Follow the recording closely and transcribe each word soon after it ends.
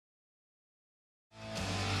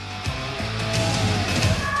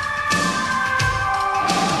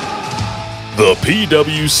The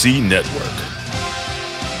PWC Network.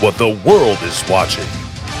 What the world is watching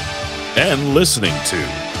and listening to.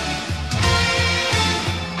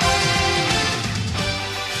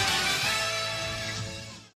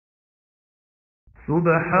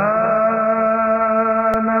 سبحان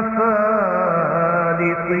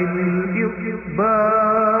فالق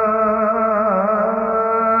الإصباح.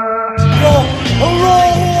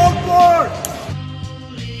 Allahu Akbar!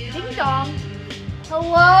 Ding dong.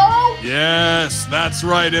 Hello? Yes, that's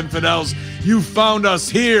right, infidels. You found us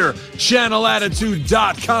here,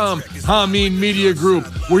 channelattitude.com, Hameen Media Group,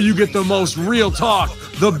 where you get the most real talk,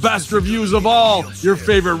 the best reviews of all your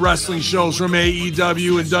favorite wrestling shows from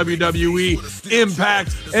AEW and WWE,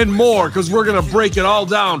 Impact, and more, because we're going to break it all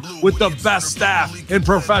down with the best staff in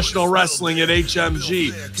professional wrestling at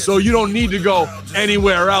HMG. So you don't need to go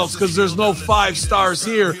anywhere else, because there's no 5 stars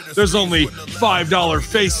here. There's only $5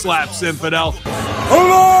 face slaps, infidel.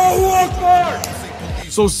 Allahu Akbar!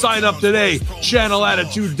 So sign up today,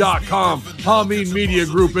 channelattitude.com, Hameen Media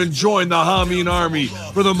Group, and join the Hameen Army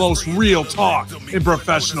for the most real talk in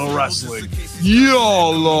professional wrestling.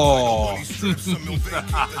 YOLO!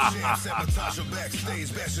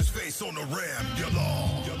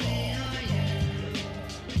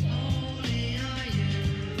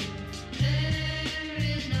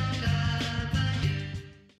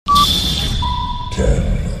 Ten,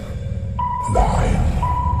 9,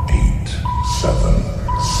 8, 7,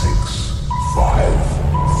 6,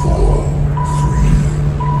 5, 4, 3,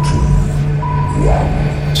 2,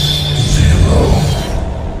 1, 0.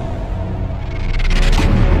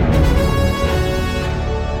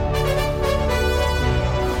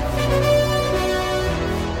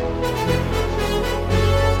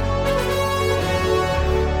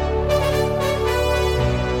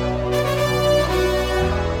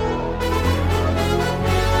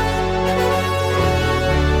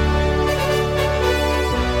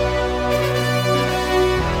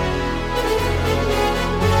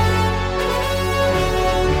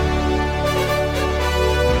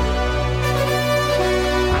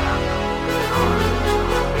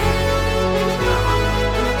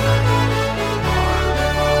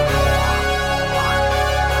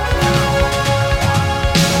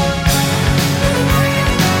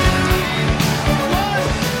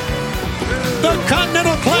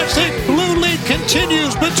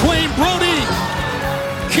 Continues between Brody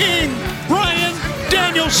King, Bryan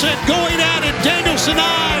Danielson going at it. Danielson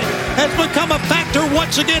has become a factor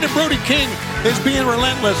once again, and Brody King is being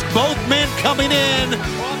relentless. Both men coming in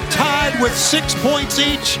tied with 6 points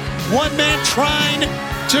each. One man trying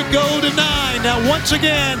to go to 9. Now once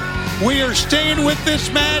again, we are staying with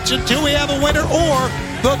this match until we have a winner or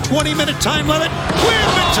the 20-minute time limit.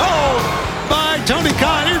 We've been told by Tony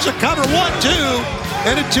Khan. Here's a cover, 1-2.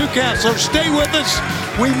 And a 2 count, so stay with us.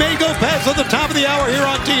 We may go past at the top of the hour here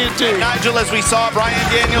on TNT. Nigel, as we saw Bryan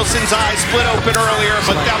Danielson's eyes split open earlier,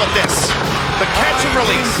 but how about this? The catch and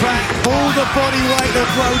release. Impact, all the body weight of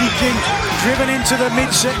Brody King, driven into the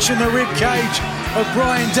midsection, the rib cage of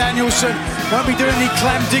Bryan Danielson. Won't be doing any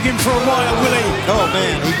clam digging for a while, will he? Oh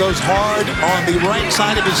man, he goes hard on the right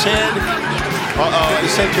side of his head.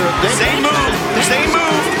 Same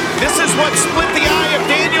move. This is what split the eye of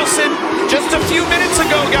Danielson just a few minutes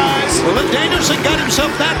ago, guys. Well, then Danielson got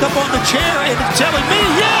himself back up on the chair, and it's telling me,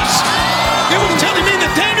 yes! It was telling me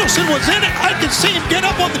that Danielson was in it. I could see him get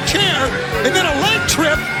up on the chair, and then a leg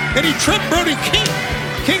trip, and he tripped Brody King.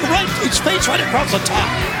 King right, his face right across the top.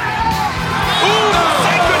 Ooh,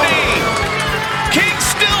 synchrony! King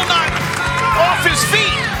still not off his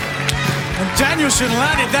feet. And Danielson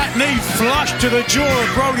landed that knee flush to the jaw of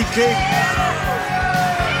Brody King.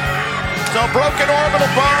 So broken orbital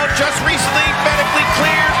bone, just recently medically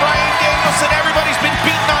cleared. Bryan Danielson, everybody's been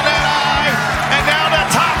beaten on that eye. And now the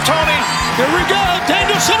top, Tony. Here we go,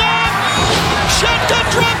 Danielson up. Shotgun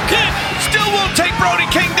drop kick. Still won't take Brody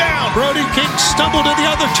King down. Brody King stumbled to the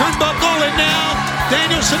other turnbuckle, and now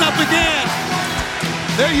Danielson up again.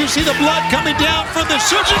 There you see the blood coming down from the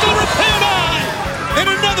surgical repaired eye. And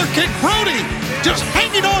another kick, Brody just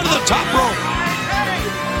hanging on to the top rope.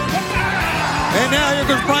 And now here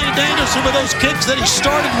goes Bryan Danielson with those kicks that he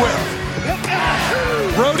started with.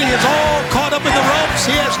 Brody is all caught up in the ropes.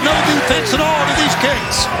 He has no defense at all to these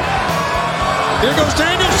kicks. Here goes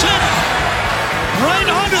Danielson. Right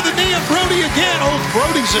onto the knee of Brody again. Oh,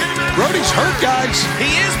 Brody's hurt, guys.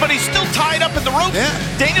 He is, but he's still tied up in the ropes. Yeah.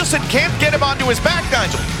 Danielson can't get him onto his back,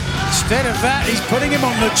 Nigel. Instead of that, he's putting him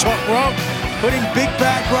on the top rope, putting big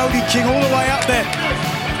bad Brody King all the way up there.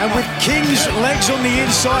 And with King's legs on the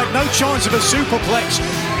inside, no chance of a superplex.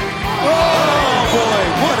 Oh boy,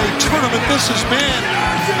 what a tournament this has been.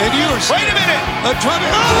 And you are... Wait a minute! A trouble.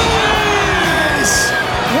 Oh! Yes!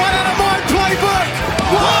 One out of my playbook!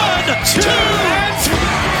 1, 2, and 3.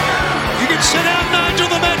 You can sit down, Nigel.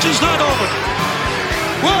 The match is not over.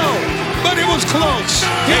 Whoa! But it was close.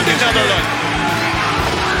 Take another look.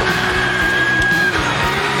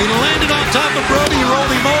 He landed on top of Brody, rolled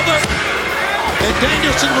him over, and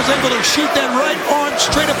Danielson was able to shoot that right arm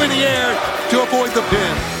straight up in the air to avoid the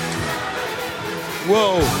pin.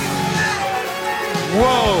 Whoa.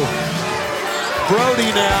 Whoa. Brody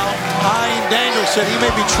now eyeing Danielson. He may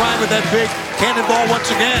be trying with that big cannonball once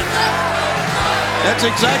again. That's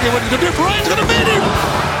exactly what he's going to do. Brian's going to beat him.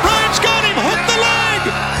 Brian's got him. Hook the leg.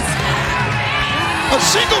 A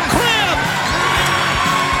single crab.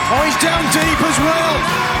 Oh, he's down deep as well.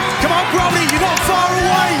 Come on, Brody, you're not far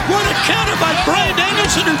away. What a counter by Brian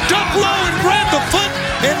Danielson, who ducked low and grabbed the foot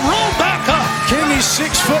and rolled back up. King is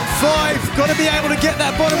 6'5". Got to be able to get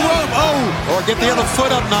that bottom rope. Oh. Or get the other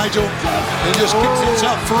foot up, Nigel. And just kicks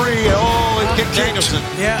himself free. Oh, it kicked Danielson.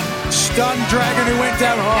 Yeah, stunned Dragon who went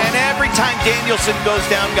down hard. And every time Danielson goes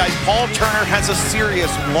down, guys, Paul Turner has a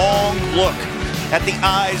serious, long look at the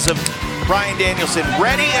eyes of Brian Danielson,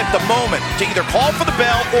 ready at the moment to either call for the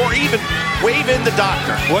bell or even wave in the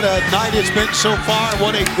doctor. What a night it's been so far.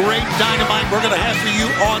 What a great Dynamite we're going to have for you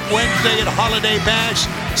on Wednesday at Holiday Bash.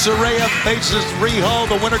 Saraya faces Riho.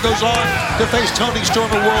 The winner goes on to face Tony Storm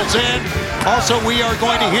at World's End. Also, we are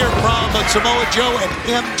going to hear from Samoa Joe and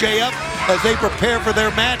MJF as they prepare for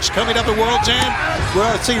their match coming up at World's End.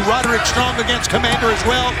 We'll see Roderick Strong against Commander as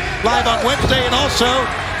well, live on Wednesday. And also,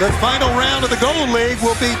 the final round of the Gold League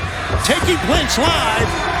will be taking place live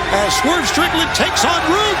as Swerve Strickland takes on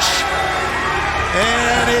Rooch.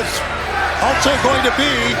 And it's also going to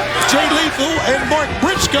be Jay Lethal and Mark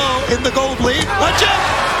Briscoe in the Gold League. Watch out!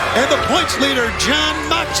 And the points leader, John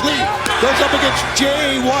Moxley, goes up against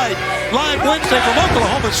Jay White. Live Wednesday from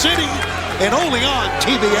Oklahoma City and only on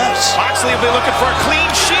TBS. Moxley will be looking for a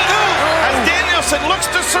clean sheet as Danielson looks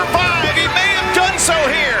to survive. He may have done so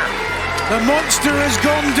here. The monster has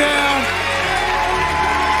gone down.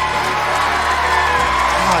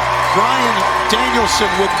 Brian Danielson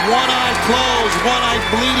with one eye closed, one eye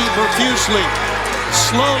bleeding profusely,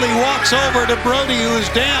 slowly walks over to Brody, who is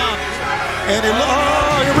down. And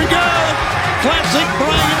here we go. Classic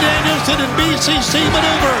Brian Danielson and BCC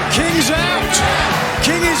maneuver. King's out.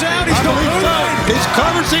 King is out. He's not moving. He's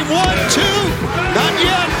covers him. 1, 2. Not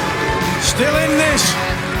yet. Still in this.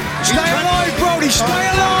 Stay alive, Brody. Stay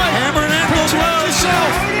alive. Hammer and anvil. Protect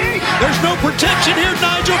yourself. There's no protection here,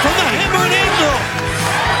 Nigel, from the hammer and anvil.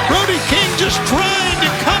 Brody King just trying to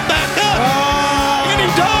come back up. And he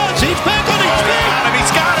does. He's back on his feet.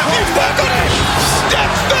 He's got him. He's back on his feet.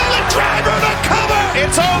 Step Valley driver to cover.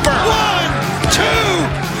 It's over. 1, 2.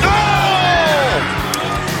 No!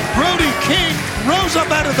 Brody King rose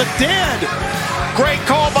up out of the dead. Great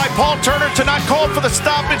call by Paul Turner to not call for the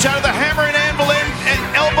stoppage out of the hammer and anvil and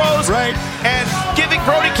elbows. Right. And giving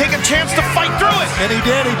Brody King a chance to fight through it. And he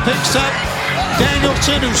did. He picks up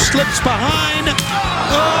Danielson, who slips behind.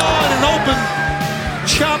 Oh, and an open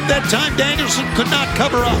chop that time. Danielson could not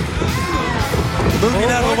cover up.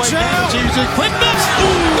 Moving out of the way. Danielson using quickness.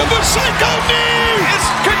 The Psycho knee.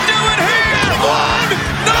 Could do it here. 1.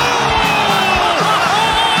 No!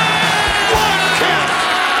 1 count.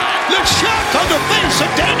 The shock on the face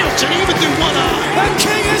of Danielson, even through one eye. The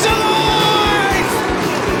King is alive.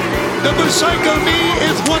 The Psycho knee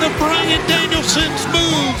is one of Brian Danielson's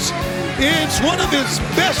moves. It's one of his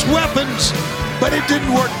best weapons, but it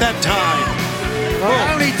didn't work that time.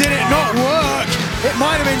 Not only did it not work, it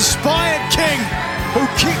might have inspired King, who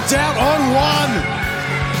kicked out on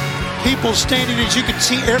 1. People standing, as you can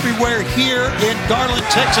see, everywhere here in Garland,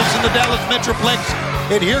 Texas, in the Dallas Metroplex.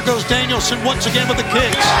 And here goes Danielson once again with the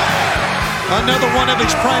kicks. Another one of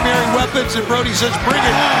his primary weapons, and Brody says, bring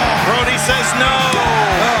it. Brody says no.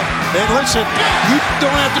 And listen, you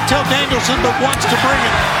don't have to tell Danielson, but wants to bring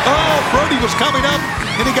it. Oh, Brody was coming up,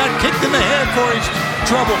 and he got kicked in the head for his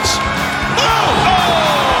troubles.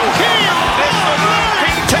 Oh! King!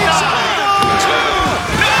 King takes it.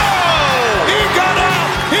 He got out!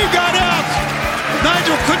 He got out!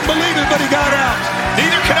 Nigel couldn't believe it, but he got out.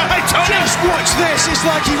 Neither can I, Tony. Just watch this. It's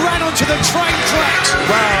like he ran onto the train tracks.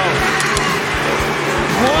 Wow.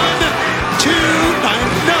 1, 2,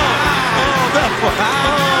 9, no. Oh,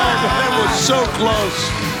 that was so close.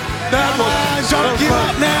 That was so Don't give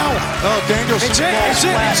close. up now. Oh, Danielson. It's it. It's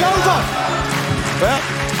it. It's over. Well,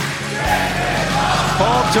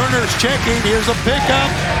 Paul Turner's checking. Here's a pickup.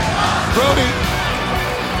 Brody.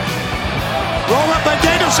 Roll up by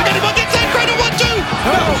Danielson. Get him up. Get that credit. 1, 2.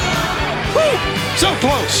 No. Woo. So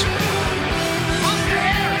close.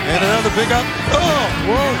 And another big up. Oh,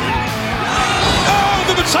 whoa. Oh,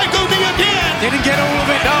 the psycho knee again. Didn't get all of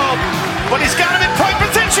it. No, but he's got him in point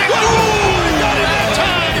position. Whoa, he got it that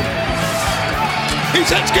time. He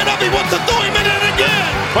says, get up. He wants to throw him in it again.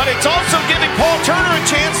 But it's also giving Paul Turner a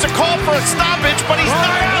chance to call for a stoppage, but he's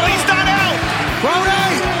not out. He's not out.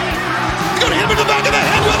 Brody! He's going to hit him in the back of the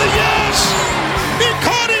head with a yes. He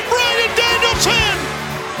caught him, Bryan Danielson.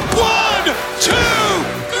 1, 2,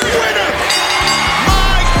 winner.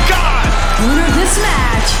 My God. Winner of this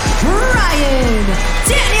match, Bryan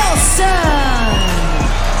Danielson.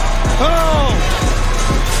 Oh,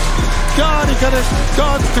 God, he got it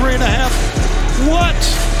gone 3.5. What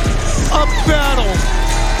a battle.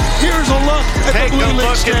 Here's a look at Take the Blue a League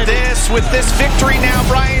look standing. at this. With this victory now,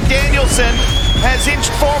 Bryan Danielson has inched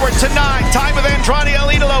forward to 9. Time with Andrade El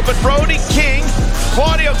Idolo, but Brody King,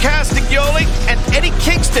 Claudio Castagnoli, and Eddie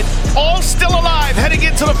Kingston all still alive heading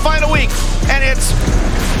into the final week. And it's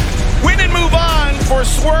win and move on for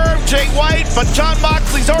Swerve, Jay White, but Jon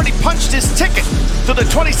Moxley's already punched his ticket to the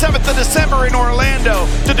 27th of December in Orlando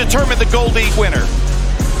to determine the Gold League winner.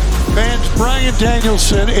 Fans, Bryan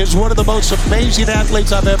Danielson is one of the most amazing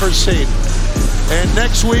athletes I've ever seen. And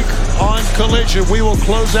next week on Collision, we will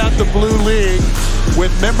close out the Blue League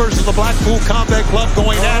with members of the Blackpool Combat Club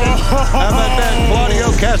going at it. How about that?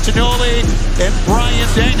 Claudio Castagnoli and Bryan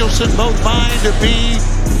Danielson both vying to be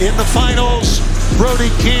in the finals.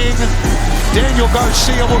 Brody King, Daniel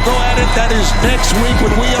Garcia will go at it. That is next week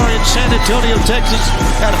when we are in San Antonio, Texas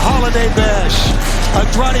at Holiday Bash.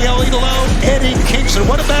 Andrade El Idolo, Eddie Kingston.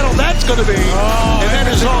 What a battle that's going to be. And that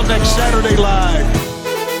is all next Saturday live.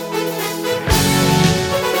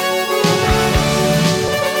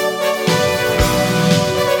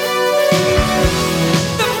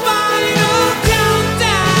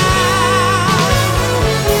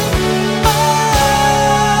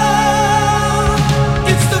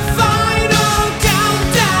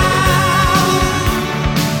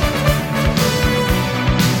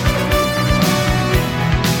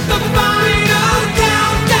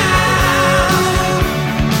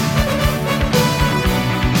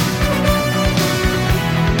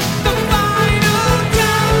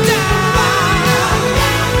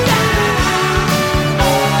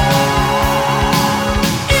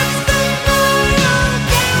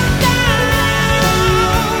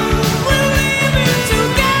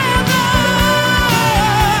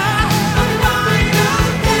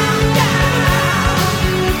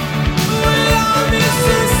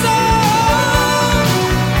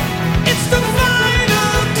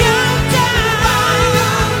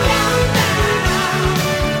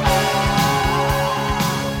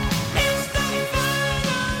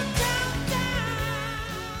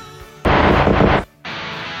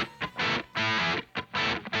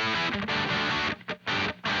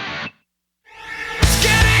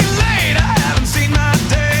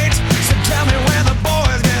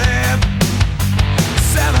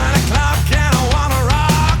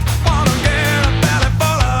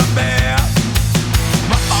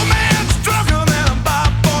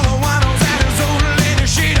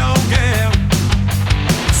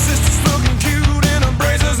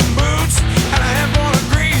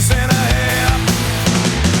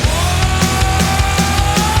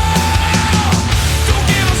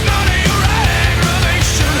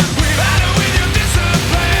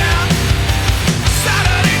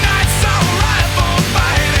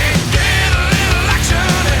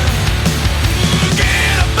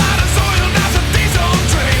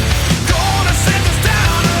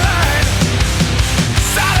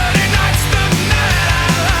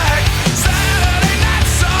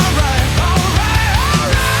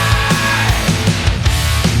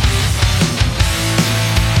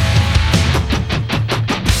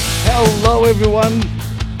 Hello everyone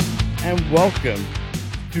and welcome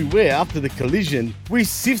to where after the collision we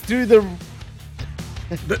sift through the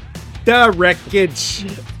Wreckage.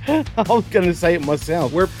 I was going to say it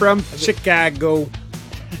myself. We're from Chicago.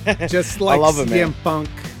 Just like I love it, CM man. Punk.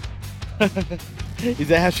 Is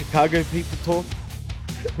that how Chicago people talk?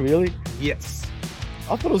 Really? Yes.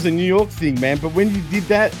 I thought it was a New York thing, man, but when you did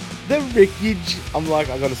that, the Wreckage, I'm like,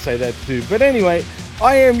 I gotta say that too. But anyway,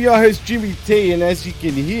 I am your host, Jimmy T, and as you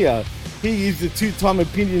can hear, he is the two-time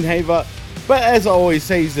opinion haver, but as I always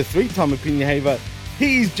say, he's the three-time opinion haver.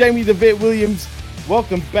 He is Jaime the Vet Williams.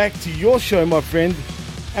 Welcome back to your show, my friend.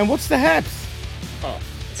 And what's the haps? Oh,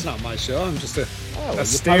 it's not my show. I'm just a you're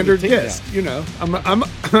standard part of the team guest. now. You know,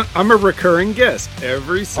 I'm a recurring guest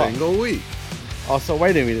every single week. Oh, so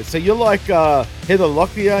wait a minute. So you're like Heather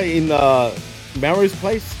Locklear in Melrose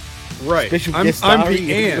Place? Right. Special I'm guest star the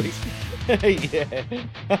every ant. week.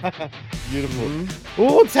 Yeah. Beautiful.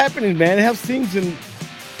 Well, what's happening, man? How's things? And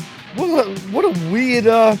What a weird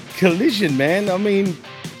collision, man. I mean,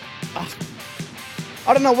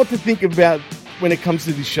 I don't know what to think about when it comes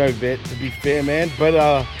to this show, Vet, to be fair, man.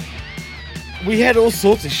 But we had all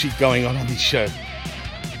sorts of shit going on this show.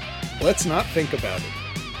 Let's not think about it.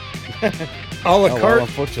 A la carte, well,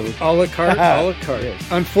 unfortunately. A la carte, a la carte. Yes.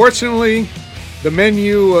 Unfortunately, the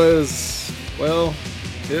menu was, well,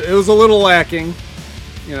 it was a little lacking.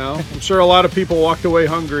 You know, I'm sure a lot of people walked away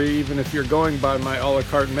hungry, even if you're going by my a la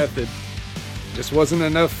carte method. Just wasn't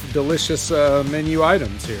enough delicious menu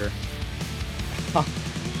items here.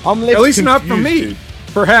 I'm less At least not for confused, me. dude.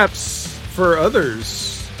 Perhaps for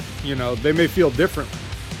others, you know, they may feel differently.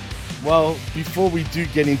 Well, before we do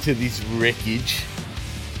get into this wreckage,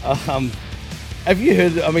 have you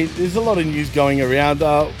heard? I mean, there's a lot of news going around.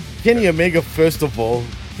 Kenny Omega, first of all,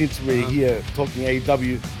 since we're here talking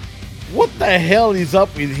AEW, what the hell is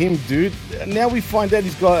up with him, dude? Now we find out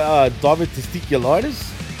he's got diverticulitis.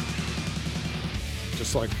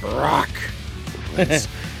 Just like Brock.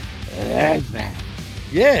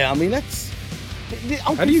 Yeah, I mean, that's...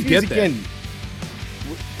 I'm How do you get confused again.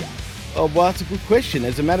 Oh, well, that's a good question.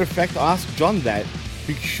 As a matter of fact, I asked John that,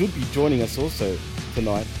 who should be joining us also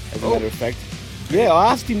tonight, as a matter of fact. Yeah,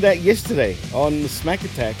 I asked him that yesterday on the Smack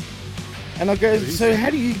Attack. And I go, so how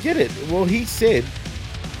do you get it? Well, he said,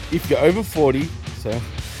 if you're over 40, so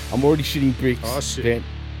I'm already shooting bricks. Oh, shit.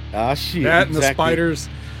 Then, shit. That exactly. and the spiders.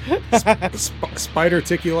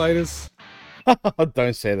 Spider-ticulitis.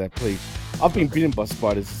 Don't say that, please. I've been bitten by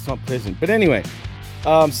spiders. It's not pleasant. But anyway,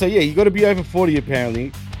 so yeah, you got to be over 40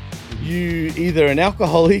 apparently. You either an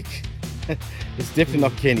alcoholic, it's definitely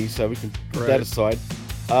not Kenny, so we can put that aside.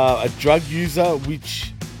 A drug user,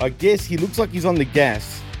 which I guess he looks like he's on the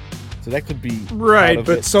gas, so that could be right.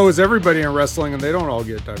 But so is everybody in wrestling, and they don't all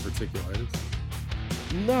get diverticulitis.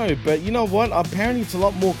 No, but you know what? Apparently, it's a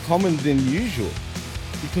lot more common than usual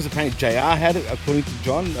because apparently JR had it, according to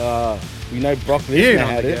John. We know Brock Lesnar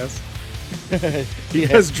had it. He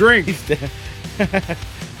does drink.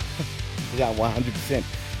 Yeah, 100%.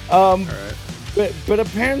 All right. But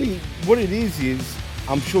apparently, what it is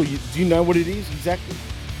I'm sure do you know what it is exactly?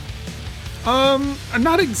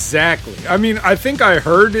 Not exactly. I mean, I think I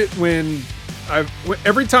heard it when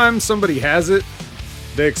every time somebody has it,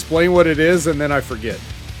 they explain what it is, and then I forget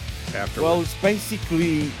afterwards. Well, it's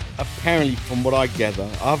basically, apparently, from what I gather,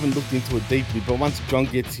 I haven't looked into it deeply, but once John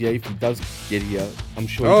gets here, if he does get here, I'm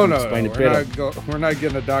sure he can explain it better. We're not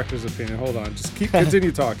getting a doctor's opinion. Hold on. Just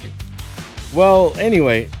continue talking. Well,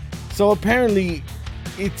 anyway, so apparently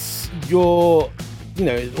it's your,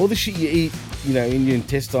 all the shit you eat, in your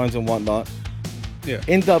intestines and whatnot,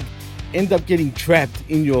 end up getting trapped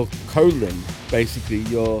in your colon, basically.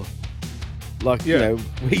 Your, where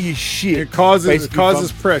you shit. It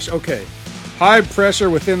causes pressure. Okay. High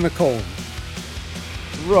pressure within the colon.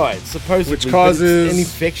 Right, supposedly. Which causes an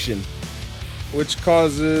infection. Which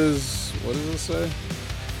causes, what does it say?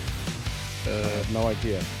 I have no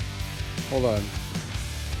idea. Hold on.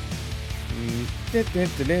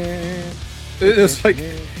 It's like,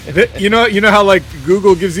 you know how like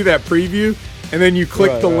Google gives you that preview, and then you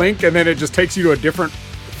click the link, and then it just takes you to a different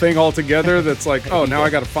thing altogether. That's like, oh, now I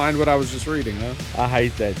got to find what I was just reading, huh? I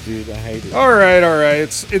hate that, dude. I hate it. All right.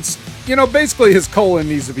 It's basically his colon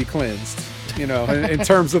needs to be cleansed. In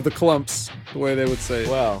terms of the clumps, the way they would say it.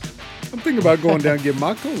 Wow. I'm thinking about going down and getting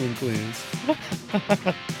my colon cleansed.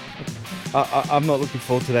 I'm not looking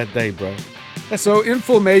forward to that day, bro. So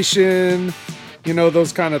inflammation,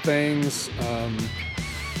 those kind of things.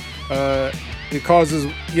 It causes,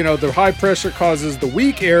 the high pressure causes the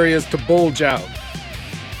weak areas to bulge out.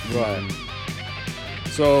 Right.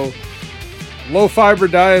 So low fiber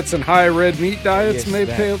diets and high red meat diets may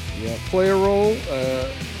play a role.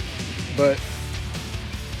 But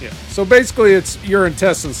yeah. So basically, it's your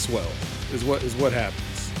intestines swell is what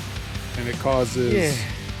happens, and it causes. Yeah.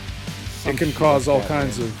 It can cause all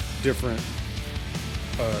kinds of different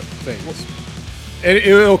things. And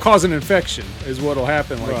it'll cause an infection is what'll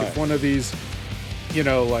happen. Like if one of these,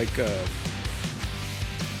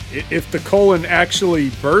 if the colon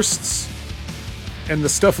actually bursts and the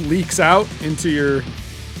stuff leaks out into your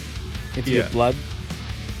blood,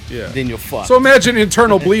 then you're fucked. So imagine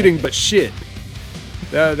internal bleeding, but shit.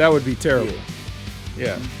 That would be terrible.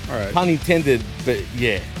 Yeah. All right. Pun intended, but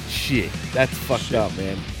yeah, shit. That's fucked up,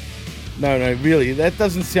 man. No, really, that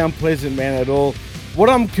doesn't sound pleasant, man, at all. What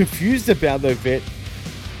I'm confused about, though, Vet,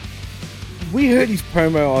 we heard his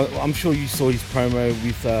promo. I'm sure you saw his promo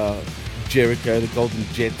with Jericho, the Golden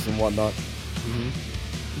Jets, and whatnot.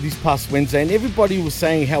 This past Wednesday, and everybody was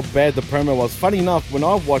saying how bad the promo was. Funny enough, when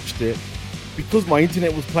I watched it, because my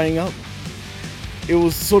internet was playing up, it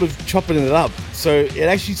was sort of chopping it up. So it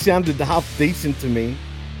actually sounded half decent to me,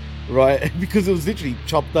 right? Because it was literally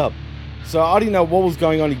chopped up. So I didn't know what was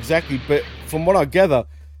going on exactly, but from what I gather,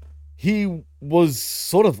 he was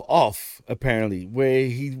sort of off, apparently, where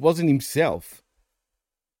he wasn't himself.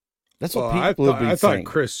 That's what people have been saying. I thought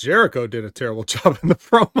Chris Jericho did a terrible job in the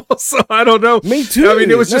promo, so I don't know. Me too. I mean,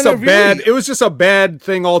 it was just really. It was just a bad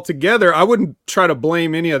thing altogether. I wouldn't try to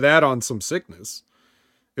blame any of that on some sickness.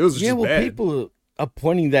 It was just bad. People are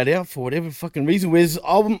pointing that out for whatever fucking reason. Whereas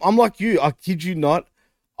I'm like you, I kid you not.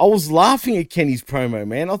 I was laughing at Kenny's promo,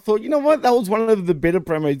 man. I thought, you know what? That was one of the better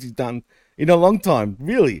promos he's done in a long time,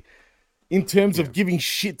 really. In terms of giving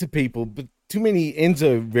shit to people, but too many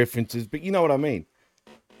Enzo references, but you know what I mean.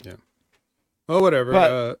 Yeah. Well, whatever.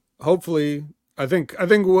 But, hopefully, I think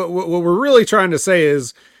what we're really trying to say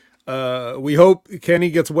is we hope Kenny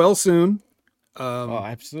gets well soon.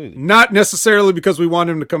 Absolutely. Not necessarily because we want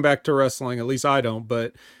him to come back to wrestling, at least I don't,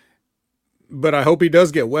 but I hope he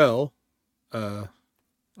does get well. I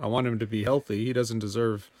want him to be healthy. He doesn't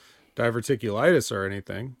deserve diverticulitis or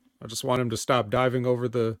anything. I just want him to stop diving over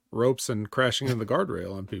the ropes and crashing in the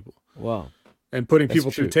guardrail on people. Wow. And putting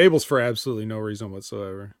people through tables for absolutely no reason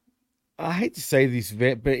whatsoever. I hate to say this,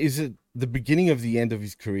 but is it the beginning of the end of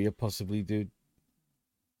his career, possibly, dude?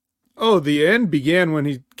 Oh, the end began when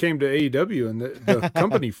he came to AEW and the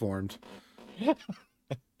company formed.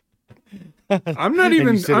 I'm not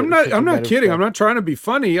kidding. I'm not trying to be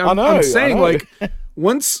funny. I'm saying like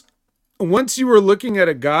once you were looking at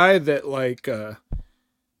a guy that like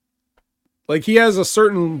he has a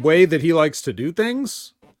certain way that he likes to do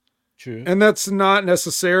things. True. And that's not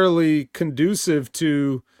necessarily conducive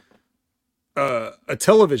to a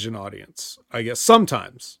television audience, I guess.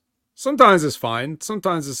 Sometimes it's fine.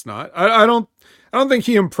 Sometimes it's not. I don't think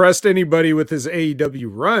he impressed anybody with his AEW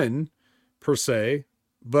run per se,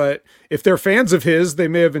 but if they're fans of his, they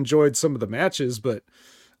may have enjoyed some of the matches, but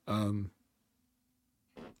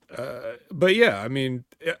yeah, I mean,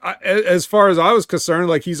 as far as I was concerned,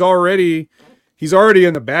 like he's already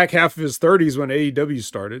in the back half of his 30s when AEW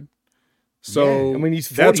started. So yeah, I mean, he's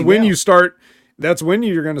 40 that's when now. That's when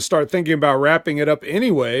you're going to start thinking about wrapping it up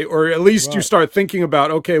anyway, or at least you start thinking about,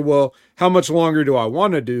 okay, well, how much longer do I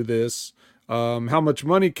want to do this? How much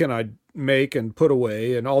money can I make and put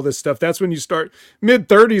away and all this stuff? That's when you start.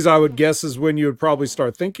 Mid-30s, I would guess, is when you would probably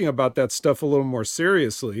start thinking about that stuff a little more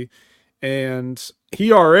seriously. And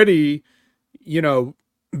he already,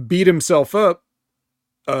 beat himself up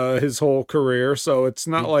his whole career. So it's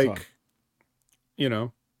not like,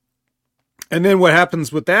 And then what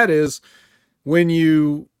happens with that is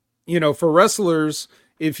when for wrestlers,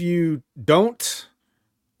 if you don't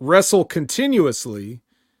wrestle continuously,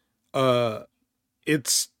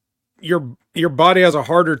 it's your body has a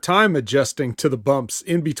harder time adjusting to the bumps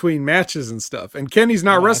in between matches and stuff. And Kenny's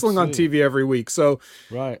not wrestling on TV every week, so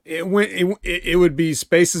it would be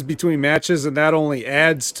spaces between matches, and that only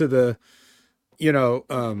adds to the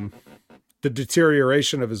the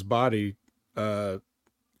deterioration of his body.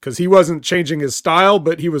 Because he wasn't changing his style,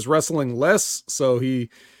 but he was wrestling less. So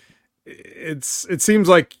it seems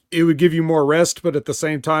like it would give you more rest, but at the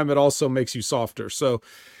same time, it also makes you softer. So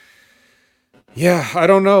yeah, I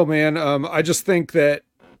don't know, man. I just think that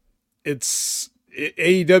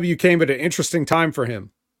AEW came at an interesting time for him.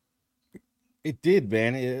 It did,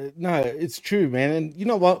 man. It's true, man. And you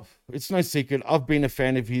know what? It's no secret. I've been a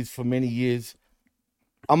fan of his for many years.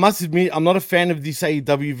 I must admit, I'm not a fan of this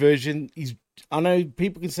AEW version. I know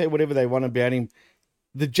people can say whatever they want about him.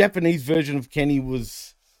 The Japanese version of Kenny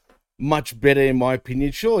was much better, in my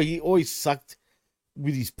opinion. Sure, he always sucked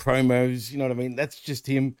with his promos. You know what I mean? That's just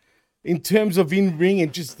him. In terms of in-ring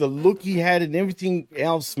and just the look he had and everything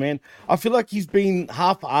else, man, I feel like he's been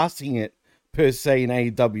half-assing it, per se, in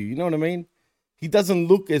AEW. You know what I mean? He doesn't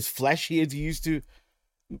look as flashy as he used to.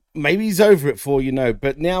 Maybe he's over it for,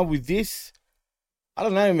 but now with this, I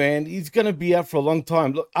don't know, man. He's going to be out for a long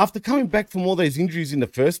time. Look, after coming back from all those injuries in the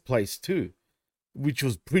first place, too, which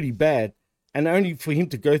was pretty bad, and only for him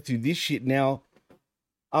to go through this shit now.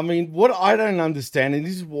 I mean, what I don't understand, and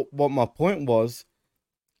this is what my point was,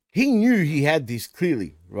 he knew he had this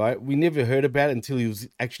clearly, right? We never heard about it until he was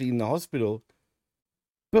actually in the hospital.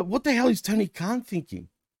 But what the hell is Tony Khan thinking?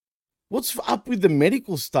 What's up with the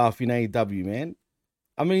medical staff in AEW, man?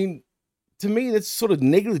 I mean, to me, that's sort of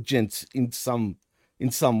negligence in some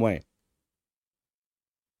way.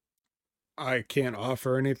 I can't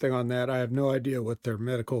offer anything on that. I have no idea what their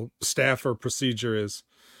medical staff or procedure is.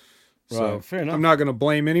 So right, fair enough. I'm not going to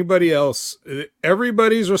blame anybody else.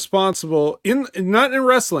 Everybody's responsible not in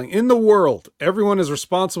wrestling, in the world. Everyone is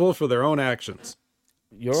responsible for their own actions.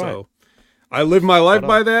 You're right. I live my life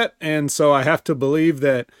by that, and so I have to believe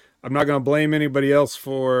that I'm not going to blame anybody else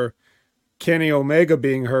for Kenny Omega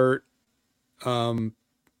being hurt.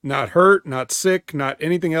 Not hurt, not sick, not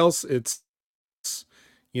anything else. It's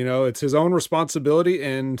it's his own responsibility,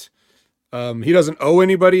 and he doesn't owe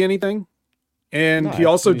anybody anything. And he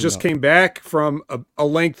also just came back from a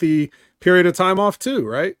lengthy period of time off too,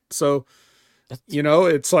 right? So,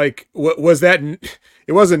 it's like, what was that?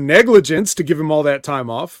 It wasn't negligence to give him all that time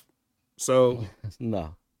off. So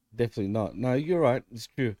no, definitely not. No, you're right. It's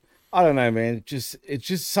true. I don't know, man. It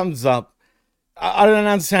just sums up. I don't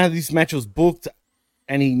understand how this match was booked,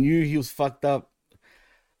 and he knew he was fucked up.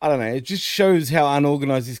 I don't know. It just shows how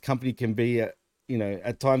unorganized this company can be.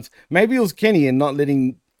 At times. Maybe it was Kenny and not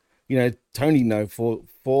letting Tony know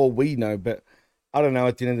for we know, but I don't know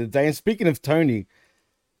at the end of the day. And speaking of Tony,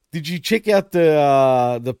 did you check out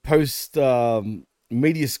the post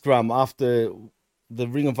media scrum after the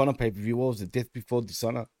Ring of Honor pay-per-view? What was it, Death Before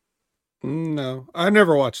Dishonor? No, I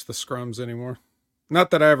never watched the scrums anymore.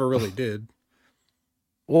 Not that I ever really did.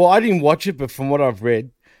 Well, I didn't watch it, but from what I've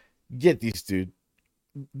read, get this, dude.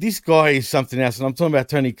 This guy is something else, and I'm talking about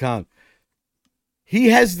Tony Khan. He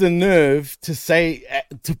has the nerve to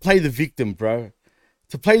play the victim, bro.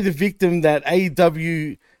 To play the victim that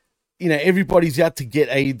AEW, everybody's out to get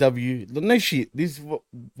AEW. No shit. This is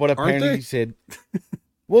what apparently he said.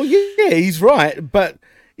 Well, yeah, he's right. But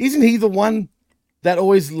isn't he the one that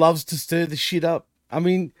always loves to stir the shit up? I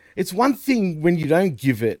mean, it's one thing when you don't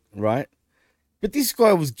give it, right? But this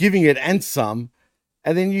guy was giving it and some,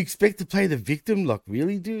 and then you expect to play the victim? Like,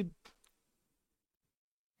 really, dude?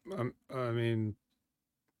 I mean,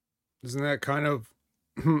 isn't that kind of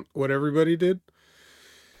what everybody did?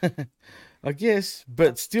 I guess,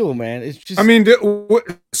 but still, man, it's just. I mean,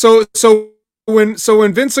 so when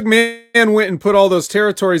Vince McMahon went and put all those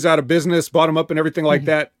territories out of business, bought them up and everything like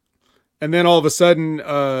that, and then all of a sudden,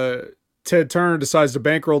 Ted Turner decides to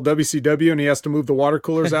bankroll WCW and he has to move the water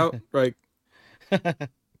coolers out, right?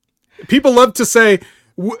 People love to say,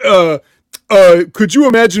 could you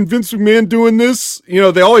imagine Vince McMahon doing this?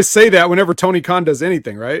 They always say that whenever Tony Khan does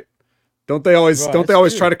anything, right? Don't they always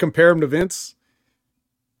try to compare him to Vince?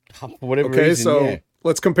 Whatever reason, yeah.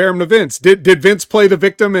 Let's compare him to Vince. Did Vince play the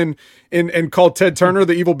victim and call Ted Turner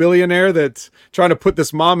the evil billionaire that's trying to put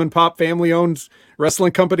this mom and pop family owned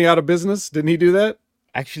wrestling company out of business? Didn't he do that?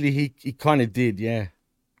 Actually, he kind of did, yeah.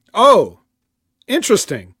 Oh,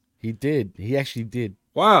 interesting. He did. He actually did.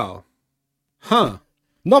 Wow. Huh.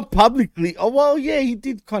 Not publicly. Oh, well, yeah, he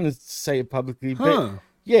did kind of say it publicly. But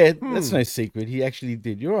yeah, that's no secret. He actually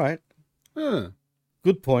did. You're right.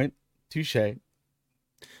 Good point. Touche.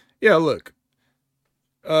 Yeah, look.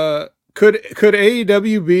 Could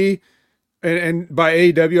AEW be, and by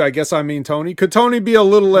AEW, I guess I mean Tony. Could Tony be a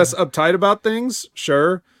little less uptight about things?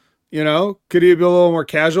 Sure. Could he be a little more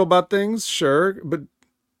casual about things? Sure. But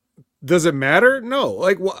does it matter? No.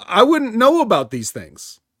 Like, I wouldn't know about these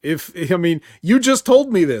things. You just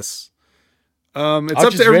told me this. It's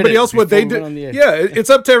up to everybody else what they do. Yeah, it's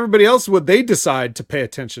up to everybody else what they decide to pay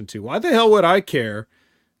attention to. Why the hell would I care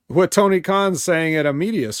what Tony Khan's saying at a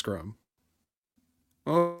media scrum?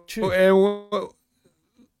 I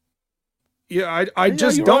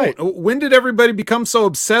just don't. Right. When did everybody become so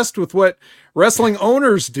obsessed with what wrestling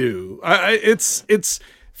owners do? It's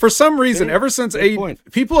for some reason, ever since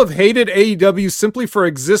people have hated AEW simply for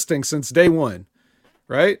existing since day one,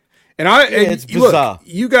 right? And it's bizarre. Look,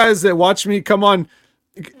 you guys that watch me come on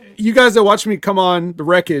the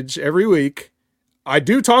Wreckage every week, I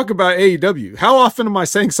do talk about AEW. How often am I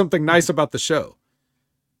saying something nice about the show?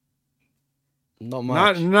 Not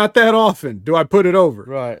much. Not that often do I put it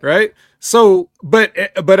over. Right. So, but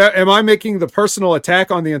am I making the personal attack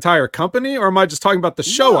on the entire company, or am I just talking about the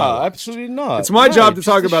show? No, absolutely not. It's my job to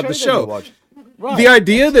talk about the show. Right. The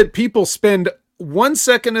idea that people spend 1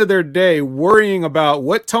 second of their day worrying about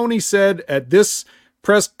what Tony said at this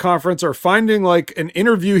press conference, or finding like an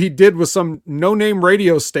interview he did with some no-name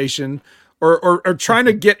radio station, or trying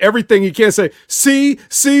to get everything he can say. See,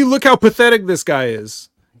 look how pathetic this guy is.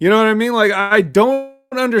 You know what I mean? Like, I don't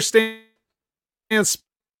understand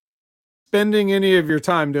spending any of your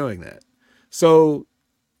time doing that. So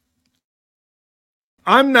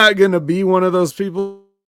I'm not going to be one of those people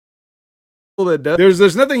that does.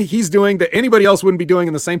 There's nothing he's doing that anybody else wouldn't be doing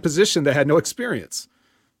in the same position that had no experience.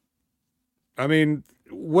 I mean,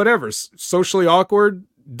 whatever. Socially awkward,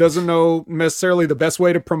 doesn't know necessarily the best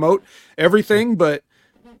way to promote everything, but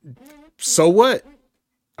so what?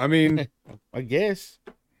 I mean, I guess.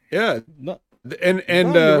 Yeah. No,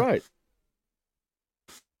 you're right.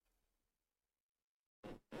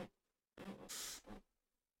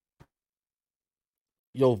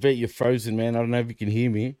 Yo, Vet, you're frozen, man. I don't know if you can hear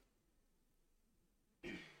me.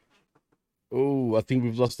 Oh, I think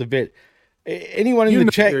we've lost the Vet. Anyone in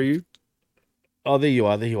the chat? Oh, there you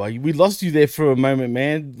are. There you are. We lost you there for a moment,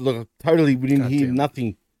 man. Look, totally, we didn't hear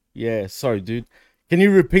nothing. Yeah, sorry, dude. Can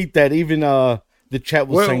you repeat that? Even the chat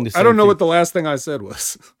was saying the same I don't know thing. what the last thing I said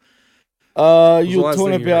was. You were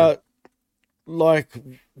talking about, like,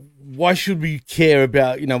 why should we care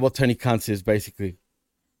about, what Tony Khan says, basically?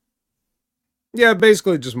 Yeah,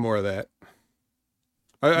 basically just more of that.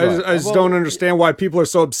 I just don't understand why people are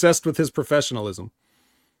so obsessed with his professionalism.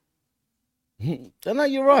 No,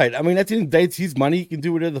 you're right. I mean, at the end of the day, it's his money. He can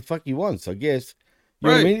do whatever the fuck he wants, I guess. You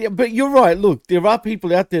know what I mean? But you're right. Look, there are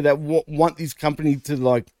people out there that want this company to,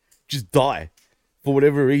 like, just die for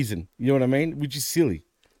whatever reason. You know what I mean? Which is silly.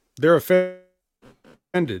 They're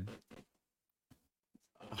offended.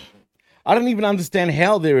 I don't even understand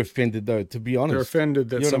how they're offended, though, to be honest. They're offended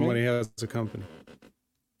that You know what I somebody mean? has a company.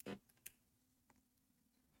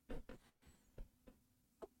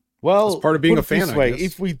 Well, it's part of being put a it fan, this I way, guess.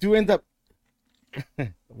 if we do end up,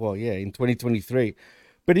 well, yeah, in 2023,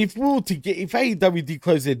 but if AEW did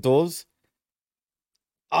close their doors,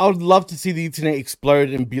 I would love to see the internet explode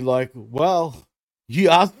and be like, well, you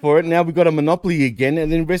asked for it, now we got a monopoly again,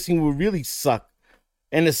 and then wrestling will really suck.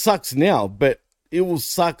 And it sucks now, but it will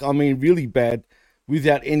suck, really bad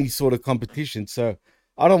without any sort of competition. So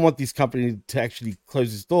I don't want this company to actually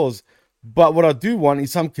close its doors. But what I do want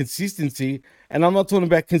is some consistency, and I'm not talking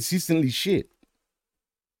about consistently shit.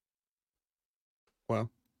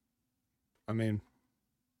 Well, I mean,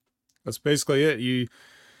 that's basically it.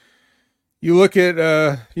 You look at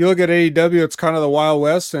AEW, it's kind of the Wild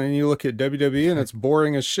West, and you look at WWE, and it's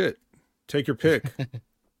boring as shit. Take your pick.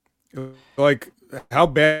 Like, how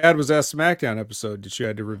bad was that SmackDown episode that you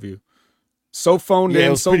had to review? So phoned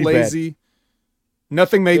in, so lazy. Bad.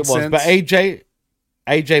 Nothing made sense. But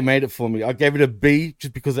AJ made it for me. I gave it a B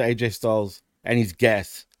just because of AJ Styles and his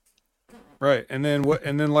gas. Right. And then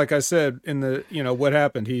like I said, what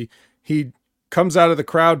happened? He comes out of the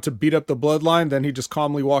crowd to beat up the bloodline, then he just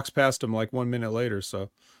calmly walks past him like 1 minute later. So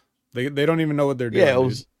they don't even know what they're doing. Yeah, it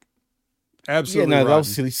was absolutely. Yeah, no, that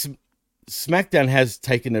was silly. SmackDown has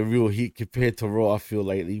taken a real hit compared to Raw, I feel,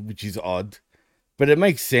 lately, which is odd. But it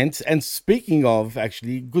makes sense. And speaking of,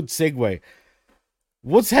 actually, good segue.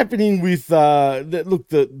 What's happening with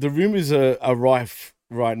the rumors are rife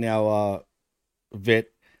right now, Vet.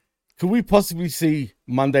 Could we possibly see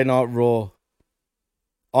Monday Night Raw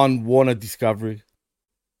on Warner Discovery?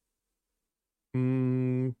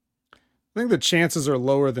 I think the chances are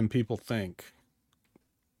lower than people think.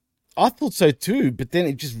 I thought so too, but then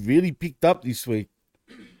it just really picked up this week.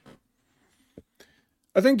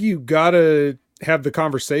 I think you gotta have the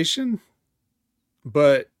conversation,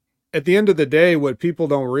 but at the end of the day, what people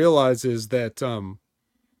don't realize is that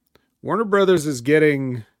Warner Brothers is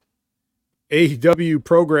getting AEW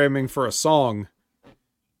programming for a song,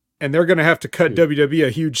 and they're going to have to cut WWE a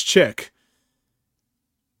huge check.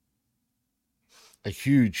 A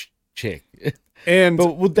huge check. And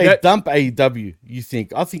but would they dump AEW, you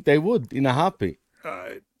think? I think they would in a heartbeat.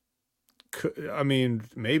 I mean,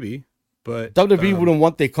 maybe, but WWE wouldn't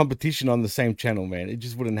want their competition on the same channel, man. It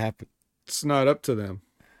just wouldn't happen. It's not up to them.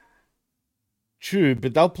 True,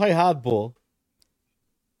 but they'll play hardball.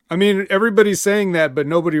 I mean, everybody's saying that, but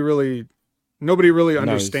nobody really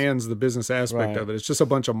understands the business aspect of it. It's just a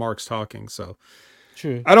bunch of marks talking. So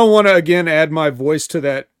true. I don't want to again add my voice to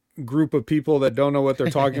that group of people that don't know what they're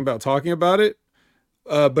talking about it.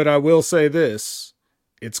 But I will say this: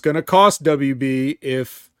 it's going to cost WB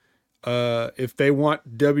if they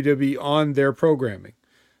want WWE on their programming,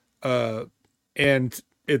 and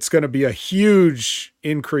it's going to be a huge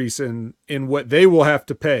increase in what they will have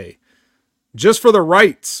to pay just for the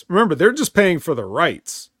rights. Remember, they're just paying for the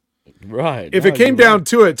rights. Right. If it came down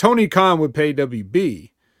to it, Tony Khan would pay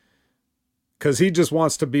WB because he just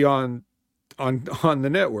wants to be on the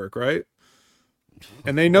network, right?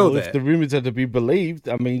 And they know that. If the rumors are to be believed,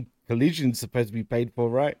 I mean, Collision's supposed to be paid for,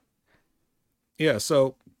 right? Yeah.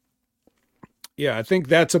 So, yeah, I think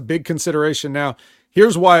that's a big consideration. Now,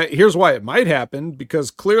 here's why it might happen,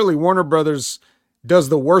 because clearly Warner Brothers does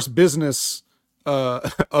the worst business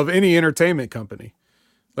of any entertainment company.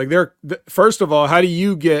 Like, first of all, how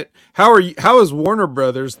is Warner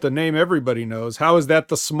Brothers, the name everybody knows, how is that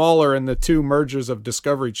the smaller in the two mergers of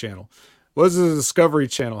Discovery Channel? What does the Discovery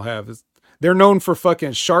Channel have? They're known for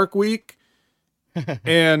fucking Shark Week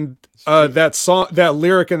and that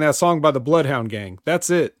lyric in that song by the Bloodhound Gang. That's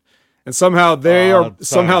it. And somehow they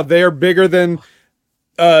are bigger than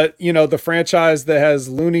the franchise that has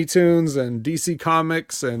Looney Tunes and DC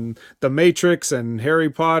Comics and The Matrix and Harry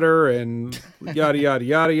Potter and yada yada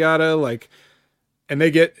yada yada, like, and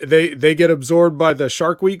they get absorbed by the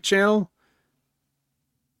Shark Week channel.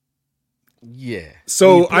 Yeah.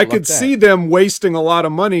 So I could see them wasting a lot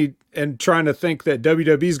of money and trying to think that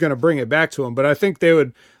WWE is going to bring it back to them, but I think they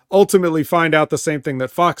would ultimately find out the same thing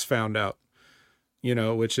that Fox found out,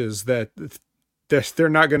 which is that they're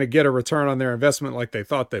not going to get a return on their investment like they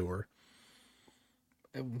thought they were.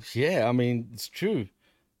 Yeah, I mean, it's true.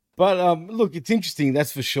 But look, it's interesting,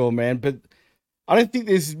 that's for sure, man. But I don't think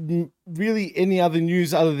there's really any other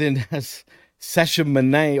news other than Mercedes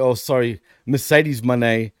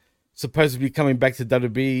Moné, supposed to be coming back to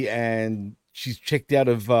WWE, and she's checked out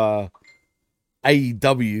of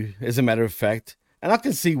AEW, as a matter of fact. And I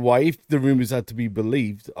can see why, if the rumors are to be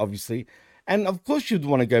believed, obviously. And of course she'd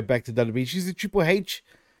want to go back to WWE. She's a Triple H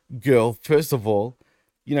girl, first of all.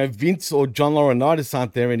 Vince or John Laurinaitis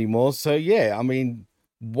aren't there anymore. So, yeah, I mean,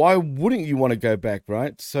 why wouldn't you want to go back,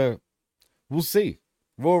 right? So, we'll see.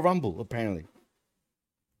 Royal Rumble, apparently.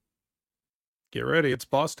 Get ready. It's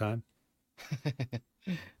boss time.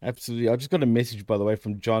 Absolutely. I just got a message, by the way,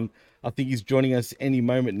 from John. I think he's joining us any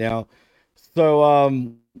moment now. So,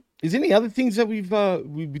 is there any other things that we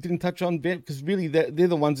didn't touch on, Ben? Because really, they're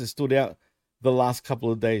the ones that stood out the last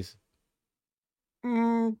couple of days.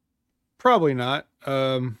 Probably not.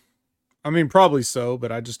 I mean, probably so,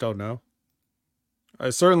 but I just don't know. I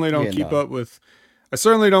certainly don't keep up with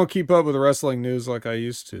the wrestling news like I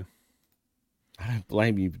used to. I don't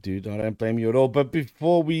blame you, dude. I don't blame you at all. But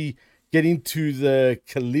before we get into the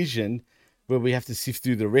collision where we have to sift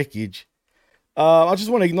through the wreckage, I just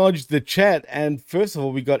want to acknowledge the chat. And first of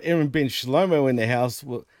all, we got Aaron Ben Shlomo in the house.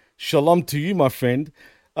 Well, shalom to you, my friend.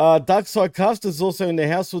 Dark Side Caster's also in the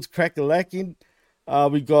house. What's crack-a-lacking?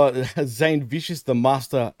 We got Zane Vicious, the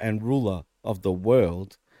master and ruler of the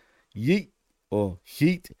world. Yeet or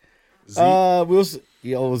Heat. We also,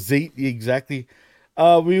 or Zeet, exactly.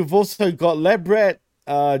 We've also got Labrat,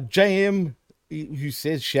 JM, who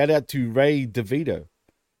says shout out to Ray DeVito.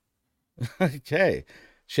 Okay.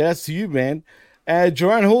 Shout outs to you, man.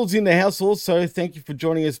 Jerome Hall's in the house also. Thank you for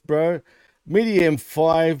joining us, bro. Media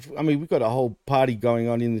M5. I mean, we've got a whole party going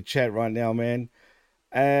on in the chat right now, man.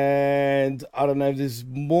 And I don't know if there's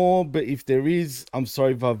more, but if there is, I'm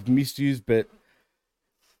sorry if I've missed you, but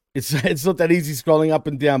it's not that easy scrolling up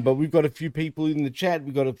and down. But we've got a few people in the chat.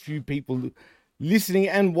 We've got a few people listening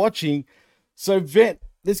and watching. So, Vet,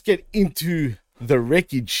 let's get into the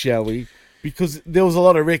wreckage, shall we? Because there was a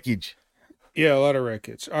lot of wreckage. Yeah, a lot of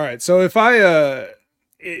wreckage. All right. So if I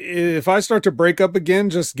start to break up again,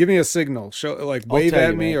 just give me a signal. Show, like, wave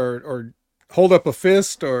at me or hold up a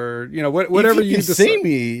fist, or whatever you decide.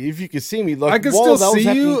 If you can see me, like, I can still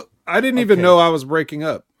see you. I didn't even know I was breaking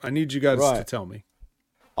up. I need you guys to tell me.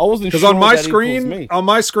 I wasn't sure, because on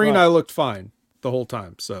my screen I looked fine the whole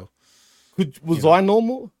time. So was I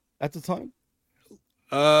normal at the time?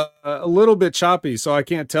 A little bit choppy, so I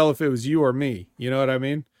can't tell if it was you or me. You know what I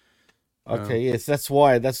mean? Okay, yes, that's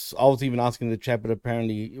why. I was even asking in the chat, but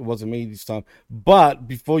apparently it wasn't me this time. But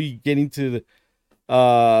before you get into the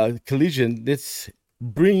collision, let's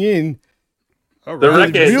bring in the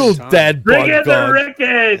wreckage. Real dad. Bring in the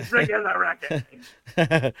wreckage. Bring in the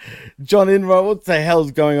wreckage. John Enright, what the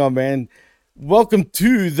hell's going on, man? Welcome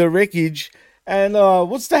to the wreckage. And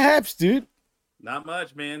what's the haps, dude? Not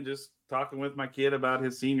much, man. Just talking with my kid about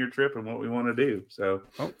his senior trip and what we want to do. So,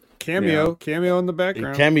 cameo in the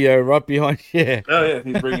background. Cameo right behind. Yeah. Oh yeah,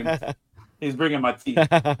 he's bringing my tea.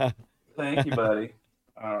 Thank you, buddy.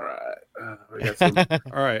 All right.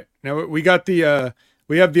 All right. Now we got we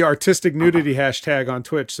have the artistic nudity hashtag on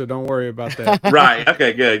Twitch, so don't worry about that. Right.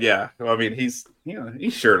 Okay. Good. Yeah. Well, I mean, he's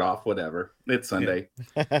shirt off. Whatever. It's Sunday.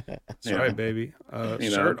 That's right, baby.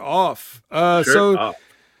 Shirt off. Off.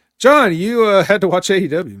 John, you had to watch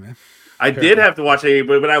AEW, man. I did have to watch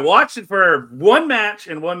AEW, but I watched it for one match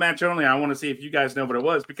and one match only. I want to see if you guys know what it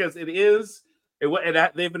was, because they've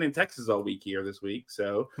been in Texas all week here this week.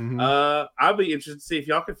 So I'll be interested to see if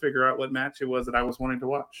y'all can figure out what match it was that I was wanting to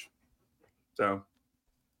watch. So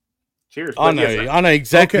cheers. I know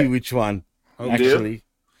exactly which one. Actually,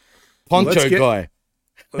 Poncho guy.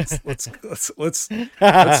 Let's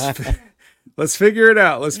figure it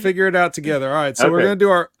out. Let's figure it out together. All right. So we're going to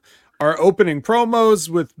do our opening promos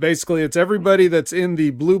with basically it's everybody that's in the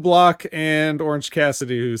blue block and Orange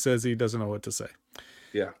Cassidy, who says he doesn't know what to say.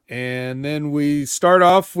 Yeah. And then we start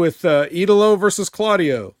off with Idolo versus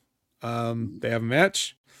Claudio. They have a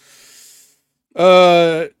match.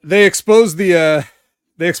 They expose that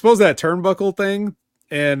turnbuckle thing,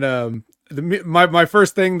 and my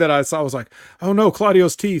first thing that I saw was like, oh no,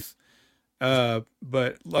 Claudio's teeth.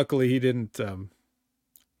 But luckily he didn't.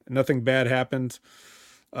 Nothing bad happened.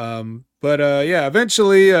 But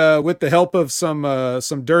eventually, with the help of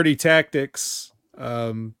some dirty tactics,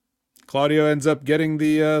 Claudio ends up getting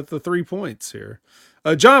the 3 points here.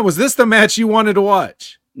 John, was this the match you wanted to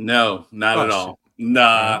watch? No, not at all.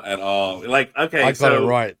 Not at all. Like, okay, I got it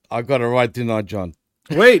right. I got it right, didn't I, John?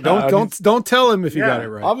 Wait, don't tell him if you got it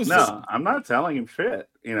right. I'm not telling him shit.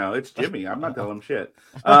 It's Jimmy. I'm not telling him shit.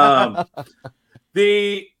 So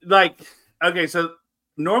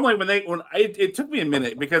normally it took me a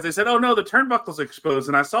minute because they said, "Oh no, the turnbuckle's exposed,"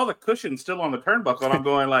 and I saw the cushion still on the turnbuckle, and I'm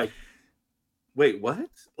going like, "Wait, what?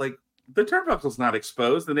 Like the turnbuckle's not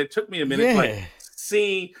exposed?" And it took me a minute to like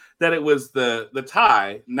see that it was the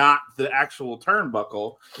tie, not the actual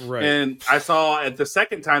turnbuckle. Right. And I saw at the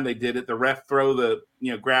second time they did it, the ref grab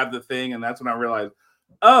the thing, and that's when I realized,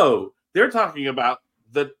 oh, they're talking about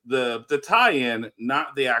the tie-in,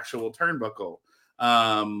 not the actual turnbuckle.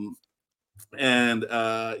 I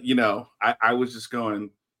was just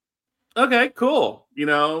going, okay, cool.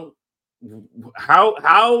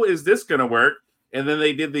 How is this going to work? And then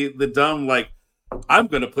they did the dumb, like, I'm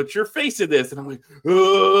going to put your face in this. And I'm like,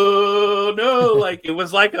 oh no. Like it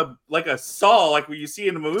was like a saw, like what you see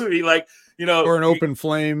in a movie, like, or an open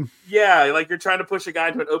flame. Yeah. Like you're trying to push a guy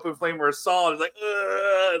into an open flame or a saw. And it's like,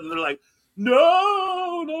 and they're like,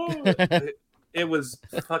 no. It was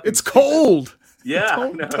fucking it's cold. Yeah.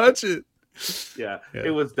 Don't touch it. Yeah,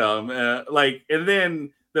 it was dumb. And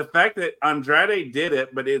then the fact that Andrade did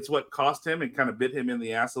it, but it's what cost him and kind of bit him in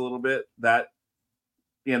the ass a little bit. But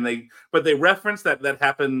they referenced that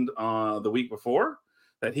happened the week before,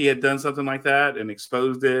 that he had done something like that and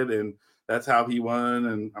exposed it, and that's how he won.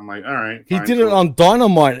 And I'm like, all right, he did it on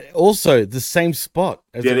Dynamite, also the same spot.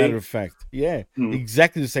 As a matter of fact, yeah,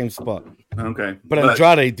 exactly the same spot. Okay, but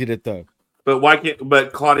Andrade did it though.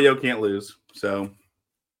 But Claudio can't lose, so.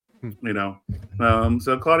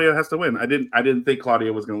 So Claudio has to win. I didn't think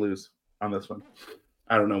Claudio was going to lose on this one.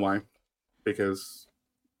 I don't know why, because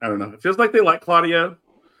I don't know. It feels like they like Claudio,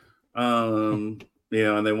 and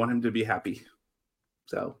they want him to be happy.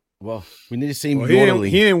 So, well, we need to see him.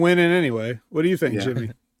 He ain't winning anyway. What do you think,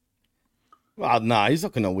 Jimmy? Well, no, he's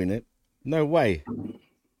not going to win it. No way. Okay.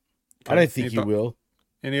 I don't think he will.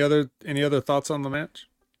 Any other thoughts on the match?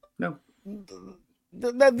 No.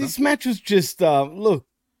 This match was just look.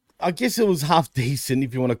 I guess it was half decent,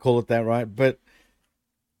 if you want to call it that, right? But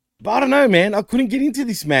I don't know, man. I couldn't get into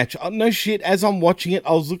this match. No shit. As I'm watching it,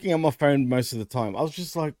 I was looking at my phone most of the time. I was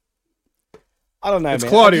just like, I don't know, it's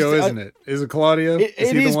man. Claudio, isn't it? Is it Claudio?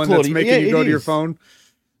 Is he the one Claudio. That's making you go to your phone?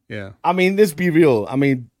 Yeah. I mean, let's be real. I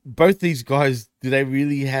mean, both these guys, do they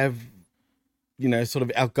really have, sort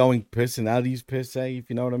of outgoing personalities per se,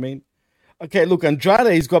 if you know what I mean? Okay, look,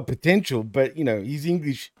 Andrade's got potential, but, his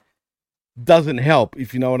English doesn't help,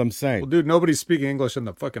 if you know what I'm saying. Well, dude, nobody's speaking English in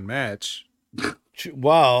the fucking match.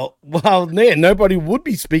 Well, yeah, nobody would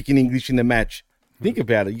be speaking English in the match. Think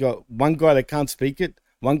about it. You got one guy that can't speak it.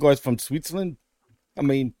 One guy's from Switzerland. I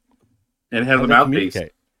mean, and has a mouthpiece.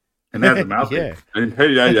 And has a mouthpiece.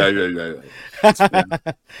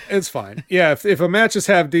 It's fine. Yeah, if a match is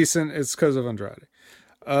half decent, it's because of Andrade.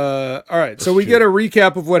 All right, so we get a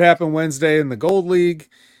recap of what happened Wednesday in the Gold League,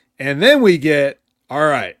 and then we get, all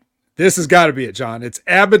right, this has got to be it, John. It's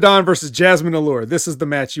Abaddon versus Jasmine Allure. This is the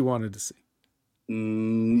match you wanted to see.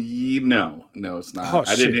 No, it's not. Oh,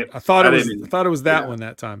 shit. I thought it was that one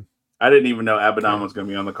that time. I didn't even know Abaddon was going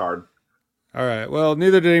to be on the card. All right. Well,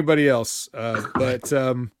 neither did anybody else. But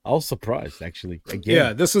I was surprised, actually. Again.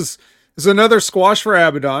 Yeah, this is another squash for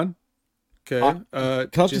Abaddon. Okay.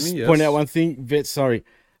 Can I just point out one thing? Vet, sorry.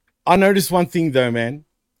 I noticed one thing, though, man.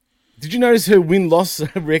 Did you notice her win-loss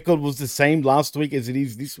record was the same last week as it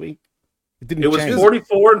is this week? It was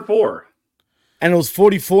 44-4. And it was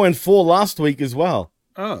 44-4 last week as well.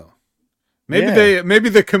 Oh. Maybe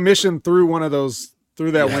the commission threw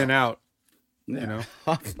that win out. Yeah.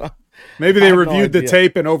 Maybe they reviewed the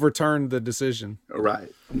tape and overturned the decision. Right.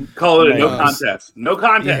 Call it a no contest. No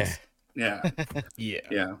contest. Yeah.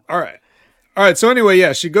 Yeah. All right. So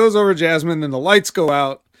anyway, she goes over Jasmine, then the lights go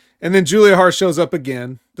out, and then Julia Hart shows up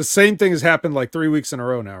again. The same thing has happened like 3 weeks in a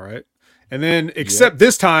row now, right? And then, except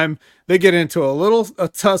this time, they get into a little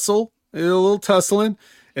tussling,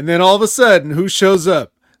 and then all of a sudden, who shows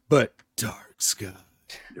up but Dark Sky?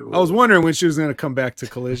 I was wondering when she was going to come back to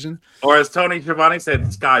Collision. Or as Tony Schiavone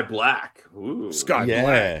said, Sky Black. Ooh. Sky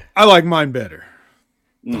Black. I like mine better.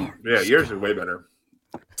 Yours is way better.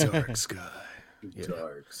 Dark Sky.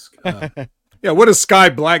 Dark Sky. What is Sky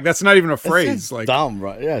Black? That's not even a phrase. Like dumb,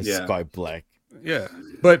 right? Yeah, Sky Black. Yeah,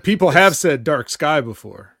 but people have said Dark Sky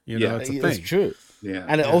before. You know, it's a thing. It's true. Yeah,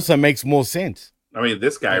 and it also makes more sense. I mean,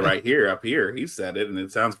 this guy right here, up here, he said it, and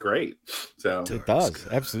it sounds great. So it does,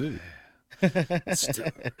 absolutely.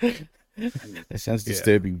 That sounds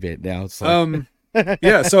disturbing bit now. It's like...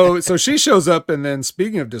 yeah, so she shows up, and then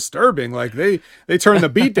speaking of disturbing, like they turn the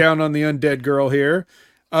beat down on the undead girl here,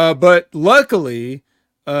 but luckily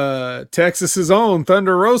Texas's own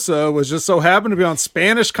Thunder Rosa was just so happened to be on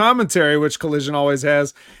Spanish commentary, which Collision always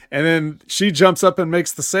has, and then she jumps up and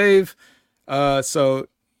makes the save. So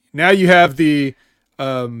now you have the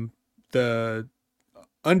undead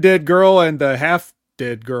girl and the half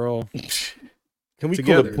dead girl. Can we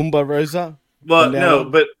together. call it Pumba Rosa? Well, no,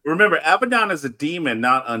 but remember, Abaddon is a demon,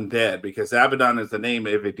 not undead, because Abaddon is the name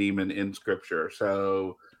of a demon in Scripture.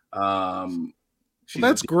 So,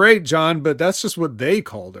 that's great, John, but that's just what they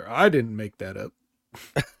called her. I didn't make that up.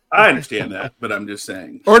 I understand that, but I'm just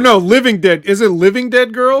saying. Or no, Living Dead. Is it Living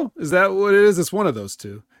Dead Girl? Is that what it is? It's one of those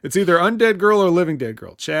two. It's either Undead Girl or Living Dead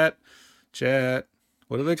Girl. Chat.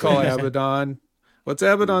 What do they call Abaddon? What's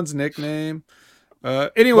Abaddon's nickname?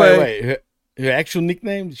 Anyway. Wait. Her actual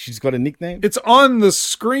nickname? She's got a nickname? It's on the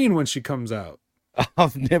screen when she comes out.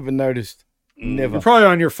 I've never noticed. Never. You're probably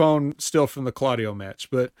on your phone still from the Claudio match,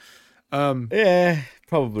 but yeah,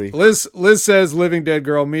 probably. Liz says Living Dead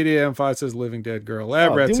Girl. Media M5 says Living Dead Girl.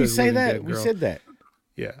 Lab Rat didn't we says say Living that? Dead Girl. We said that.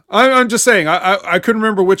 Yeah, I'm just saying. I couldn't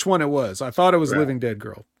remember which one it was. I thought it was Living Dead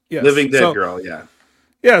Girl. Yes. Living Dead Girl. Yeah.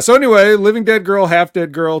 Yeah. So anyway, Living Dead Girl, Half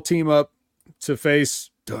Dead Girl team up to face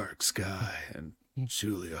Dark Sky and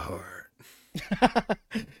Julia Hart.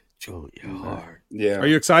 Julia Hart. Yeah. Are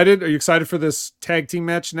you excited? Are you excited for this tag team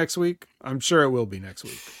match next week? I'm sure it will be next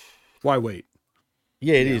week. Why wait?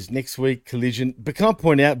 Yeah, it is next week. Collision. But can I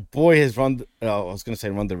point out, boy has Ronda. Oh, I was going to say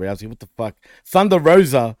Ronda Rousey. What the fuck? Thunder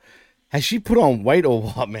Rosa. Has she put on weight or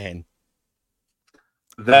what, man?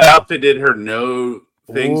 That outfit did her no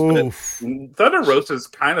things. But Thunder Rosa's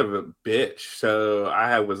kind of a bitch, so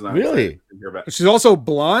I was not really. To hear about it. She's also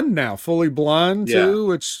blonde now, fully blonde too.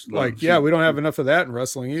 Which, we don't have enough of that in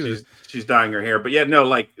wrestling either. She's dyeing her hair, but yeah, no,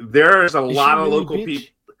 like there's a lot of local people.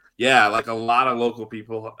 Yeah, like a lot of local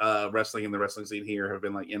people wrestling in the wrestling scene here have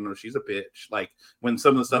been like, she's a bitch. Like when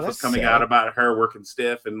some of the stuff was coming out about her working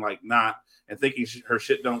stiff and like not and thinking her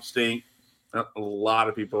shit don't stink. A lot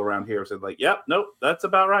of people around here said like, "Yep, nope, that's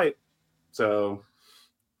about right." So,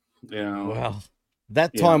 well,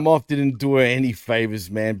 that time off didn't do her any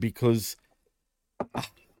favors, man. Because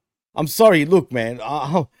I'm sorry, look, man,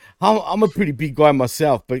 I'm a pretty big guy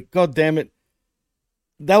myself, but god damn it.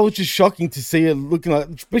 That was just shocking to see her looking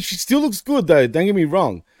like, but she still looks good though. Don't get me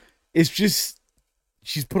wrong. It's just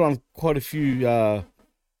she's put on quite a few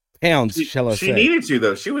pounds, shall I say? She needed to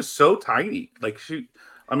though. She was so tiny. Like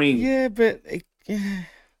yeah, but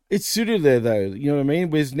it suited her though. You know what I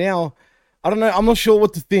mean? Whereas now, I don't know. I'm not sure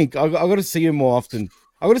what to think. I got to see her more often.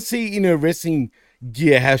 I got to see in her wrestling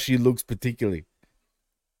gear how she looks particularly.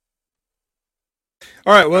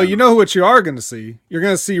 All right. Well, you know what you are going to see. You're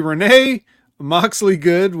going to see Renee Moxley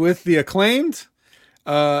Good with the Acclaimed,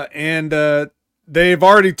 and they've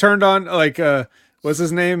already turned on what's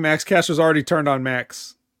his name? Max Cash was already turned on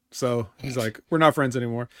Max, so he's like, we're not friends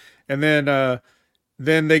anymore. And then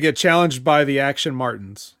they get challenged by the Action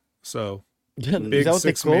Martins. So big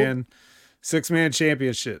six man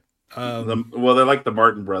championship. They're like the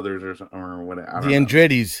Martin brothers or whatever. The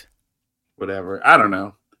Andretti's, whatever. I don't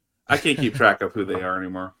know. I can't keep track of who they are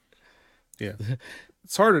anymore. Yeah.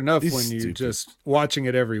 It's hard enough when you're just watching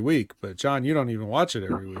it every week, but John, you don't even watch it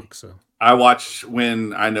every week. So I watch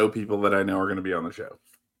when I know people that I know are going to be on the show.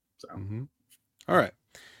 So, All right.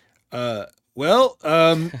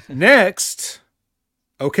 Next,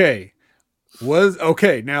 now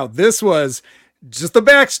this was just the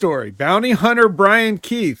backstory. Bounty Hunter Brian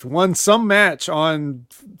Keith won some match on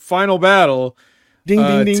Final Battle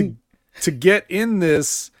ding, ding. To get in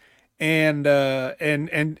this. And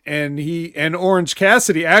he and Orange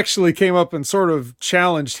Cassidy actually came up and sort of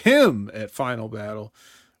challenged him at Final Battle.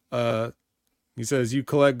 He says, "You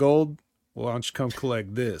collect gold? Well, why don't you come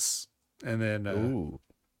collect this?" And then,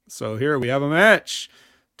 so here we have a match.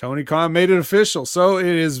 Tony Khan made it official. So it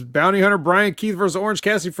is Bounty Hunter Brian Keith versus Orange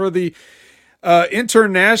Cassidy for the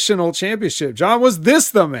International Championship. John, was this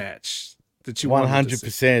the match that you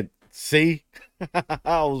 100%? See,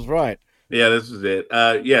 I was right. Yeah, this is it.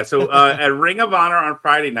 So at Ring of Honor on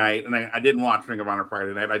Friday night, and I didn't watch Ring of Honor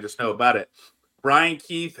Friday night, I just know about it. Brian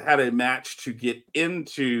Keith had a match to get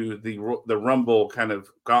into the Rumble kind of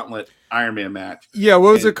gauntlet Iron Man match. Yeah,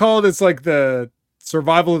 what was it called? It's like the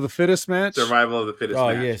Survival of the Fittest match? Survival of the Fittest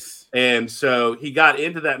match. Yes. And so he got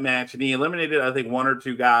into that match, and he eliminated, I think, one or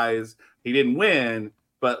two guys, He didn't win,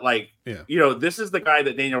 but like, you know, this is the guy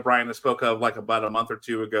that Daniel Bryan spoke of like about a month or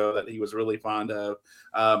two ago that he was really fond of.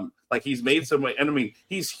 Like he's made some way, and I mean,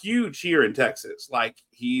 he's huge here in Texas. Like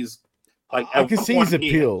he's like I can see his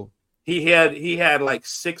appeal. He had like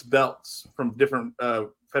 6 belts from different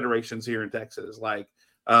federations here in Texas. Like,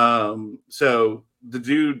 so the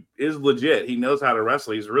dude is legit. He knows how to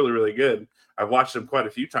wrestle. He's really, really good. I've watched him quite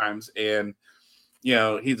a few times, and you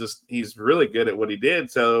know, he's really good at what he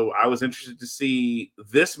did. So I was interested to see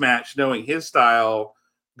this match, knowing his style,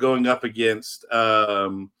 going up against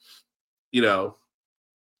Orange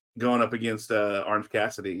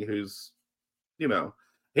Cassidy, who's, you know,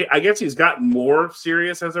 I guess he's gotten more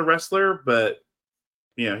serious as a wrestler, but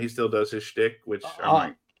you know, he still does his shtick, which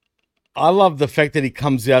I love the fact that he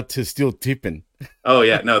comes out to Still Tipping. Oh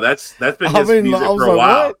yeah, no, that's been his music for a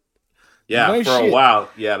while. What? Yeah, No for shit. a while.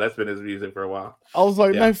 Yeah, that's been his music for a while. I was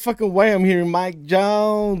like, no fucking way I'm hearing Mike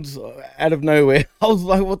Jones out of nowhere. I was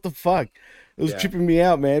like, what the fuck? It was tripping me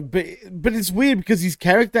out, man. But it's weird because his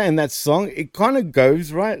character in that song, it kind of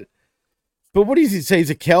goes, right? But what does he say? He's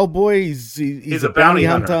a cowboy. He's a bounty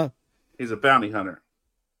hunter. He's a bounty hunter.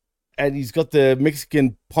 And he's got the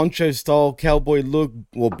Mexican poncho style cowboy look,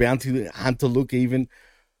 or bounty hunter look even.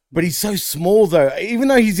 But he's so small though. Even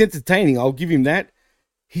though he's entertaining, I'll give him that.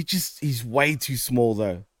 He's way too small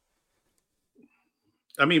though.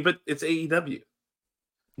 I mean, but it's AEW.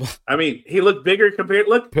 I mean, he looked bigger compared.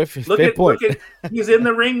 Look, perfect. Look at. He's in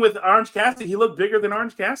the ring with Orange Cassidy. He looked bigger than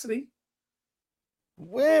Orange Cassidy.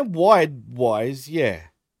 Well, wide-wise, yeah.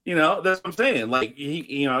 You know, that's what I'm saying. Like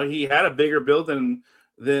he had a bigger build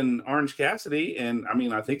than Orange Cassidy, and I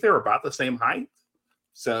mean, I think they were about the same height.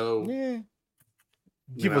 So yeah,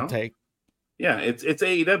 give or take. Yeah, it's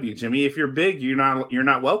AEW, Jimmy. If you're big, you're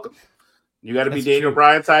not welcome. You got to be Daniel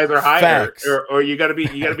Bryan size or higher, or you got to be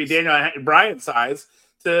Daniel Bryan size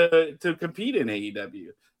to compete in AEW.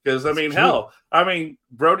 Because I mean, hell, I mean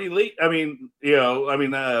Brody Lee. I mean,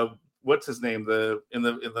 what's his name? In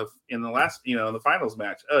the finals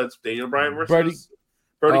match. It's Daniel Bryan versus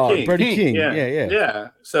Brody King. Brody King. Yeah.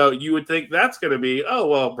 So you would think that's going to be,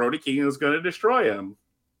 Brody King is going to destroy him.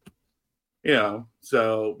 You know,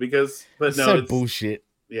 so it's bullshit.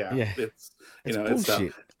 Yeah. It's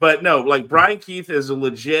bullshit. But no, like Brian Keith is a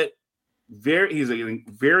legit, he's a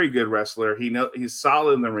very good wrestler. He's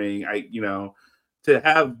solid in the ring. To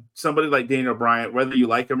have somebody like Daniel Bryan, whether you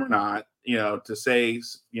like him or not, to say,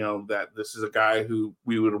 that this is a guy who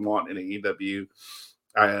we would want in AEW,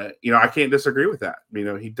 I can't disagree with that.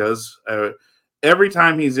 He does. Every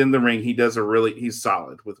time he's in the ring, he's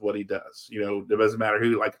solid with what he does. It doesn't matter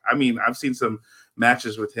who. I've seen some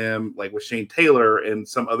matches with him, like with Shane Taylor and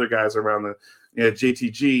some other guys around the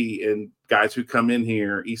JTG and guys who come in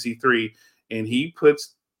here, EC3, and he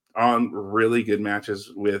puts on really good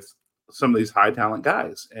matches with some of these high talent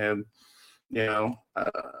guys. And,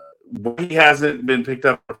 he hasn't been picked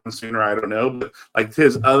up sooner, I don't know. But like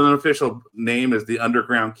his unofficial name is the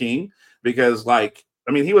Underground King because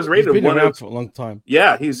he was rated around for a long time.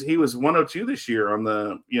 Yeah, he was 102 this year on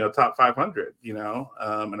the top 500.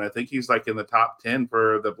 And I think he's like in the top 10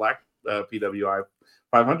 for the Black PWI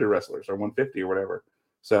 500 wrestlers or 150 or whatever.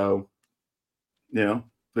 So,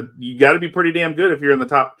 but you got to be pretty damn good if you're in the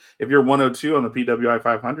top. If you're 102 on the PWI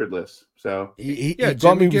 500 list. So he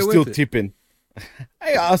got me with Still Tipping.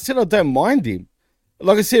 Hey, I said I don't mind him.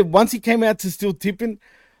 Like I said, once he came out to Still Tipping,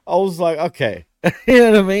 I was like, okay, you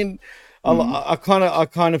know what I mean. I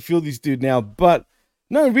kind of feel this dude now, but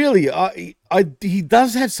no, really, he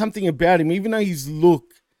does have something about him, even though his look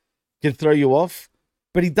can throw you off,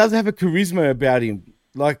 but he does have a charisma about him.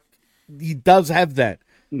 Like he does have that.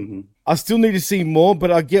 Mm-hmm. I still need to see more,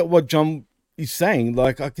 but I get what John is saying.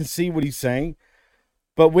 Like I can see what he's saying,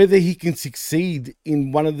 but whether he can succeed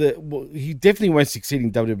in he definitely won't succeed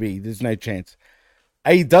in WWE. There's no chance.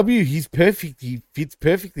 AEW, he's perfect. He fits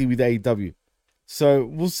perfectly with AEW. So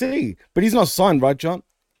we'll see. But he's not signed, right, John?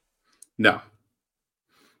 No.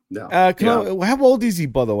 How old is he,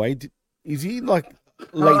 by the way? Is he like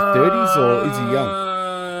late 30s or is he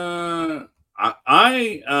young?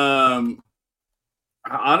 I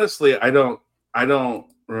honestly, I don't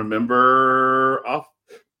remember off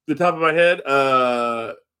the top of my head.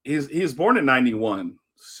 He was born in 91.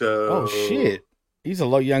 So oh shit, he's a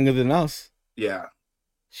lot younger than us. Yeah.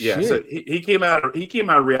 Yeah, so he came out of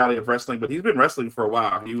Reality of Wrestling, but he's been wrestling for a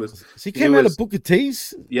while. He came out of Booker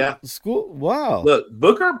T's school. Wow. Look,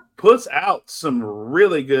 Booker puts out some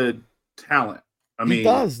really good talent. He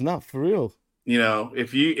does, not for real.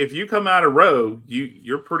 If you come out of Rogue,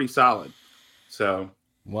 you're pretty solid. So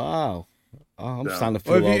wow. I'm So- starting to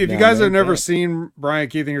feel Well, old if you now, guys man. have never Damn. seen Brian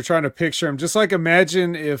Keith and you're trying to picture him, just like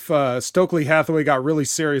imagine if Stokely Hathaway got really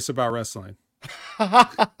serious about wrestling.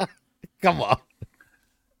 Come on.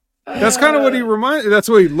 That's kind of what he reminds. That's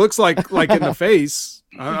what he looks like in the face.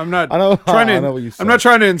 I'm not I know trying what to. you're I'm not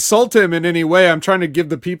trying to insult him in any way. I'm trying to give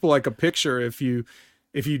the people like a picture. If you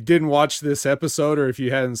didn't watch this episode or if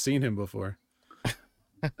you hadn't seen him before.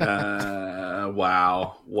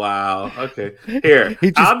 Wow. Okay, here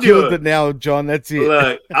He just killed it now, John. That's it.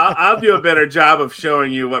 Look, I'll do a better job of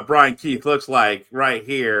showing you what Brian Keith looks like right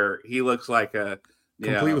here. He looks like a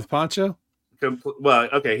Complete with poncho. Well,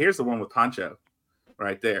 okay. Here's the one with poncho,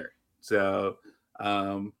 right there. So,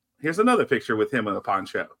 here's another picture with him in a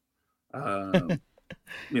poncho.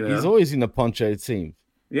 He's always in a poncho, it seems.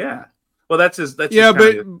 Yeah. Well, that's his. That's Yeah,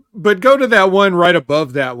 his but go to that one right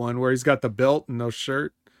above that one where he's got the belt and no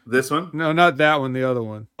shirt. This one? No, not that one. The other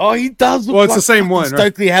one. Oh, he does look Well, it's like the same one, right?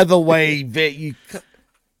 Stokely Hathaway,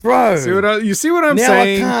 bro. You see what I'm now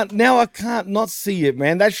saying? I can't not see it,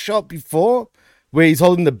 man. That shot before where he's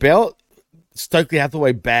holding the belt, Stokely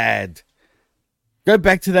Hathaway bad. Go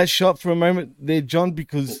back to that shot for a moment there, John,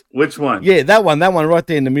 because which one? Yeah, that one right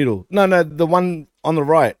there in the middle. No, the one on the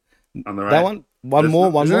right. On the right. That one. One This more.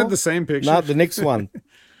 one? One Isn't more. it the same picture? No, the next one.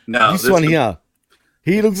 No, this one here.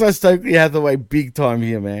 He looks like Stokely Hathaway big time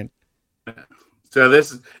here, man. So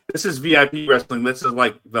this is VIP wrestling. This is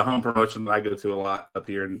like the home promotion that I go to a lot up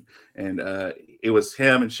here, and it was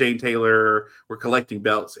him and Shane Taylor were collecting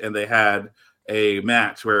belts, and they had a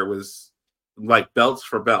match where it was like belts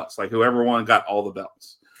for belts, like whoever won got all the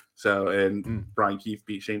belts. So Brian Keith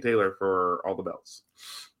beat Shane Taylor for all the belts.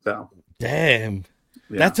 So damn,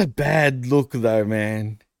 yeah. That's a bad look though,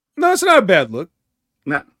 man. No, it's not a bad look.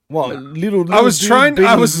 No. Well, little I was dude trying. beating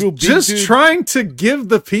I was real big just dude. trying to give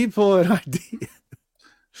the people an idea.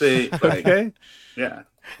 See, like, Okay. yeah,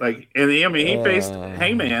 like, and I mean, he faced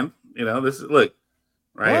Hangman. This is look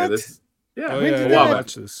right. What? This, yeah, Oh, When yeah, did yeah, that-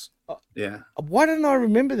 watch this. yeah. Why don't I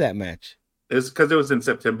remember that match? It's because it was in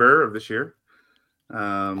September of this year.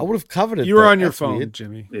 I would have covered it. You were though. on your That's phone, weird.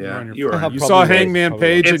 Jimmy. Yeah, you were on your you were. phone. You Probably saw right, Hangman probably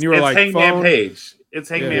Page, right. and you were like, Hangman phone. Page. It's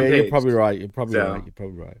Hangman Yeah, Page. you're probably right. You're probably So- right. You're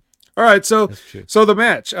probably right. All right, so That's true. so the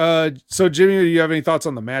match. So Jimmy, do you have any thoughts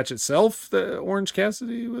on the match itself? The Orange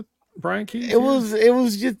Cassidy with Brian Keith. It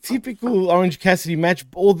was your typical Orange Cassidy match.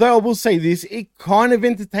 Although I will say this, it kind of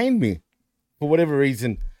entertained me for whatever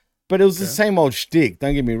reason. But it was the same old shtick.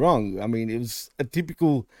 Don't get me wrong. I mean, it was a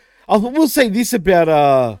typical. I will say this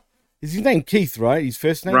about is his name Keith, right? His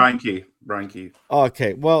first name Brian Keith. Brian Keith. Oh,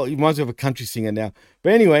 okay. Well, he reminds me of a country singer now.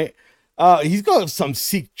 But anyway, he's got some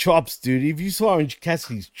sick chops, dude. If you saw Orange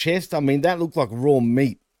Cassidy's chest, I mean, that looked like raw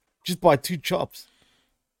meat just by 2 chops.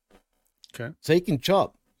 Okay. So he can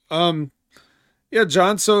chop. Yeah,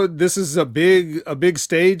 John. So this is a big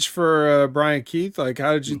stage for Brian Keith. Like,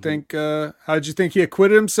 how did you think? How did you think he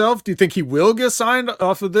acquitted himself? Do you think he will get signed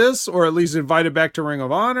off of this, or at least invited back to Ring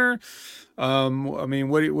of Honor? I mean,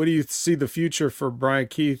 what do you see the future for Brian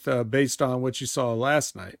Keith based on what you saw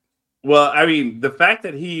last night? Well, I mean, the fact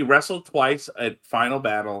that he wrestled twice at Final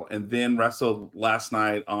Battle and then wrestled last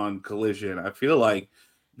night on Collision, I feel like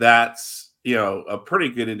that's, a pretty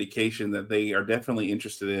good indication that they are definitely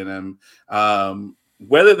interested in him.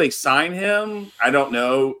 Whether they sign him, I don't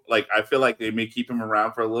know. Like, I feel like they may keep him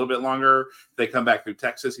around for a little bit longer. If they come back through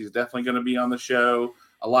Texas, he's definitely going to be on the show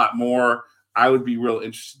a lot more. I would be real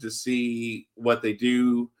interested to see what they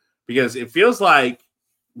do, because it feels like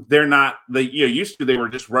they're not, used to, they were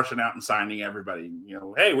just rushing out and signing everybody.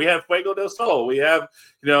 Hey, we have Fuego del Sol, we have,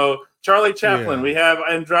 Charlie Chaplin, we have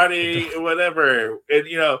Andrade, whatever.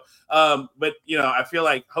 And, but, I feel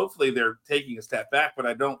like hopefully they're taking a step back, but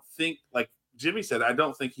I don't think, like Jimmy said, I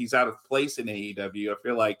don't think he's out of place in AEW. I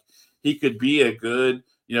feel like he could be a good,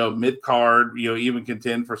 mid card, even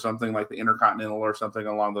contend for something like the Intercontinental or something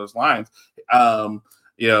along those lines.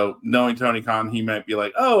 Knowing Tony Khan, he might be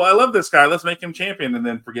like, oh, I love this guy, let's make him champion, and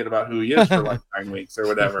then forget about who he is for like 9 weeks or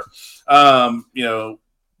whatever.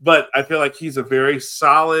 But I feel like he's a very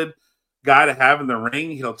solid guy to have in the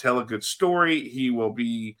ring. He'll tell a good story. He will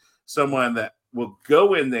be someone that will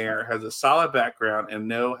go in there, has a solid background, and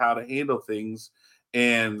know how to handle things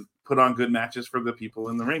and put on good matches for the people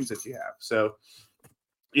in the rings that you have. So,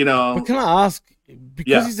 But can I ask, because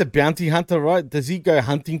Yeah. he's a bounty hunter, right? Does he go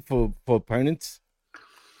hunting for opponents?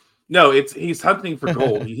 No, he's hunting for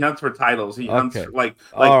gold. He hunts for titles. He hunts Okay. for like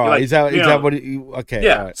All right. like, Is that you know, that what? Okay.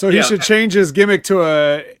 Yeah. all right. So he should change his gimmick to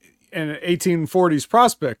an 1840s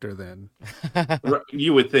prospector then.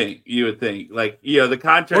 You would think. Like, the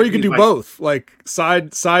contract. Or you could he's do like- both, like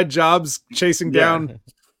side jobs, chasing Yeah. down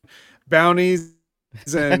bounties,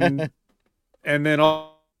 and then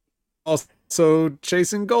also also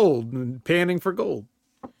chasing gold and panning for gold.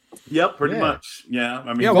 Yep, pretty much. Yeah,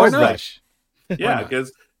 I mean, yeah, why not? Yeah,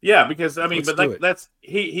 because I mean, Let's but like do it. that's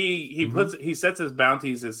he sets his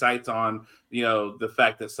bounties, his sights on the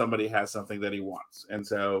fact that somebody has something that he wants, and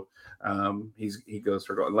so he goes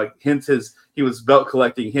for gold. Like hence he was belt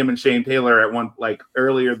collecting, him and Shane Taylor at one like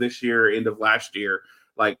earlier this year, end of last year.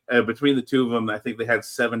 Like between the two of them, I think they had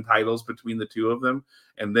 7 titles between the two of them,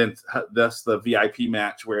 and then thus the VIP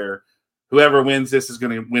match where whoever wins this is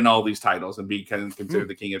going to win all these titles and be kind of considered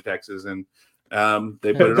the king of Texas. And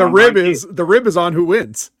they put it the on rib is on who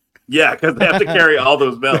wins. Yeah, because they have to carry all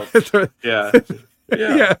those belts. Yeah.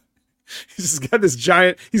 He's got this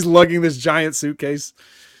giant. He's lugging this giant suitcase.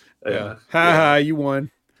 Ha, you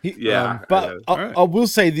won. But I will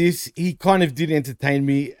say this: he kind of did entertain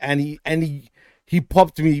me, and he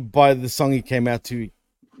popped me by the song he came out to.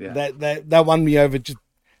 Yeah. That won me over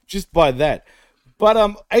just by that. But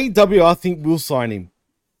AEW, I think, will sign him.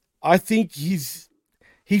 I think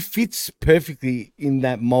he fits perfectly in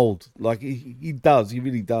that mold. Like he does, he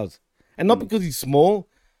really does. And not because he's small,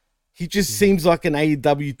 he just seems like an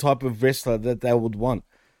AEW type of wrestler that they would want.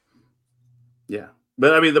 Yeah.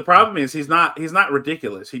 But I mean, the problem is he's not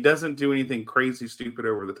ridiculous. He doesn't do anything crazy, stupid,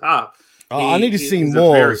 over the top. I need to see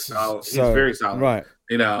more. He's very solid, right?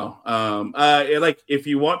 Like if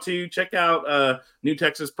you want to check out New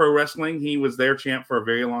Texas Pro Wrestling, he was their champ for a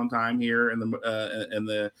very long time here in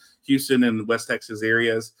the Houston and West Texas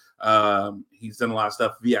areas. He's done a lot of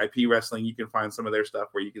stuff. VIP Wrestling, you can find some of their stuff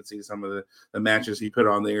where you can see some of the matches he put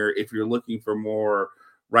on there. If you're looking for more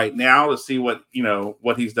right now to see what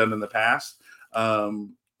he's done in the past.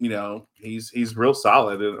 He's real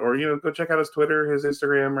solid, or go check out his Twitter, his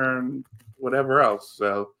Instagram, or whatever else.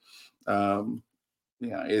 So,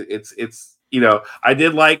 it's I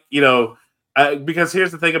did like because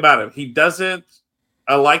here's the thing about him, he doesn't.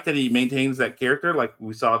 I like that he maintains that character, like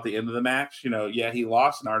we saw at the end of the match. He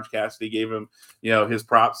lost, and Orange Cassidy gave him his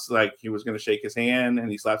props, like he was going to shake his hand, and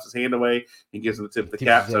he slaps his hand away. He gives him the tip of the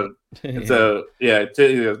cap. And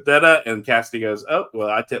Cassidy goes, "Oh, well,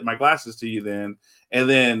 I tip my glasses to you then." And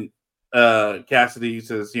then Cassidy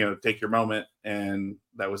says, "Take your moment," and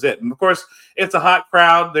that was it. And of course, it's a hot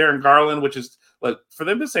crowd there in Garland, which is like for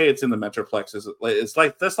them to say it's in the Metroplex it's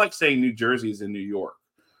like that's like saying New Jersey's in New York.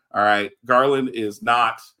 All right, Garland is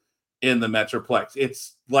not in the Metroplex.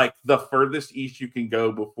 It's like the furthest east you can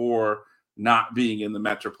go before not being in the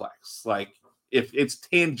Metroplex. Like if it's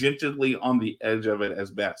tangentially on the edge of it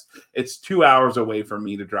as best. It's 2 hours away from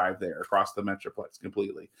me to drive there across the Metroplex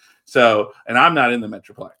completely. So, and I'm not in the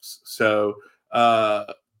Metroplex. So,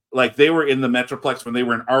 like they were in the Metroplex when they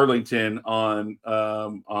were in Arlington on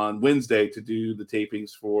Wednesday to do the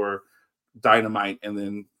tapings for Dynamite and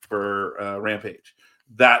then for Rampage.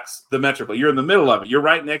 That's the Metroplex. You're in the middle of it. You're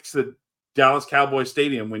right next to Dallas Cowboys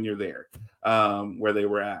Stadium when you're there, where they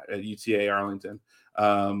were at UTA Arlington.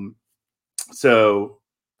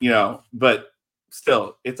 But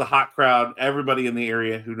still, it's a hot crowd. Everybody in the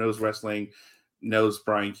area who knows wrestling knows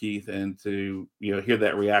Brian Keith, and to hear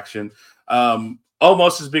that reaction,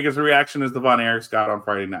 almost as big as a reaction as the Von Erichs got on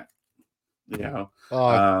Friday night. Good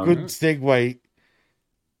segue.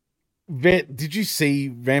 Vet, did you see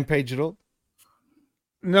Rampage at all?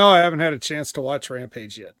 No, I haven't had a chance to watch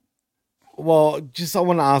Rampage yet. Well, I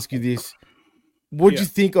want to ask you this. What'd you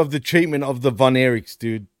think of the treatment of the Von Erichs,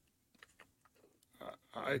 dude?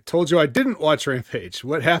 I told you I didn't watch Rampage.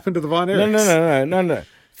 What happened to the Von Erichs? No.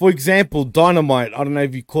 For example, Dynamite, I don't know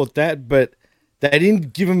if you caught that, but they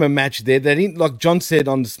didn't give him a match there. They didn't, like John said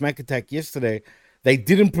on the Smack Attack yesterday, they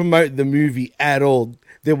didn't promote the movie at all.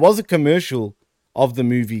 There was a commercial of the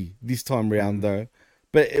movie this time around, though.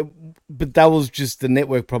 But that was just the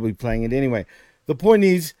network probably playing it anyway. The point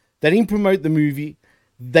is, they didn't promote the movie.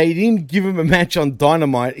 They didn't give him a match on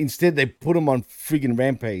Dynamite. Instead, they put him on friggin'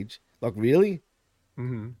 Rampage. Like, really?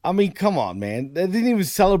 Mm-hmm. I mean, come on, man. They didn't even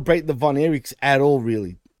celebrate the Von Erichs at all,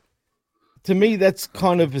 really. To me, that's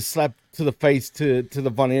kind of a slap to the face to the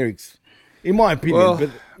Von Erichs, in my opinion. Well, but,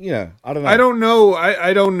 I don't know. I don't know.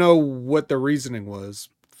 I don't know what the reasoning was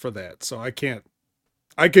for that, so I can't.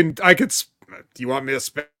 I could. Do you want me to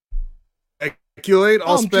speculate?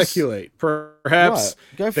 I'll speculate. Perhaps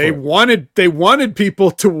they wanted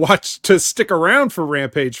people to stick around for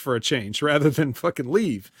Rampage for a change rather than fucking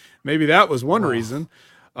leave. Maybe that was one reason.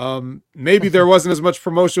 Maybe there wasn't as much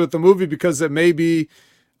promotion with the movie because it may be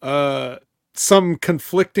some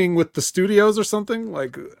conflicting with the studios or something.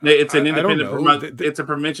 Like it's an independent. It's a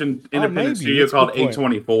independent studio called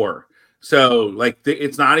A24. So, like,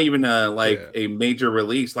 it's not even a major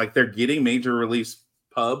release. Like, they're getting major release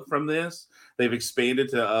pub from this. they've expanded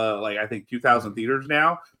to like I think 2,000 theaters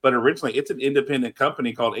now. But originally, it's an independent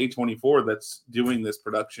company called A24 that's doing this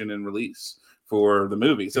production and release for the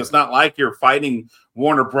movie. So it's not like you're fighting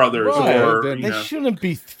Warner Brothers or they shouldn't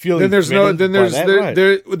be feeling.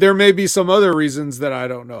 There may be some other reasons that I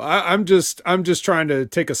don't know. I'm just trying to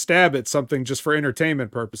take a stab at something just for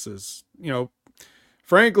entertainment purposes.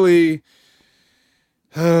 Frankly,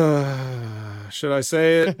 should I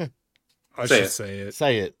say it? I should say it.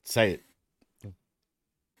 Say it.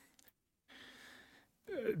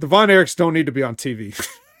 The Von Erichs don't need to be on TV.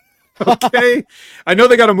 Okay, I know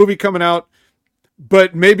they got a movie coming out.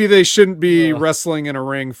 But maybe they shouldn't be wrestling in a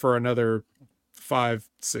ring for another 5,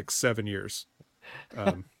 6, 7 years,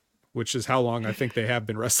 which is how long I think they have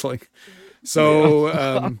been wrestling. So,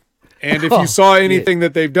 and if you saw anything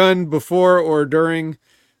that they've done before or during,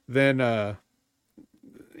 then,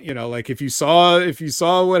 like if you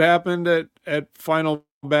saw what happened at Final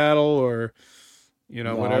Battle or,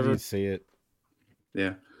 whatever. I didn't see it.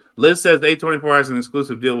 Yeah. Liz says A24 has an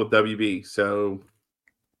exclusive deal with WB. So.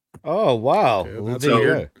 Oh wow! Okay, well, that's there you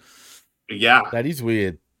weird. go. Yeah, that is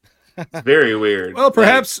weird. It's very weird. Well,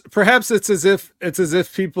 perhaps it's as if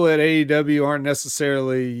people at AEW aren't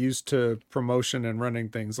necessarily used to promotion and running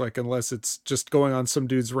things. Like unless it's just going on some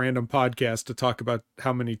dude's random podcast to talk about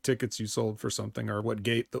how many tickets you sold for something or what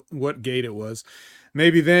gate it was.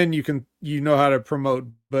 Maybe then you know how to promote,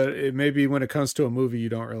 but maybe when it comes to a movie, you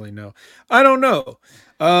don't really know. I don't know.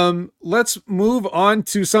 Let's move on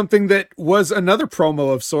to something that was another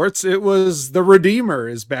promo of sorts. It was the Redeemer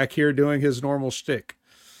is back here doing his normal shtick.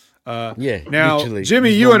 Now,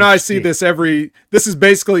 Jimmy, you and I see this this is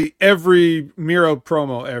basically every Miro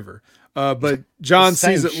promo ever. But John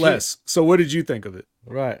sees it less. So what did you think of it?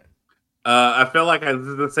 Right. I feel like this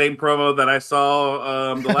is the same promo that I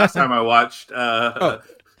saw the last time I watched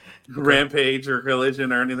Rampage or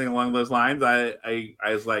Collision or anything along those lines. I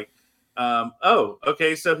was like,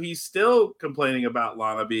 okay, so he's still complaining about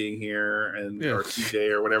Lana being here or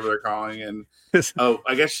CJ or whatever they're calling, and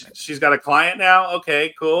I guess she's got a client now.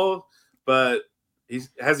 Okay, cool, but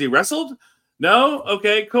has he wrestled? No.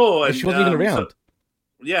 Okay, cool. And she wasn't even around.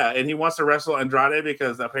 And he wants to wrestle Andrade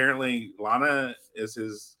because apparently Lana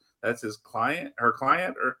is that's his client, her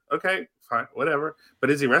client, or okay, fine, whatever.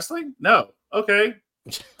 But is he wrestling? No. Okay.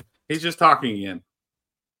 He's just talking again.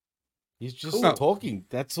 He's just talking.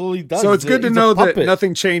 That's all he does. So it's good to know that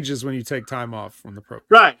nothing changes when you take time off from the program.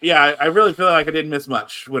 Right. Yeah. I really feel like I didn't miss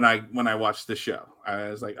much when I watched the show. I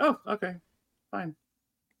was like, oh, okay, fine.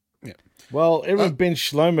 Yeah. Well, everyone Ben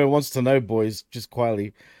Shlomo wants to know, boys, just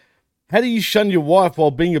quietly. How do you shun your wife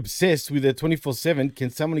while being obsessed with her 24/7?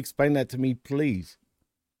 Can someone explain that to me, please?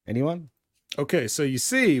 Anyone? Okay, so you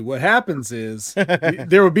see what happens is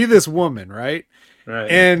there will be this woman, right? Right.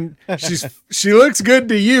 And she looks good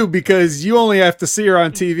to you because you only have to see her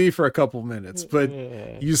on TV for a couple minutes, but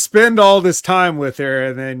you spend all this time with her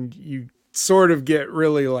and then you sort of get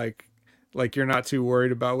really like you're not too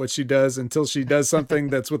worried about what she does until she does something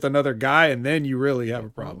that's with another guy, and then you really have a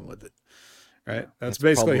problem with it. Right? That's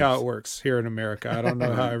basically how it works here in America. I don't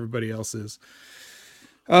know how everybody else is.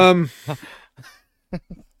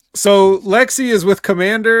 So Lexi is with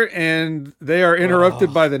Commander, and they are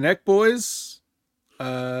interrupted by the Neck Boys.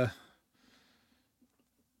 What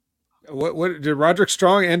did Roderick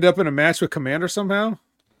Strong end up in a match with Commander somehow?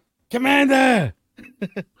 Commander!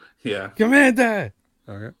 Yeah. Commander!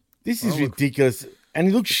 Okay. This is ridiculous. And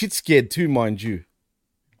he looks shit scared too, mind you.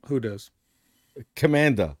 Who does?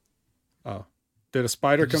 Commander. Oh. Did a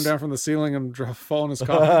spider come down from the ceiling and fall in his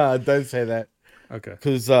coffin? Don't say that. Okay.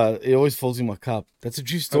 Because it always falls in my cup. That's a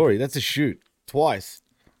true story. Okay. That's a shoot. Twice.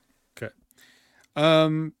 Okay.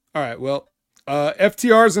 All right. Well,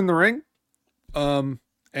 FTR's in the ring.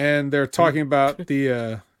 And they're talking about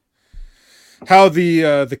the how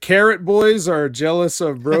the Carrot Boys are jealous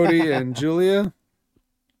of Brody and Julia.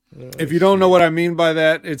 If you don't know what I mean by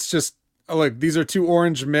that, it's just look, these are two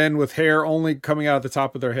orange men with hair only coming out of the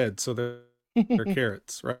top of their head, so they're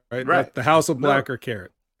carrots, right? Right. The House of Black are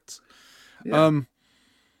carrots. Yeah.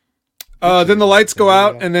 Then the lights go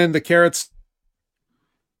out, and then the carrots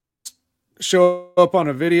show up on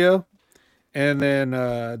a video, and then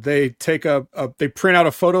they take they print out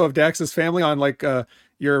a photo of Dax's family on like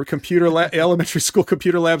your elementary school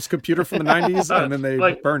computer lab's computer from the 90s, and then they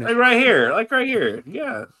burn it. Like right here.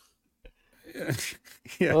 Yeah.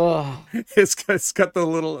 Yeah. Oh. It's got the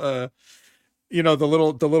little the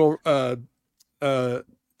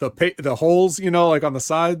holes, like on the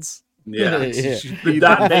sides. Yeah. The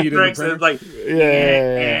dot matrix is like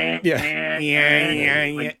yeah.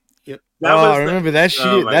 Yep. I remember that shit.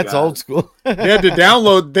 Oh That's God. old school. They had to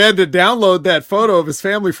download that photo of his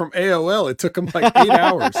family from AOL. It took them like 8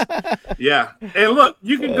 hours. Yeah. And look,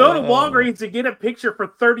 you can go to Walgreens and get a picture for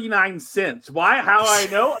 39 cents. Why? How I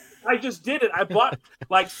know? I just did it. I bought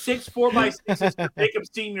like 6 4x6s for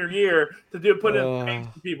Jacob's senior year to put in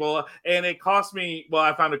paint for people, and it cost me. Well,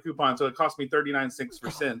 I found a coupon, so it cost me 39 cents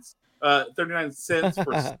for 6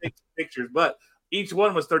 pictures, but each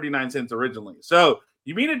one was 39 cents originally. So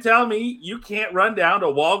you mean to tell me you can't run down to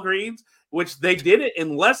Walgreens, which they did it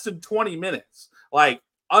in less than 20 minutes, like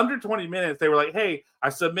under 20 minutes? They were like, "Hey, I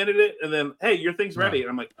submitted it," and then, "Hey, your thing's ready," and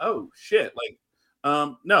I'm like, "Oh shit!" Like,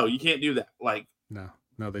 no, you can't do that. Like, No,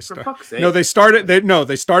 they for fuck's sake. they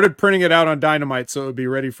started printing it out on Dynamite so it would be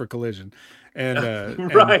ready for Collision.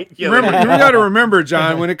 And right. You got to remember,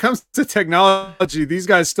 John, when it comes to technology, these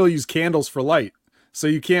guys still use candles for light, so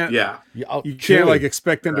you can't. You can't like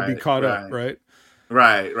expect them to be caught up, right?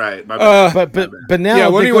 Right. But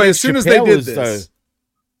now, anyway, as soon as they did this,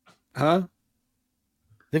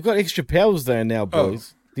 they've got extra powers there now,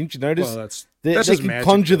 boys. Didn't you notice? Well, they just can magic,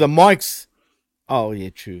 conjure the mics. Oh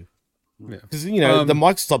yeah, true. Because the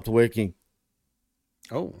mic stopped working.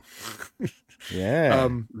 Oh, yeah.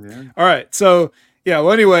 All right. So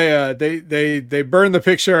well, anyway, they burn the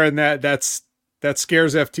picture, and that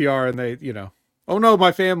scares FTR, and they oh no,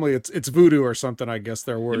 my family, it's voodoo or something. I guess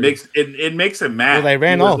they're worried. It makes him mad. Well, they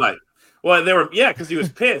ran off. They were because he was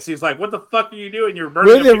pissed. He's like, "What the fuck are you doing? You're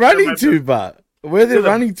burning." Where they're running to, but where they're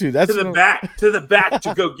running to? That's to the back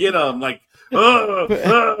to go get them. Like,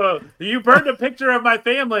 you burned a picture of my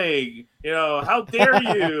family. How dare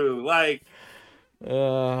you? Like,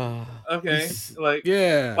 okay, like,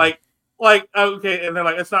 yeah, like, okay, and they're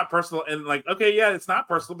like, it's not personal, and like, okay, yeah, it's not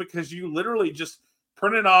personal because you literally just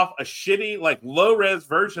printed off a shitty, like, low res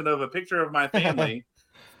version of a picture of my family.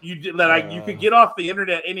 You did that. You could get off the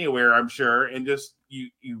internet anywhere, I'm sure, and just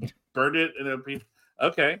you burned it in a piece.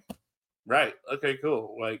 Okay, right, okay,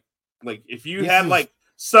 cool. Like if you had like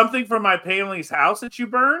something from my family's house that you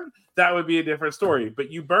burned, that would be a different story.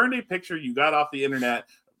 But you burned a picture you got off the internet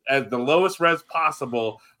at the lowest res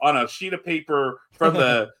possible on a sheet of paper from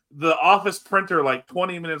the office printer like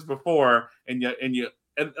 20 minutes before, and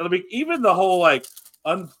even the whole like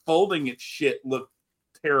unfolding it shit looked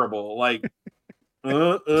terrible. Like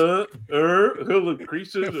look,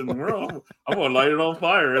 creases, and I'm gonna light it on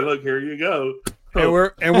fire. And look, here you go. And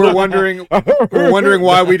we're wondering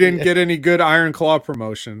why we didn't get any good Iron Claw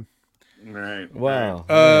promotion. Right.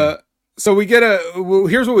 Wow. So we get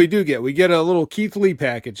here's what we do get. We get a little Keith Lee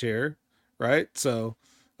package here, right? So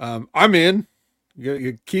I'm in.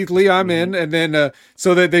 Keith Lee, I'm in. And then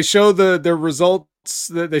so that they show the results,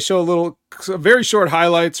 that they show very short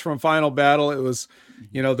highlights from Final Battle. It was,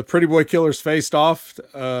 the Pretty Boy Killers faced off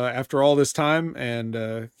after all this time,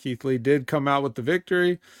 and Keith Lee did come out with the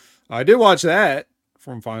victory. I did watch that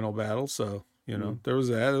from Final Battle, so there was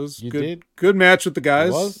that. It was good match with the guys.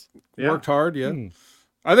 It was? Worked hard, yeah.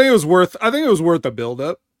 I think it was worth a build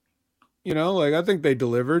up. I think they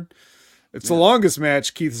delivered. It's the longest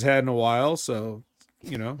match Keith has had in a while, so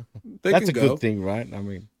that's a good thing, right? I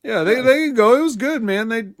mean, they can go. It was good, man.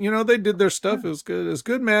 They did their stuff. It was good. It was a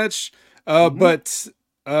good match. But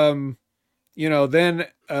then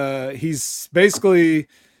he's basically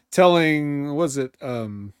telling, did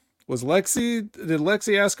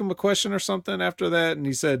Lexi ask him a question or something after that? And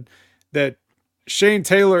he said that Shane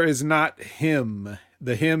Taylor is not him.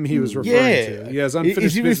 The him he was referring to. He has unfinished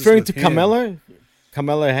Is he business referring to with him. Carmelo?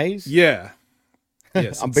 Carmelo Hayes? Yeah.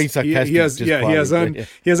 Yes, I'm being sarcastic.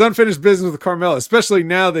 He has unfinished business with Carmelo, especially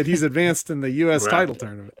now that he's advanced in the U.S. title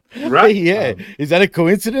tournament. Right? Yeah. Is that a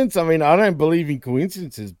coincidence? I mean, I don't believe in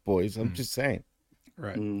coincidences, boys. I'm just saying.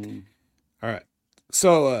 Right. All right.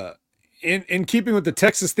 So, in keeping with the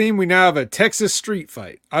Texas theme, we now have a Texas street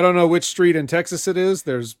fight. I don't know which street in Texas it is.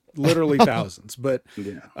 There's literally thousands, but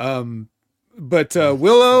Willow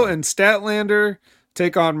and Statlander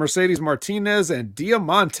take on Mercedes Martinez and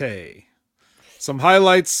Diamante. Some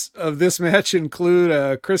highlights of this match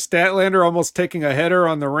include Chris Statlander almost taking a header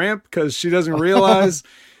on the ramp because she doesn't realize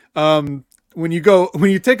when you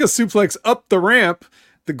take a suplex up the ramp,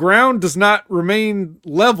 the ground does not remain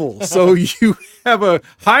level. So you have a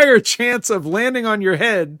higher chance of landing on your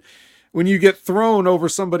head when you get thrown over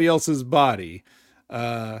somebody else's body.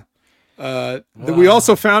 We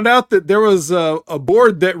also found out that there was a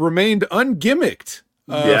board that remained ungimmicked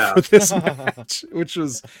for this match, which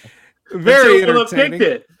was very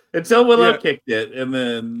entertaining. Until Willow kicked it, and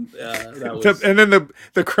then and then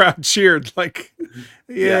the crowd cheered like,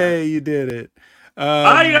 "Yay, you did it!"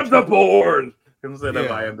 I am the board instead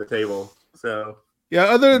of I am the table. So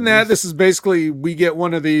other than that, this is basically we get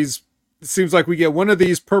one of these it seems like we get one of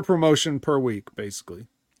these per promotion per week, basically.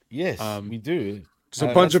 Yes, we do. Just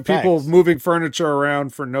a bunch of people moving furniture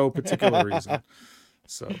around for no particular reason.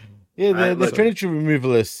 So yeah, the furniture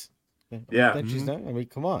removalists. Yeah. Don't you know? I mean,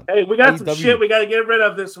 come on. Hey, we got some shit we got to get rid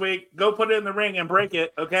of this week. Go put it in the ring and break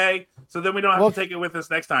it, okay? So then we don't have to take it with us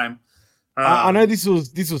next time. I know this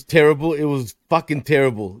was terrible. It was fucking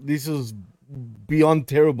terrible. This was beyond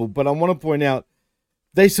terrible. But I want to point out,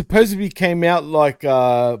 they supposedly came out like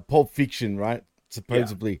Pulp Fiction, right?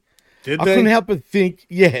 Supposedly. Yeah. I couldn't help but think,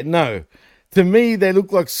 no. To me, they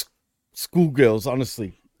look like schoolgirls,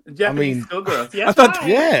 honestly. Japanese schoolgirls. Yeah, I thought,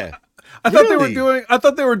 I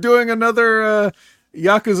thought they were doing another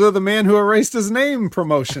Yakuza: The Man Who Erased His Name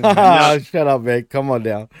promotion. Shut up, man. Come on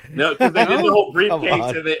down. No, because they did the whole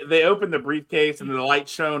briefcase and they opened the briefcase and the light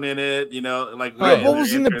shown in it. You know, like what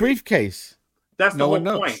was in the briefcase? That's the whole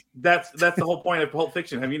point. That's the whole point of Pulp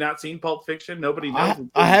Fiction. Have you not seen Pulp Fiction? Nobody knows.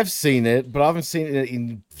 I have seen it, but I haven't seen it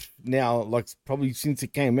in now, like probably since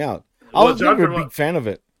it came out. I was never a big fan of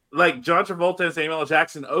it. Like John Travolta and Samuel L.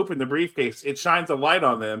 Jackson open the briefcase, it shines a light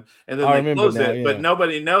on them, and then they close it. Yeah. But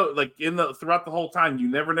nobody knows. Like throughout the whole time, you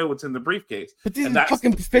never know what's in the briefcase. But this is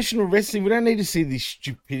fucking professional wrestling. We don't need to see this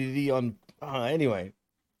stupidity on. Anyway,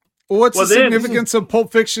 what's the significance of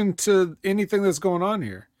Pulp Fiction to anything that's going on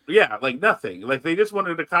here? Yeah, like nothing. Like they just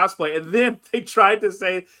wanted to cosplay, and then they tried to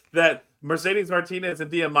say that Mercedes Martinez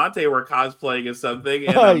and Diamante were cosplaying as something,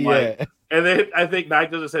 and like. And then I think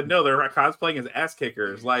Nigel just said, no, they're cosplaying as ass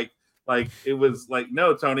kickers. Like it was like,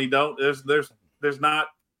 no, Tony, don't. There's not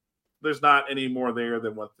any more there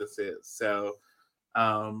than what this is. So,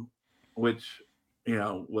 which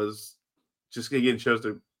was just again shows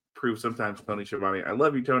to prove sometimes Tony Schiavone. I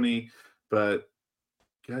love you, Tony, but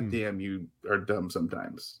goddamn, you are dumb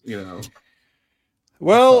sometimes.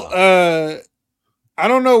 Well, I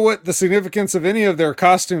don't know what the significance of any of their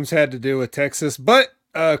costumes had to do with Texas, but.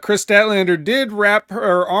 Chris Statlander did wrap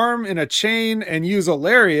her arm in a chain and use a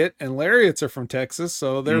lariat, and lariats are from Texas,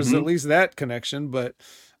 so there's at least that connection. But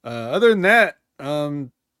other than that,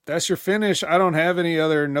 that's your finish. I don't have any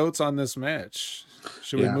other notes on this match.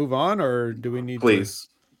 Should we move on, or do we need Please.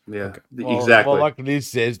 to? Yeah, okay. Exactly. Well, like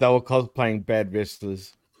Liz says, they were cosplaying bad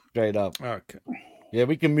wrestlers. Straight up. Okay. Yeah,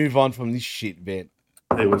 we can move on from this shit, Vet.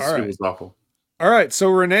 It was awful. All right, so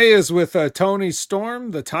Renee is with Tony Storm,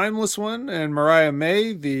 the timeless one, and Mariah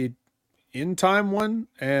May, the in-time one,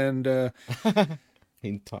 and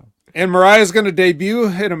in time. And Mariah's going to debut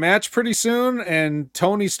in a match pretty soon, and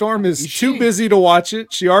Tony Storm is too busy to watch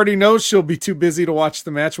it. She already knows she'll be too busy to watch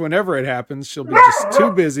the match whenever it happens. She'll be just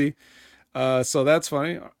too busy. So that's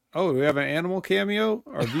funny. Oh, do we have an animal cameo?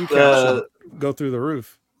 Our view count go through the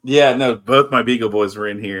roof. Yeah, no, both my Beagle boys were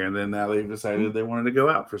in here, and then now they've decided they wanted to go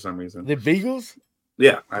out for some reason. The Beagles?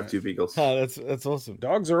 Yeah, I have two Beagles. Oh, that's awesome.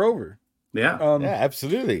 Dogs are over. Yeah. Yeah,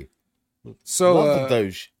 absolutely. So, love the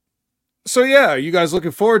Doge. So, yeah, are you guys looking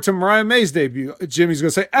forward to Mariah May's debut? Jimmy's going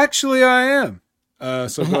to say, actually, I am.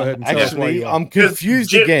 So go ahead and tell us why you are. I'm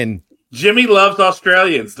confused again. Jimmy loves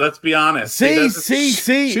Australians, let's be honest. See.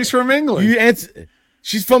 She's from England. You answer.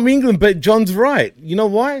 She's from England, but John's right. You know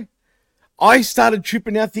why? I started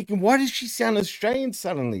tripping out thinking, why does she sound Australian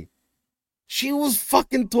suddenly? She was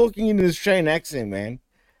fucking talking in an Australian accent, man.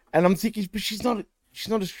 And I'm thinking, but she's not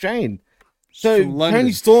Australian. So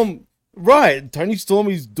Tony Storm, right. Tony Storm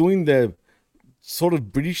is doing the sort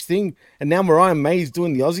of British thing. And now Mariah May is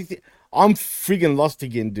doing the Aussie thing. I'm friggin' lost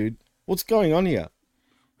again, dude. What's going on here?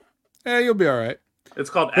 Yeah, you'll be all right. It's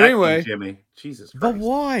called acting, anyway, Jimmy. Jesus Christ. But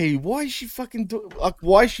why? Why is she fucking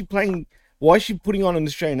why is she putting on an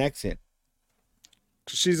Australian accent?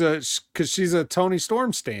 Because she's a Tony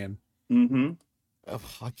Storm stan. Mm-hmm.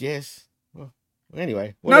 I guess. Well,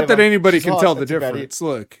 anyway, whatever. Not that anybody can tell the difference.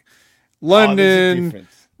 Look, London,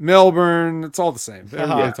 Melbourne, it's all the same.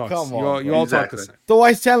 Everybody talks. You all talk the same. Do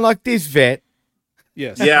I sound like this, Vet?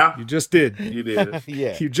 Yes. Yeah. You just did. You did.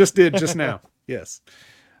 Yeah. You just did just now. Yes.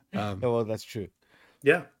 Well, that's true.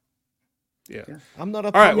 Yeah. I'm not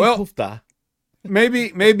a all right. Well, poofta.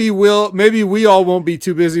 maybe we all won't be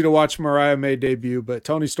too busy to watch Mariah May debut, but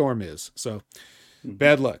Tony Storm is. So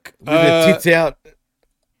bad luck. With the tits out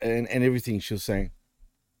and everything she'll say.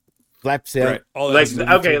 Flaps out.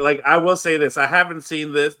 Right. I will say this. I haven't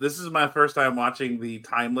seen this. This is my first time watching the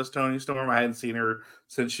timeless Tony Storm. I hadn't seen her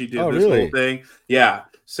since she did this whole thing. Yeah.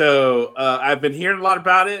 So I've been hearing a lot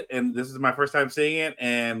about it, and this is my first time seeing it,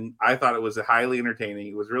 and I thought it was highly entertaining.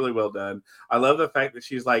 It was really well done. I love the fact that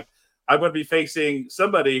she's like, I'm going to be facing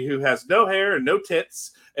somebody who has no hair and no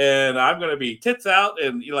tits, and I'm going to be tits out,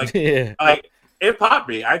 and it popped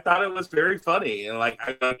me. I thought it was very funny, and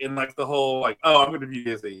the whole oh, I'm going to be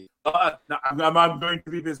busy. No, I'm going to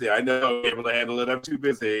be busy. I know I'll be able to handle it. I'm too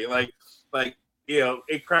busy.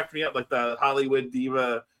 It cracked me up, like the Hollywood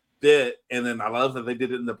diva bit, and then I love that they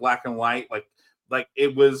did it in the black and white.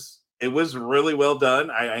 It was really well done.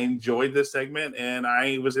 I enjoyed this segment, and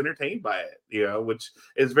I was entertained by it. Which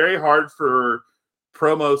is very hard for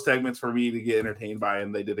promo segments for me to get entertained by,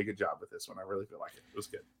 and they did a good job with this one. I really feel like it was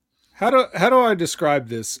good. How do I describe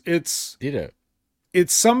this? It's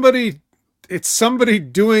somebody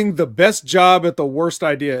doing the best job at the worst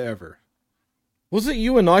idea ever. Was it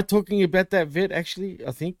you and I talking about that vid? Actually,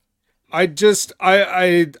 I think I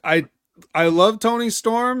love Toni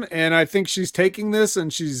Storm, and I think she's taking this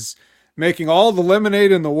and she's making all the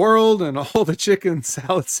lemonade in the world and all the chicken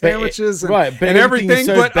salad sandwiches and everything,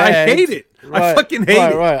 but I hate it. Right, I fucking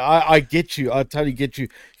hate it. Right, I get you. I totally get you.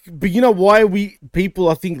 But you know why people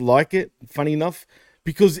I think like it, funny enough?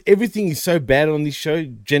 Because everything is so bad on this show,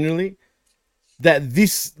 generally, that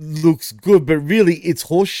this looks good, but really it's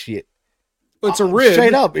horse shit. It's a rib.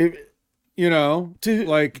 Straight up. Even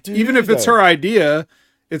if it's her idea,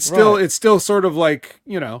 it's still sort of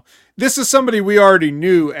this is somebody we already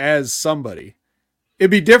knew as somebody. It'd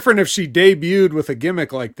be different if she debuted with a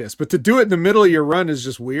gimmick like this, but to do it in the middle of your run is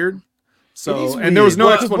just weird. So, and there was no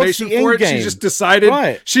explanation for it. Game? She just decided.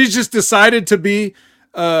 Right. She just decided to be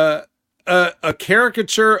a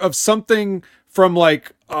caricature of something from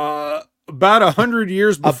about 100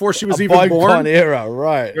 years before she was even born. Era,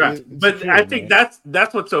 right? But true, I think that's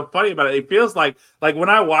what's so funny about it. It feels like when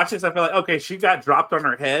I watch this, I feel like okay, she got dropped on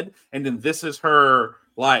her head, and then this is her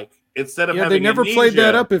instead of having they never played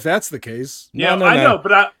that up if that's the case. Yeah, no. I know,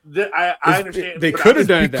 but I understand. They could have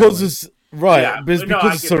done it because but it's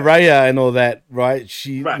because of Saraya and all that, right?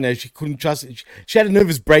 She she couldn't trust it. She had a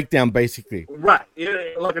nervous breakdown, basically. Right,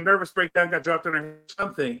 like a nervous breakdown, got dropped on her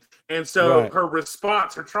something, and so her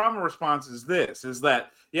response, her trauma response, is that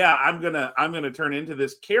I'm gonna turn into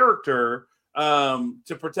this character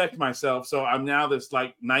to protect myself. So I'm now this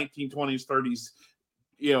 1920s, 30s,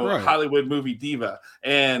 Hollywood movie diva,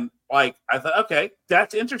 and I thought, okay,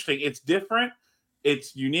 that's interesting. It's different.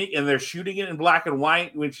 It's unique, and they're shooting it in black and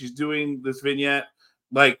white when she's doing this vignette.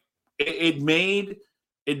 It made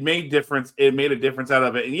difference. It made a difference out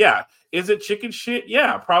of it. And is it chicken shit?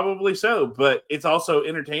 Yeah, probably so. But it's also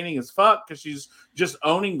entertaining as fuck because she's just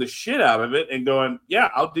owning the shit out of it and going,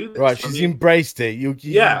 I'll do this. Right, she's embraced it. You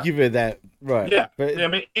give her that. Right. Yeah. But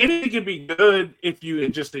anything can be good if you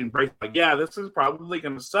just embrace this is probably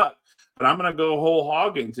going to suck, but I'm going to go whole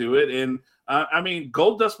hog into it. And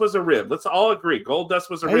Gold Dust was a rib. Let's all agree. Gold Dust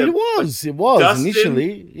was a rib. It was Dustin,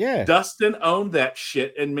 initially. Yeah. Dustin owned that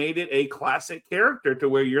shit and made it a classic character to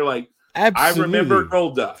where you're like, absolutely. I remember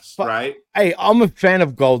Gold Dust, right? Hey, I'm a fan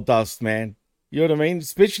of Gold Dust, man. You know what I mean?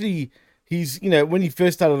 Especially he's, when he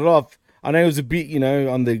first started off, I know it was a bit,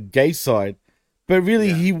 on the gay side, but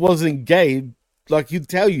really he wasn't gay. Like he'd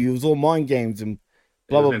tell you, it was all mind games and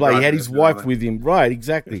blah, blah, blah. He had his wife with him. Right,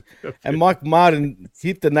 exactly. And Mike Martin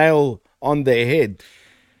hit the nail on their head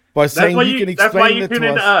by saying you can explain that's why you it tune to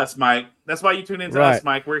into us. us, Mike. That's why you tune into us,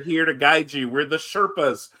 Mike. We're here to guide you. We're the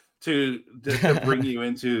Sherpas to bring you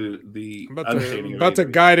into the about to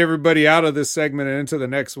guide everybody out of this segment and into the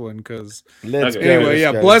next one because anyway,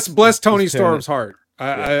 bless Toni Storm's heart.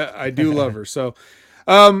 I do love her. So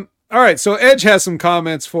all right, so Edge has some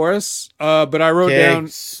comments for us, but I wrote down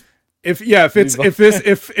if his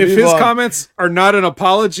comments are not an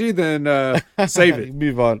apology, then save it.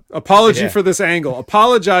 Move on. Apology for this angle.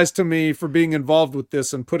 Apologize to me for being involved with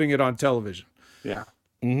this and putting it on television. Yeah.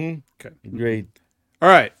 Mm-hmm. Okay. Agreed. All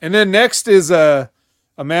right, and then next is a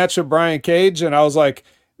match of Brian Cage, and I was like,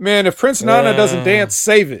 man, if Prince Nana doesn't dance,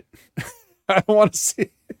 save it. I don't want to see.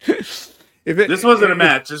 This wasn't a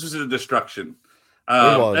match. This was a destruction.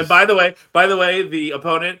 And by the way, the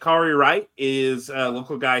opponent, Kari Wright, is a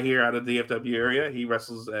local guy here out of the DFW area. He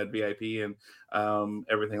wrestles at VIP and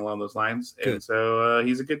everything along those lines. Good. And so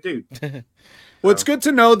he's a good dude. Well, it's good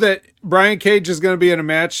to know that Brian Cage is going to be in a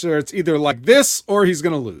match where it's either like this or he's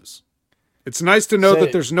going to lose. It's nice to know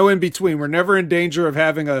that there's no in between. We're never in danger of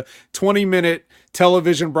having a 20-minute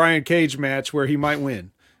television Brian Cage match where he might win.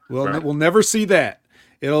 We'll never see that.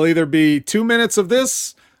 It'll either be 2 minutes of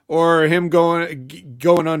this or him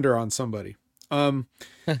going under on somebody. But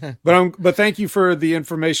thank you for the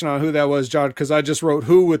information on who that was, John, because I just wrote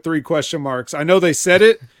who with 3 question marks. I know they said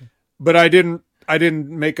it, but I didn't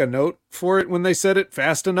make a note for it when they said it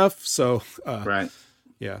fast enough. So right.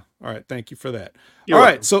 Yeah. All right. Thank you for that. You're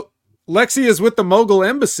welcome. Right. So Lexi is with the Mogul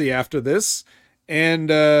Embassy after this, and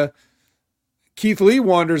Keith Lee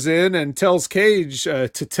wanders in and tells Cage to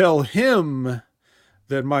tell him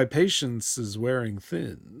that my patience is wearing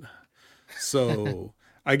thin. So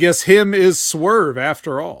I guess him is Swerve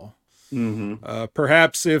after all.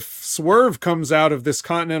 Perhaps if Swerve comes out of this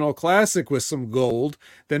Continental Classic with some gold,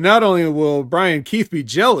 then not only will Brian Keith be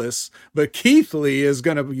jealous, but Keith Lee is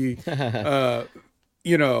going to be,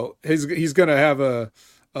 he's going to have a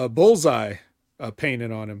bullseye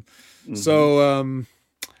painted on him. So,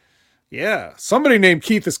 yeah, somebody named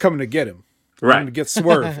Keith is coming to get him. Right. To get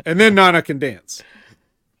Swerve. And then Nana can dance.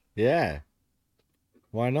 Yeah.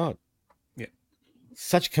 Why not? Yeah.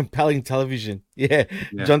 Such compelling television. Yeah.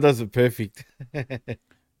 John does it perfect. Yeah.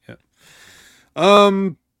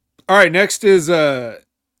 All right. Next is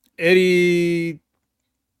Eddie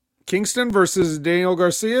Kingston versus Daniel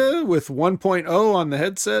Garcia with 1.0 on the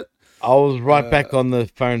headset. I was right back on the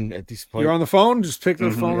phone at this point. You're on the phone? Just pick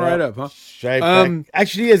the phone right up, huh? Straight back.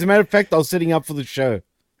 Actually, as a matter of fact, I was setting up for the show.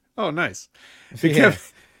 Oh, nice.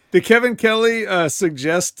 Did Kevin Kelly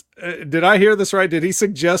suggest, did I hear this right? Did he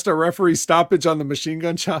suggest a referee stoppage on the machine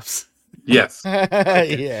gun chops? Yes.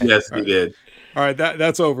 Yeah. Yes, he did. All right,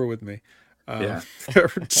 that's over with me.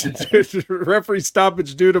 Referee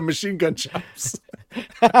stoppage due to machine gun chops.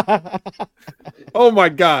 Oh my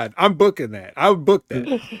God, I'm booking that. I would book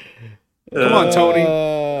that. Come on, Tony.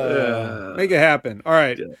 Make it happen. All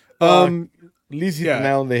right. Liz hit the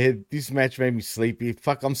nail on the head. This match made me sleepy.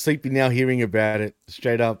 Fuck, I'm sleepy now hearing about it.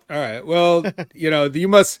 Straight up. All right. Well, you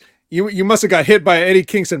must have got hit by Eddie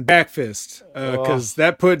Kingston back fist because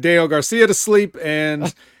that put Daniel Garcia to sleep,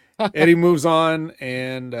 and Eddie moves on.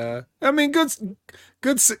 And I mean,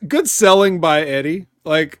 good selling by Eddie.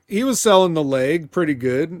 Like, he was selling the leg pretty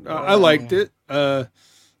good. I liked it.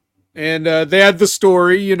 And they had the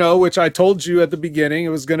story, which I told you at the beginning. It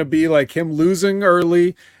was going to be like him losing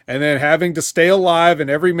early and then having to stay alive. And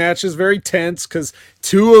every match is very tense because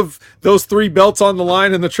 2 of those 3 belts on the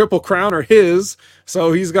line and the Triple Crown are his.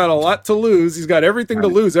 So he's got a lot to lose. He's got everything to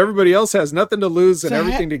lose. Everybody else has nothing to lose and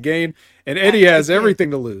everything to gain. And Eddie has everything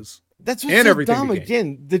to lose. That's what's so dumb.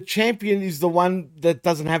 Again, the champion is the one that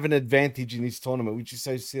doesn't have an advantage in this tournament, which is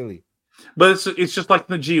so silly. But it's just like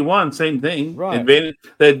the G1, same thing. Right. Advantage,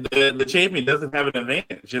 the champion doesn't have an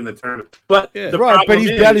advantage in the tournament. But his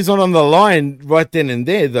belt is not on the line right then and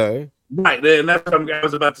there, though. Right, and that's what I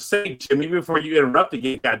was about to say, Jimmy, before you interrupt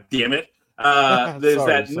again. God damn it!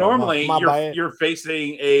 Normally you're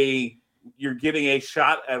facing you're getting a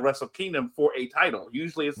shot at Wrestle Kingdom for a title.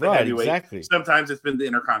 Usually it's the heavyweight. Exactly. Sometimes it's been the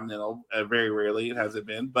Intercontinental. Very rarely it hasn't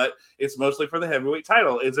been, but it's mostly for the heavyweight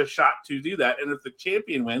title. It's a shot to do that. And if the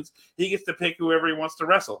champion wins, he gets to pick whoever he wants to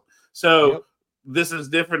wrestle. So this is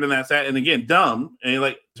different in that side. And again, dumb. And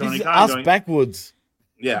like Tony Khan going backwards.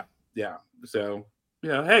 Yeah. So,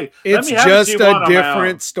 hey, it's just a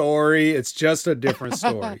different story. It's just a different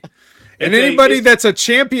story. And anybody that's a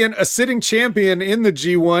champion, a sitting champion in the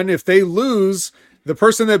G1, if they lose, the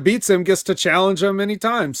person that beats them gets to challenge them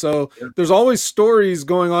anytime. So there's always stories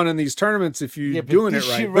going on in these tournaments if you're doing it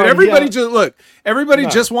right. But everybody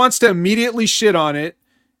just wants to immediately shit on it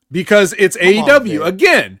because it's AEW.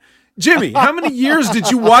 Again, Jimmy, how many years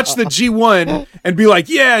did you watch the G1 and be like,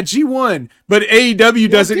 yeah, G1, but AEW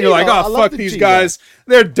doesn't? You're like, oh, fuck these guys.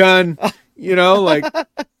 They're done.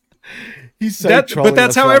 He's so but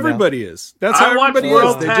that's how everybody is. That's how everybody is.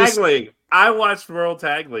 World Tag League. I watched World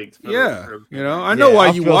Tag League. I know why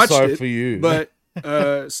you watched it, for you. But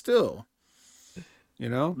still,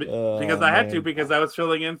 because I had to, because I was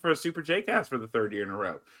filling in for a Super J Cast for the 3rd year in a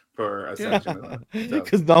row for a section.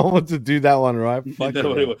 Because no one wants to do that one, right?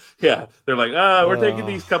 Yeah, they're like, we're taking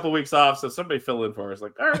these couple weeks off, so somebody fill in for us.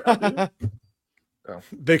 Like, all right, I'll do it.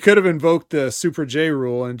 They could have invoked the Super J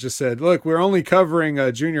rule and just said, look, we're only covering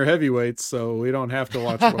junior heavyweights, so we don't have to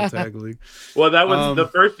watch World Tag League. Well, that was the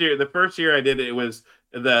first year. The first year I did it was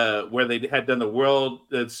where they had done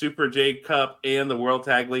the Super J Cup and the World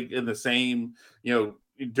Tag League in the same,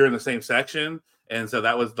 during the same section. And so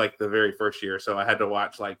that was like the very first year. So I had to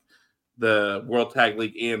watch like the World Tag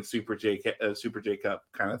League and Super J Cup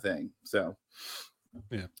kind of thing. So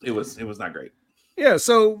it was not great. Yeah.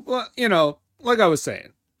 So, like I was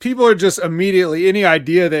saying, people are just immediately, any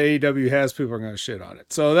idea that AEW has, people are going to shit on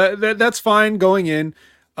it. So that's fine going in.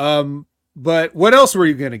 But what else were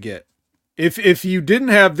you going to get? If you didn't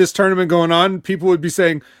have this tournament going on, people would be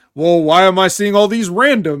saying, well, why am I seeing all these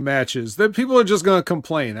random matches? That people are just going to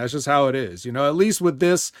complain. That's just how it is. At least with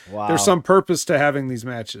this, there's some purpose to having these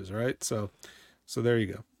matches, right? So there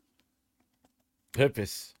you go.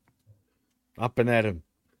 Purpose. Up and at 'em.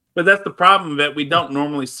 But that's the problem, that we don't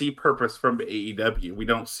normally see purpose from AEW. We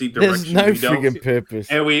don't see direction. There's no friggin'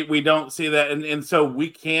 purpose. And we don't see that. And so we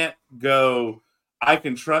can't go, I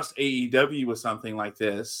can trust AEW with something like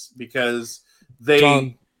this because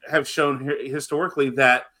they have shown historically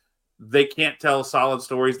that they can't tell solid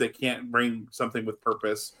stories. They can't bring something with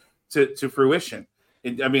purpose to fruition.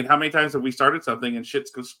 I mean, how many times have we started something and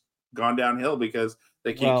shit's gone downhill because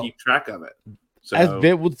they can't keep track of it? So, as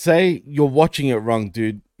Vet would say, you're watching it wrong,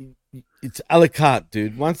 dude. It's a la carte,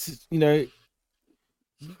 dude. Once you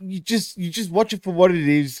just watch it for what it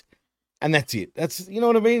is, and that's it. That's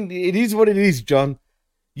what I mean. It is what it is, John.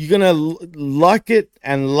 You're gonna like it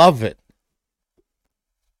and love it.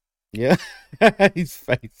 Yeah, his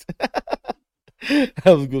face. That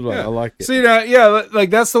was a good one. I like it. See that? Yeah, like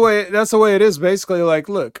that's the way it is. Basically, like,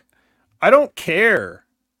 look, I don't care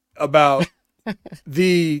about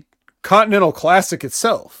the Continental Classic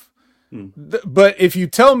itself, but if you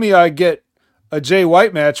tell me I get a Jay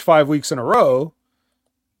White match 5 weeks in a row,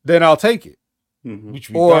 then I'll take it,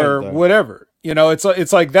 or whatever.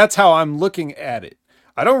 It's like that's how I'm looking at it.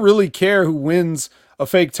 I don't really care who wins a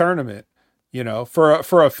fake tournament,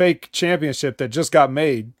 for a fake championship that just got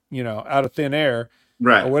made, out of thin air,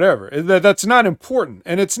 right, or whatever. That's not important,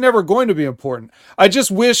 and it's never going to be important. I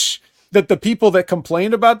just wish that the people that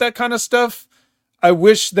complain about that kind of stuff, I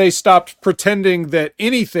wish they stopped pretending that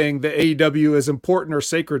anything that AEW is important or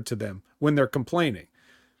sacred to them when they're complaining.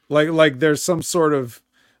 Like there's some sort of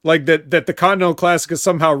like that the Continental Classic is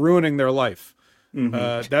somehow ruining their life.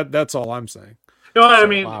 That's all I'm saying. I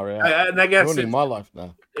mean, I guess ruining my life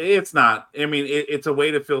now. It's not. I mean, it's a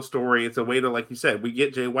way to fill story. It's a way to, like you said, we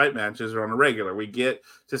get Jay White matches on a regular. We get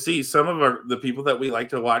to see some of the people that we like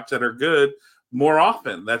to watch that are good more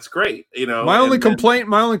often. That's great. My only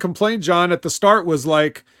complaint, John, at the start was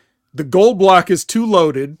like the gold block is too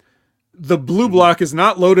loaded. The blue block is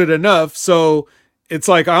not loaded enough. So it's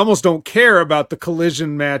like, I almost don't care about the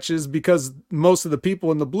collision matches because most of the people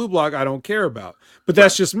in the blue block, I don't care about, but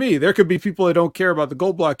that's just me. There could be people that don't care about the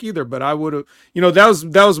gold block either, but I would have,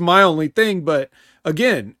 that was my only thing. But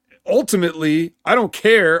again, ultimately I don't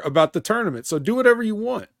care about the tournament. So do whatever you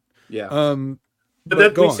want. Yeah.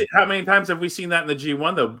 But how many times have we seen that in the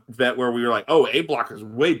G1 though, Vet, where we were like, oh, A block is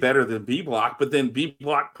way better than B block, but then B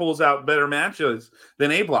block pulls out better matches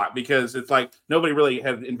than A block because it's like nobody really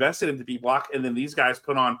had invested into B block, and then these guys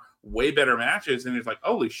put on way better matches, and it's like,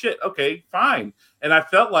 holy shit, okay, fine. And I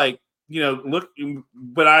felt like,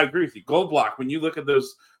 but I agree with you. Gold block, when you look at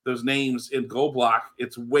those names in gold block,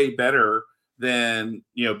 it's way better than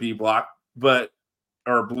B block,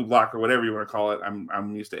 or blue block, or whatever you want to call it.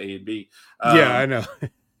 I'm used to A and B. Yeah, I know.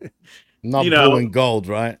 Not blue and gold,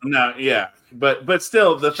 right? No, yeah, but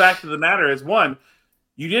still, the fact of the matter is, one,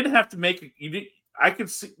 you didn't have to make. I could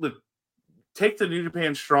see. Look, take the New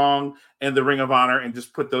Japan Strong and the Ring of Honor and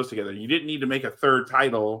just put those together. You didn't need to make a third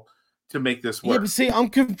title to make this work. Yeah, but see, I'm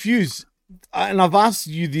confused, and I've asked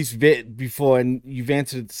you this, Vet, before, and you've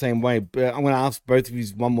answered it the same way. But I'm going to ask both of you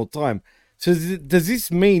one more time. So, does this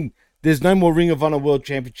mean there's no more Ring of Honor World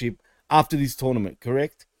Championship after this tournament,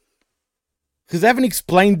 correct? Because they haven't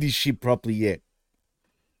explained this shit properly yet.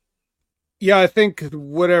 Yeah, I think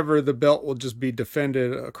whatever, the belt will just be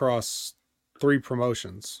defended across 3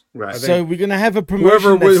 promotions. Right. So we're going to have a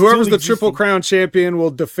promotion whoever's the Triple Crown champion will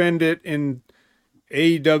defend it in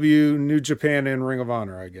AEW, New Japan, and Ring of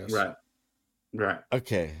Honor, I guess. Right.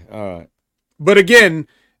 Okay, all right. But again,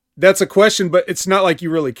 that's a question, but it's not like you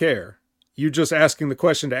really care. You're just asking the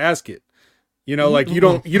question to ask it. Like you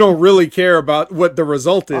don't really care about what the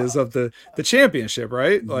result is of the championship,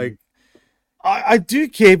 right? Like I do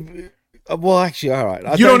care. Well, actually, all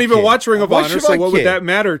right. You don't even watch Ring of Honor, so what would that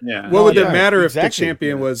matter? Yeah. What would that matter if the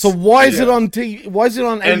champion was? So why is it on Why is it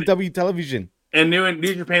on AEW television? And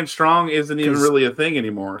New Japan Strong isn't even really a thing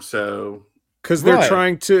anymore. So because they're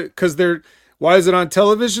trying to, why is it on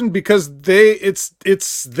television? Because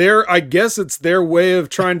it's their, I guess it's their way of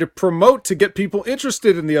trying to promote to get people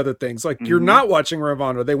interested in the other things. Like you're not watching Ring of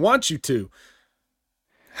Honor. They want you to.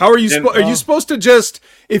 How are you are you supposed to just,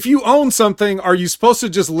 if you own something, are you supposed to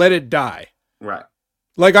just let it die? Right.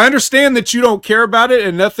 Like I understand that you don't care about it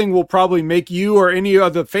and nothing will probably make you or any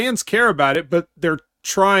other fans care about it, but they're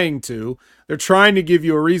trying to give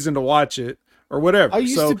you a reason to watch it or whatever. I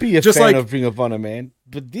used to be a fan of Ring of Honor, man.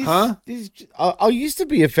 But I used to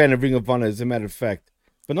be a fan of Ring of Honor, as a matter of fact,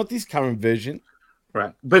 but not this current version.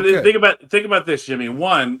 Right. But think about this, Jimmy.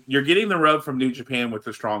 One, you're getting the rub from New Japan with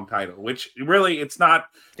the Strong title, which really it's not.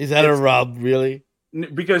 Is that a rub, really?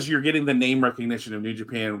 Because you're getting the name recognition of New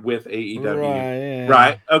Japan with AEW. Right. Yeah.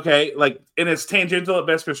 Right. Okay. Like, and it's tangential at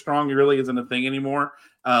best for Strong. It really isn't a thing anymore.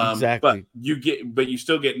 Exactly. But you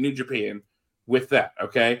still get New Japan with that.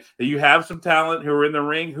 Okay. You have some talent who are in the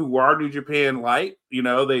ring who are New Japan light.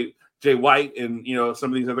 Jay White and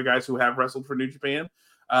some of these other guys who have wrestled for New Japan.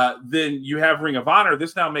 Then you have Ring of Honor.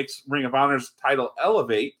 This now makes Ring of Honor's title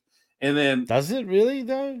elevate. And then does it really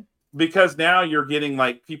though? Because now you're getting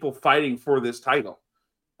like people fighting for this title.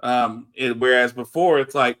 Whereas before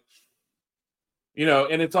it's like,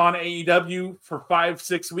 and it's on AEW for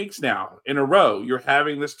 5-6 weeks now in a row. You're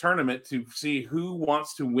having this tournament to see who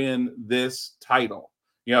wants to win this title.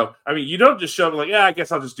 You don't just show up like, I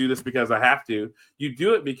guess I'll just do this because I have to. You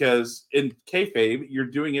do it because in kayfabe, you're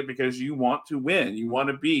doing it because you want to win. You want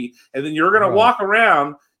to be, and then you're going to walk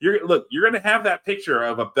around. You're going to have that picture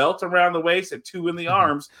of a belt around the waist and 2 in the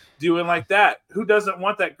arms doing like that. Who doesn't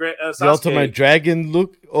want that great Sasuke? The Ultimate Dragon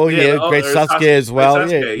look? Great Sasuke as well.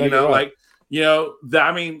 Sasuke,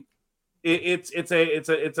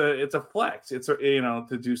 it's a flex. It's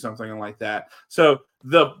to do something like that. So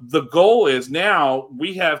the goal is now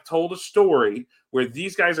we have told a story where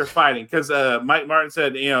these guys are fighting because Mike Martin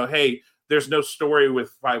said, hey, there's no story with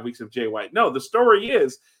 5 weeks of Jay White. No, the story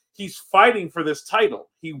is he's fighting for this title.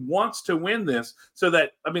 He wants to win this so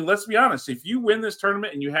that, let's be honest. If you win this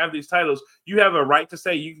tournament and you have these titles, you have a right to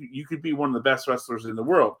say you could be one of the best wrestlers in the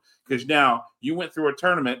world because now you went through a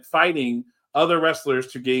tournament fighting other wrestlers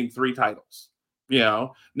to gain 3 titles.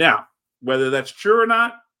 Now, whether that's true or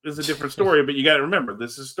not is a different story, but you got to remember,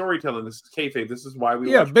 this is storytelling. This is kayfabe. This is why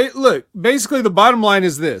we look, basically the bottom line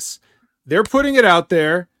is this. They're putting it out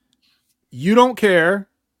there. You don't care.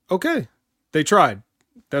 Okay. They tried.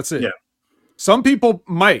 That's it. Yeah. Some people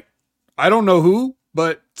might. I don't know who,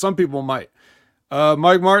 but some people might.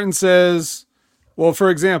 Mike Martin says, well, for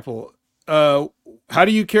example, how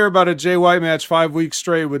do you care about a Jay White match 5 weeks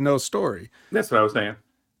straight with no story? That's what I was saying.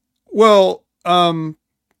 Well,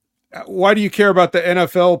 why do you care about the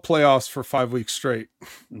NFL playoffs for 5 weeks straight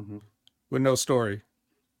with no story?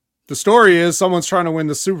 The story is someone's trying to win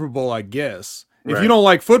the Super Bowl, I guess. If you don't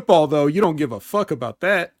like football, though, you don't give a fuck about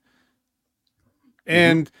that.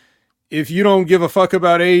 And if you don't give a fuck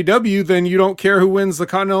about AEW, then you don't care who wins the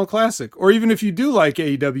Continental Classic. Or even if you do like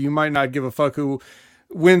AEW, you might not give a fuck who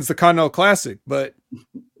wins the Continental Classic. But,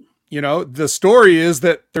 the story is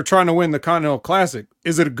that they're trying to win the Continental Classic.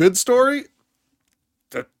 Is it a good story?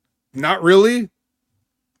 Not really.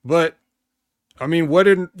 But, okay,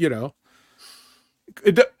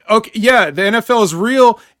 yeah, the NFL is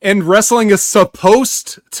real and wrestling is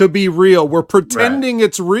supposed to be real. We're pretending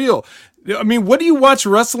it's real. What do you watch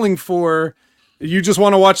wrestling for? You just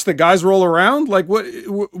want to watch the guys roll around? Like, what?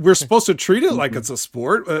 We're supposed to treat it like it's a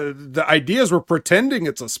sport. The idea is we're pretending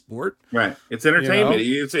it's a sport. Right. It's entertainment.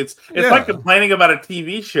 It's like complaining about a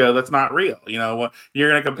TV show that's not real. You're going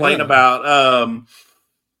to complain about,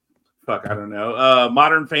 I don't know,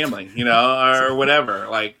 Modern Family, or whatever.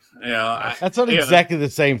 Like, that's not exactly the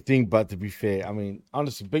same thing, but to be fair,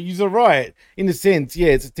 honestly, but you're right in a sense. Yeah,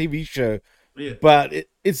 it's a TV show. Yeah. But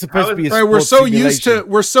it's supposed to be a we're so used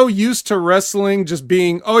to wrestling just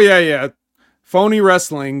being phony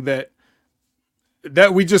wrestling that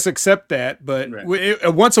we just accept that. But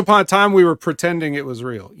once upon a time we were pretending it was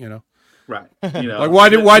real, Right. Like why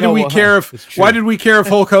did we care if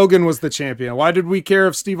Hulk Hogan was the champion? Why did we care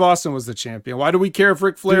if Steve Austin was the champion? Why did we care if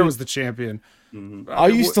Ric Flair was the champion? I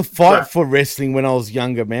used to fight for wrestling when I was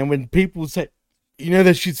younger, man. When people say,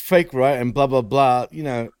 that shit's fake, right? And blah blah blah,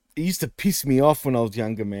 it used to piss me off when I was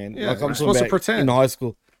younger, man. Yeah, like I'm supposed to pretend in high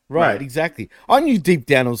school. Right, exactly. I knew deep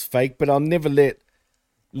down it was fake, but I'll never let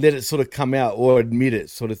it sort of come out or admit it,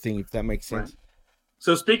 sort of thing, if that makes sense. Right.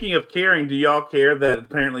 So speaking of caring, do y'all care that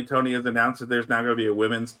apparently Tony has announced that there's now going to be a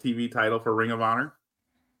women's TV title for Ring of Honor?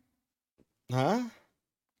 Huh?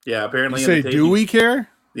 Yeah, apparently. You say, do we care?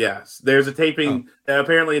 Yes, there's a taping.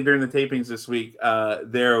 Apparently, during the tapings this week,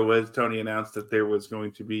 Tony announced that there was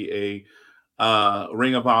going to be a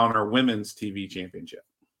Ring of Honor Women's TV Championship.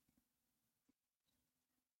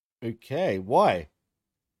 Okay, why?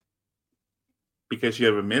 Because you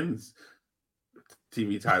have a men's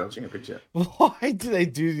TV title championship. Why do they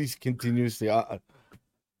do this continuously?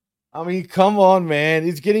 Come on, man.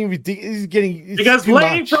 It's getting ridiculous. Because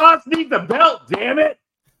Lady Frost needs the belt, damn it.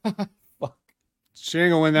 She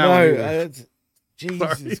ain't gonna win that one.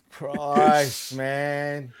 Jesus Christ,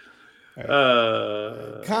 man.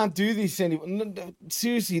 Can't do this anymore. No,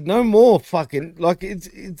 seriously, no more fucking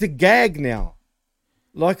it's a gag now.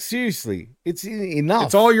 Like seriously, it's enough.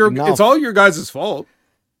 It's all your guys' fault.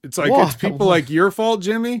 It's like it's people like your fault,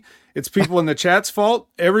 Jimmy. It's people in the chat's fault.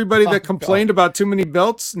 Everybody that complained about too many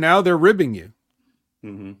belts, now they're ribbing you.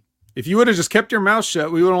 Mm-hmm. If you would have just kept your mouth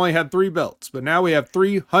shut, we would have only had 3 belts, but now we have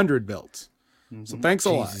 300 belts. Mm-hmm. So thanks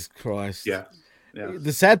a lot. Jesus Christ. Yeah.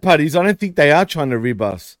 The sad part is I don't think they are trying to rib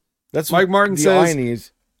us. That's Mike Martin the says. irony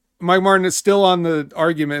is. Mike Martin is still on the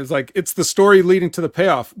argument. It's like, it's the story leading to the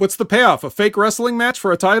payoff. What's the payoff? A fake wrestling match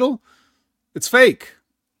for a title? It's fake.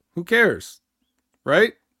 Who cares?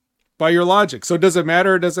 Right? By your logic. So does it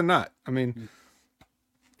matter or does it not? I mean,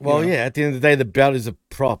 well, yeah, at the end of the day, the belt is a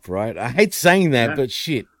prop, right? I hate saying that, but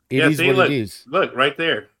shit, it is what it is. Look, right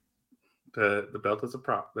there. The belt is a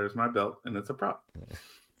prop. There's my belt, and it's a prop.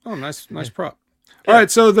 Oh, nice prop. All right,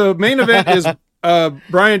 so the main event is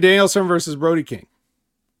Bryan Danielson versus Brody King.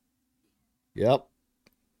 Yep.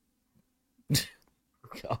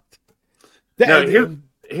 God. No,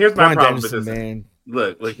 here's my problem with this. Man.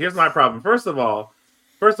 Look, here's my problem. First of all,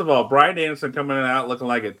 Bryan Danielson coming out looking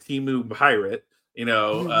like a Temu pirate. You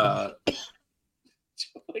know, that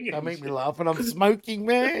make me laugh when I'm smoking,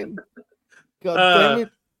 man. God damn it.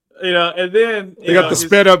 You know, and then they got the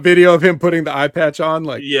sped up video of him putting the eye patch on,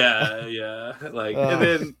 like yeah, like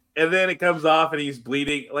and then it comes off and he's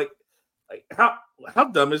bleeding. Like how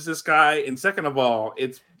dumb is this guy? And second of all,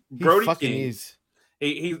 it's Brody King.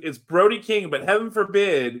 It's Brody King, but heaven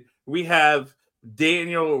forbid we have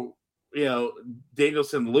Danielson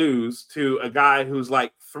lose to a guy who's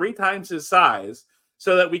like 3 times his size,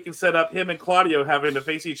 so that we can set up him and Claudio having to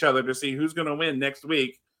face each other to see who's going to win next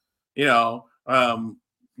week. You know,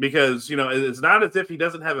 because it's not as if he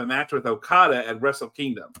doesn't have a match with Okada at Wrestle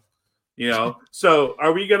Kingdom. You know, so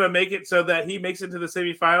are we going to make it so that he makes it to the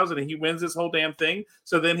semifinals and he wins this whole damn thing?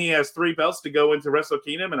 So then he has 3 belts to go into Wrestle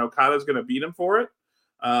Kingdom, and Okada's going to beat him for it.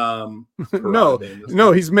 No,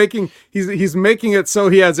 he's making it so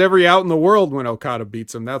he has every out in the world when Okada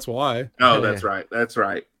beats him. That's why. Oh, that's right.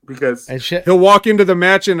 Because he'll walk into the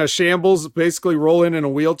match in a shambles, basically roll in a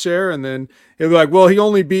wheelchair, and then he'll be like, "Well, he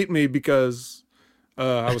only beat me because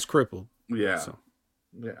I was crippled." Yeah. So.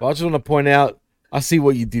 Yeah. Well, I just want to point out, I see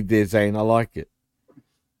what you did there, Zane. I like it.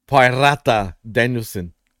 Pirata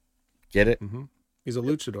Danielson. Get it? Mm-hmm. He's a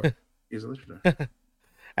luchador.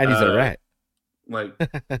 And he's a rat.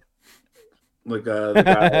 The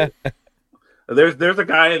guy. There's a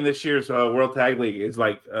guy in this year's World Tag League. It's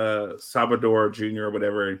like Salvador Jr. or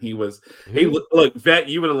whatever, and look, Vet,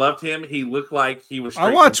 you would have loved him. He looked like he was.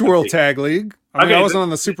 I watch World Tag League. I wasn't on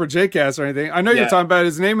the Super J-Cast or anything. I know you're talking about.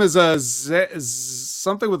 His name is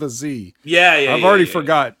something with a Z. Yeah. I've already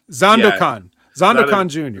forgot. Zandokan. Zandokan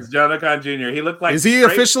Jr. Zandokan Jr. He looked like. Is he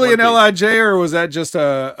officially an LIJ or was that just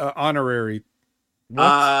a honorary?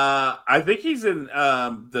 I think he's in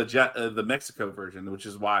the Mexico version, which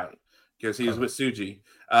is why, because he was with Suji.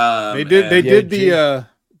 They did the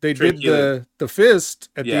fist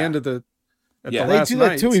at the end of the. They do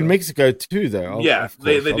that too in Mexico too, though.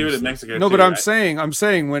 They do it in Mexico. No, too, but I'm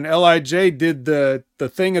saying when LIJ did the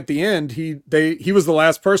thing at the end, he was the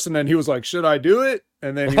last person, and he was like, "Should I do it?"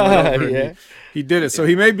 And then he went over and he did it. So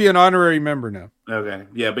he may be an honorary member now. Okay,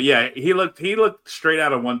 but he looked straight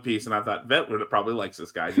out of One Piece, and I thought Vet probably likes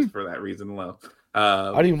this guy just for that reason alone.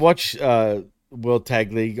 I didn't watch World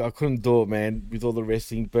Tag League. I couldn't do it, man, with all the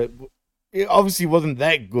wrestling, but it obviously wasn't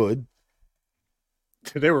that good.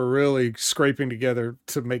 They were really scraping together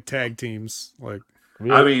to make tag teams. Like,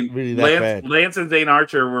 really Lance and Zane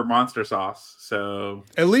Archer were monster sauce. So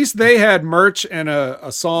at least they had merch and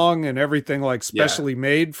a song and everything like specially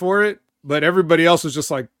made for it. But everybody else was just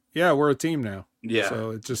like, "Yeah, we're a team now." Yeah. So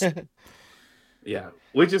it just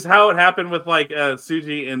which is how it happened with like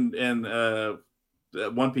Suji and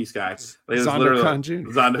One Piece guy. Zandokan Jr.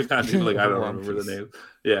 Zandokan Jr. Like I don't remember the name.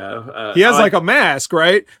 Yeah, he has like a mask,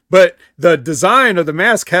 right? But the design of the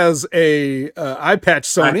mask has a eye patch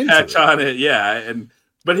sewn into it. On it,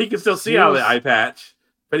 but he can still see out of the eye patch.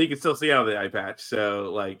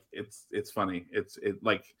 So like it's funny. It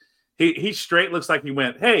like he straight looks like he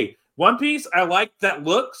went, "Hey, One Piece, I like that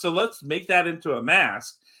look, so let's make that into a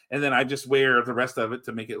mask, and then I just wear the rest of it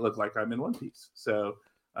to make it look like I'm in One Piece." So.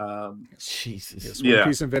 Jesus. Yes, One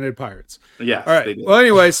Piece invented pirates. Yeah. All right. Well,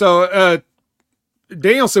 anyway, so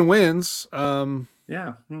Danielson wins. Somehow.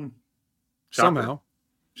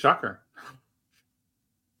 Shocker.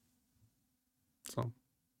 So.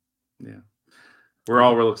 Yeah. We're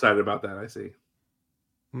all real excited about that, I see.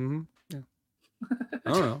 Mm-hmm. Yeah.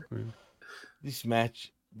 I don't know. This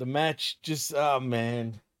match, the match just, oh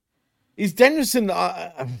man. Is Danielson,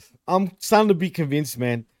 I'm starting to be convinced,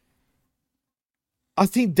 man. I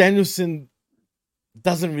think Danielson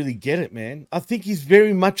doesn't really get it, man. I think he's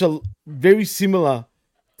very much very similar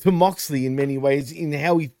to Moxley in many ways in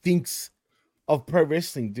how he thinks of pro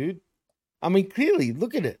wrestling, dude. I mean, clearly,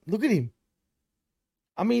 look at it. Look at him.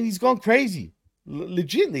 I mean, he's gone crazy.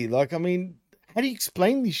 Legitly. Like, I mean, how do you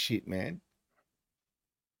explain this shit, man?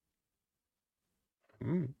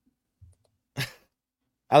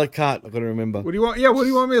 A la carte, I gotta remember. What do you want? Yeah, what do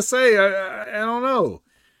you want me to say? I don't know.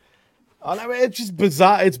 I know, it's just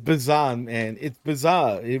bizarre. It's bizarre, man. It's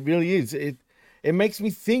bizarre. It really is. It makes me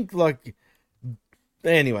think like.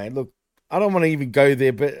 Anyway, look, I don't want to even go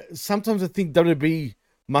there, but sometimes I think WWE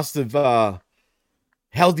must have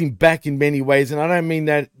held him back in many ways, and I don't mean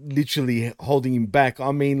that literally holding him back.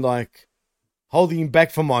 I mean like holding him back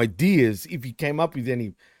from ideas if he came up with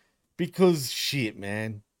any. Because shit,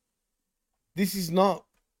 man, this is not.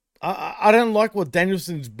 I don't like what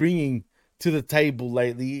Danielson's bringing to the table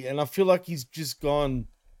lately, and I feel like he's just gone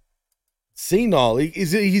senile.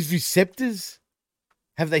 Is it his receptors?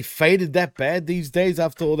 Have they faded that bad these days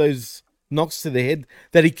after all those knocks to the head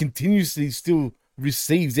that he continuously still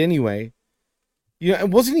receives anyway? You know,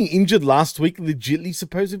 and wasn't he injured last week, legitly,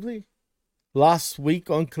 supposedly? Last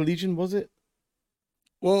week on Collision, was it?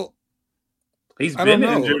 Well, he's been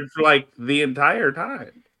injured for like the entire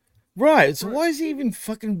time. Right. So why is he even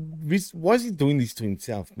why is he doing this to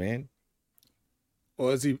himself, man? Well,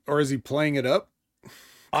 is he playing it up?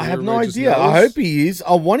 I have no idea. I hope he is.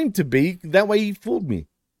 I want him to be. That way he fooled me.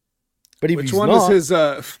 But if which he's one not, is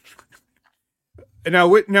his? Now,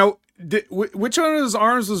 which one of his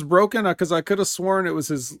arms was broken? Because I could have sworn it was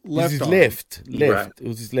his left. His arm. left. Right. It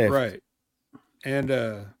was his left. Right. And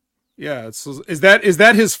yeah. Is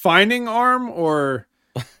that his finding arm, or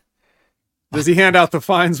does he hand out the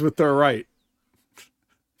fines with the right?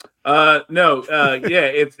 No. Yeah.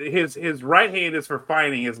 It's his right hand is for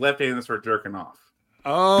finding. His left hand is for jerking off.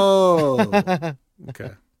 Oh.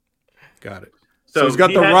 Okay. Got it. So he's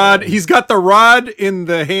got rod. He's got the rod in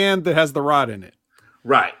the hand that has the rod in it.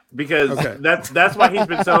 Right, because that's why he's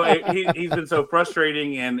been so he's been so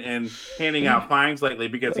frustrating and handing out fines lately,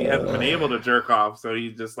 because he hasn't been able to jerk off. So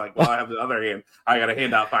he's just like, well, I have the other hand. I got to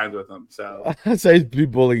hand out fines with him. So he's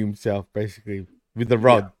bullying himself basically with the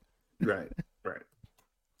rod. Yeah. Right.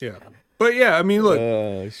 Yeah, but yeah, I mean, look.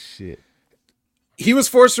 Oh shit. He was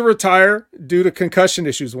forced to retire due to concussion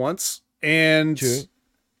issues once, and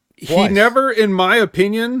he never, in my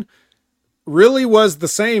opinion, really was the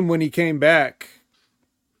same when he came back.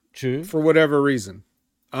 True. For whatever reason.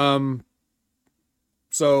 So,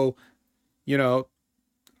 you know,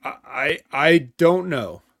 I don't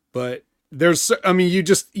know, but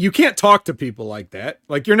you can't talk to people like that.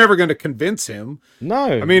 Like, you're never going to convince him.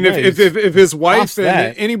 No. I mean, if his wife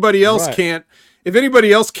and anybody else can't, if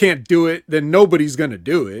anybody else can't do it, then nobody's going to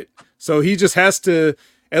do it. So he just has to,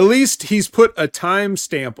 at least he's put a time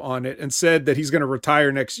stamp on it and said that he's going to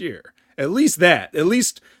retire next year. At least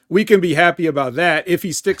we can be happy about that if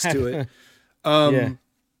he sticks to it. And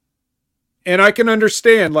I can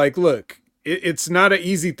understand, like, look, it's not an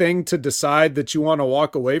easy thing to decide that you want to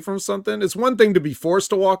walk away from something. It's one thing to be forced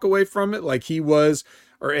to walk away from it, like he was,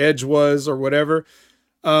 or Edge was, or whatever.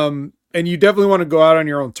 And you definitely want to go out on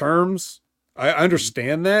your own terms. I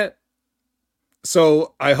understand that.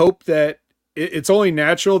 So I hope that it's only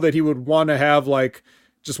natural that he would want to have like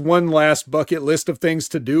just one last bucket list of things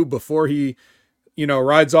to do before he,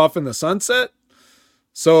 rides off in the sunset.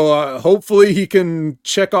 So hopefully he can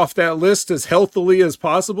check off that list as healthily as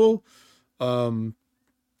possible. I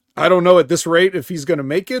don't know at this rate if he's going to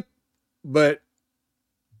make it, but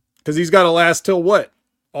because he's got to last till what?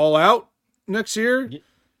 All Out next year?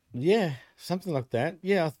 Yeah, something like that.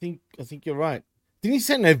 Yeah, I think you're right. Didn't he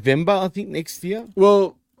say November, I think, next year?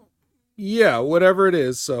 Well, yeah, whatever it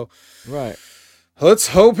is. So right. Let's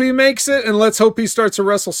hope he makes it, and let's hope he starts to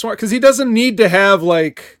wrestle smart, because he doesn't need to have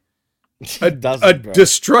like a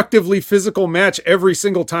destructively physical match every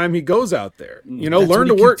single time he goes out there. Learn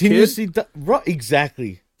to work, kid. Right,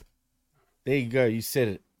 exactly. There you go. You said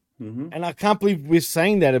it. Mm-hmm. And I can't believe we're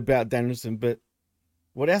saying that about Danielson, but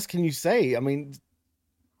what else can you say? I mean,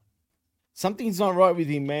 something's not right with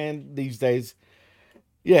him, man, these days.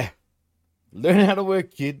 Yeah. Learn how to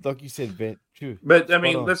work, kid, like you said, Ben. True. But, I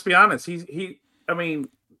mean, let's be honest.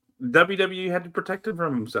 WWE had to protect him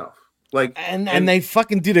from himself. And they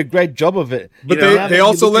fucking did a great job of it. But they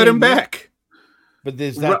also let him back. But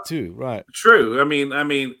there's that too, right? True. I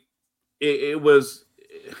mean, it was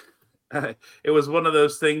one of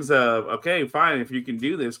those things of, okay, fine, if you can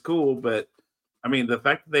do this, cool. But I mean, the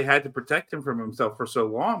fact that they had to protect him from himself for so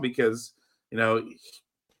long, because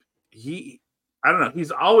I don't know. He's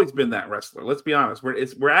always been that wrestler. Let's be honest.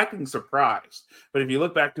 We're acting surprised, but if you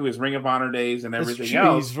look back to his Ring of Honor days and everything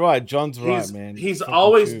else, he's right. John's right, man. He's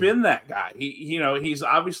always been that guy. He's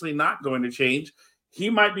obviously not going to change. He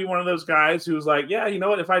might be one of those guys who's like, yeah, you know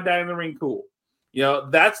what? If I die in the ring, cool.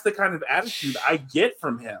 That's the kind of attitude I get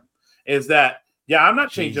from him. Is that, yeah, I'm not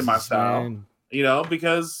changing my style. Man.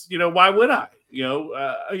 Because why would I?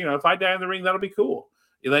 If I die in the ring, that'll be cool.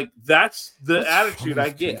 Like, that's the attitude I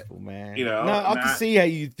get. People, man. I can see how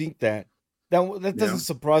you think that. That doesn't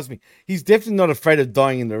surprise me. He's definitely not afraid of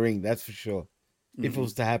dying in the ring. That's for sure. If it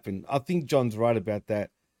was to happen, I think John's right about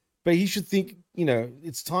that. But he should think,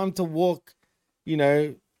 it's time to walk,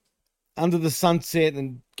 under the sunset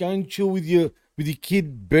and go and chill with your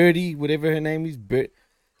kid, Birdie, whatever her name is.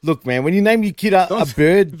 Look, man, when you name your kid a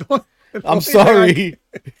bird, I'm sorry.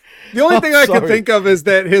 The only thing I can think of is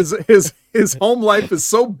that his home life is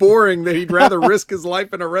so boring that he'd rather risk his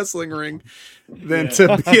life in a wrestling ring than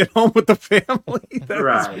to be at home with the family.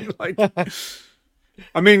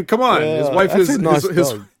 I mean, come on. His wife is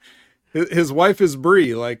his wife is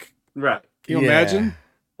Brie. Like, right? Can you imagine?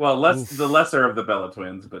 Well, the lesser of the Bella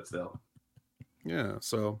twins, but still. Yeah.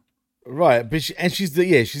 So. Right, but she's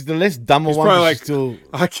the less dumber one. Like, still...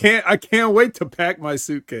 I can't wait to pack my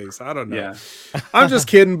suitcase. I don't know. Yeah. I'm just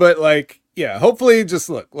kidding, but hopefully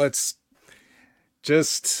let's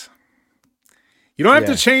just you don't have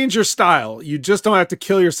to change your style. You just don't have to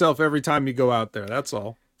kill yourself every time you go out there. That's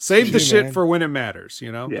all. Save the shit for when it matters,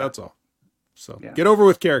 That's all. So get over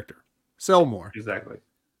with character. Sell more. Exactly.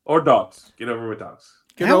 Or dogs. Get over with dogs.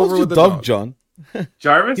 How old's your dog, John?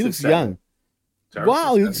 Jarvis. He looks young.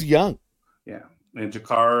 Wow, he looks young. Yeah. And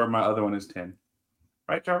Jakar, my other one, is 10.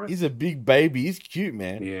 Right, Jarvis? He's a big baby. He's cute,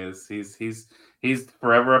 man. He is. He's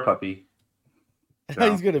forever a puppy.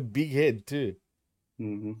 So. He's got a big head, too.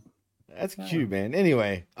 Mm-hmm. That's cute, man.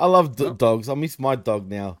 Anyway, I love dogs. I miss my dog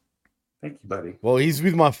now. Thank you, buddy. Well, he's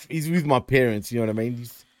with my parents, you know what I mean?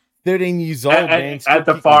 He's 13 years old, man. At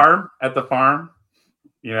the farm, in the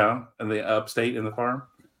upstate in the farm.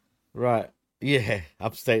 Right. Yeah,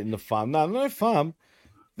 upstate in the farm. No farm.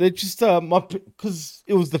 They're just because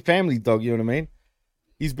it was the family dog. You know what I mean?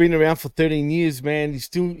 He's been around for 13 years, man. He's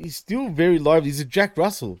still very lively. He's a Jack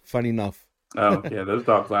Russell, funny enough. Oh yeah, those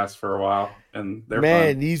dogs last for a while, and they're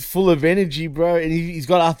fun. He's full of energy, bro. And he's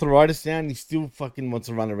got arthritis now, and he still fucking wants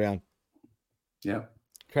to run around. Yeah,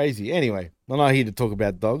 crazy. Anyway, I'm not here to talk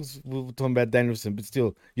about dogs. We're talking about Danielson, but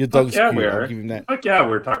still, your dog's cute. I'll give him that. Fuck yeah,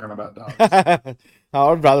 we're talking about dogs.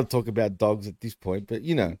 I'd rather talk about dogs at this point, but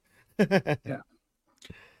Yeah. All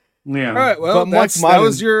right. Well, that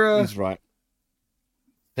was your. He's right.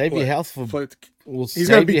 Save your health for.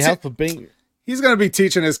 Being. He's gonna be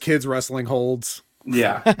teaching his kids wrestling holds.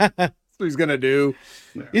 Yeah. That's what he's gonna do.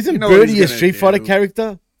 Isn't Birdie a Street Fighter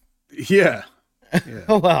character? Yeah.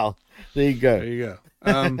 Oh wow. There you go. There you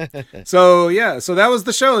go. So that was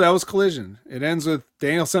the show. That was Collision. It ends with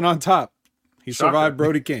Danielson on top. He survived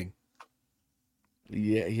Brody King.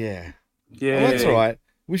 Yeah. Well, that's all right.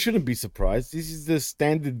 We shouldn't be surprised. This is the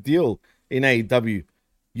standard deal in AEW.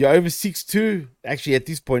 You're over 6'2". Actually, at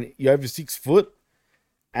this point, you're over 6 foot.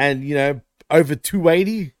 And, over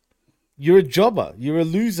 280. You're a jobber. You're a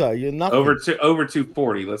loser. You're nothing. Over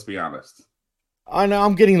 240, let's be honest. I know.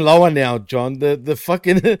 I'm getting lower now, John. The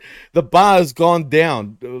fucking the bar has gone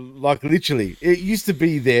down. Like, literally. It used to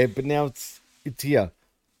be there, but now it's here.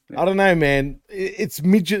 I don't know, man. It's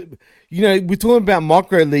midget. We're talking about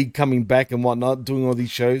Micro League coming back and whatnot, doing all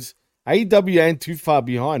these shows. AEW ain't too far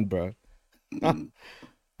behind, bro. I'm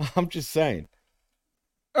just saying.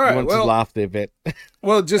 All right, I want to laugh there, Vet.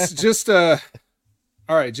 Well, just all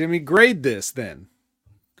right, Jimmy, grade this then.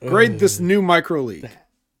 Grade this new Micro League.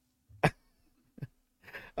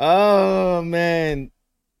 Oh man,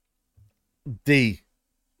 D.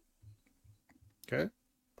 Okay.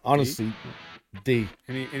 Honestly. D.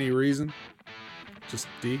 Any reason? Just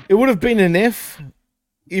D. It would have been an F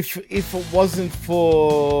if it wasn't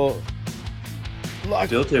for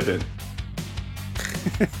still tipping.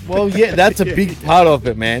 Well, yeah, that's a big part of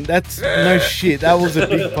it, man. That's no shit. That was a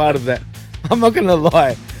big part of that. I'm not gonna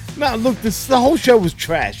lie. No, look, the whole show was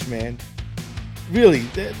trash, man. Really.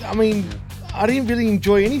 I mean, I didn't really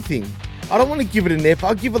enjoy anything. I don't want to give it an F.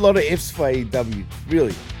 I'll give a lot of Fs for AEW.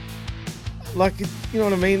 Really. Like, you know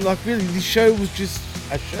what I mean? Like, really, this show was just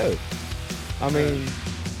a show. I mean,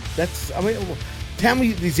 tell me,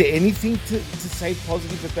 is there anything to say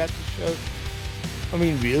positive about the show? I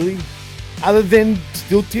mean, really? Other than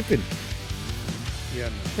still tipping. Yeah,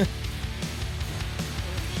 no.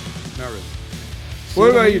 Not really. What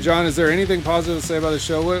about you, John? Is there anything positive to say about the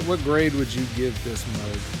show? What grade would you give this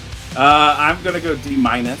mode? I'm going to go D-.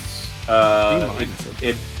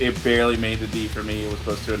 D-. It barely made the D for me. It was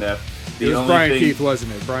close to an F. It was Brian Keith,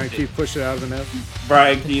 wasn't it? Brian Keith pushed it out of an F?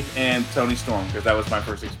 Brian Keith and Tony Storm, because that was my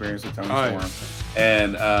first experience with Tony Storm.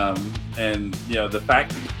 Yeah. And the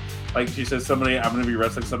fact, like she says, I'm going to be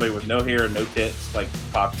wrestling somebody with no hair and no tits, like,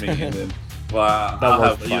 popped me. And then, I'll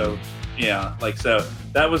have, so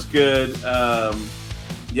that was good.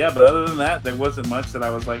 But other than that, there wasn't much that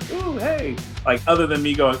I was like, ooh, hey. Like, other than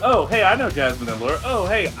me going, oh, hey, I know Jasmine and Laura. Oh,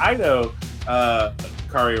 hey, I know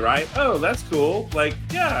Kari Wright. Oh, that's cool. Like,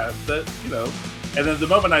 yeah, And then the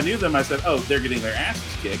moment I knew them, I said, oh, they're getting their asses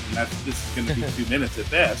kicked, and this is going to be 2 minutes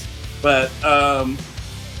at best. But and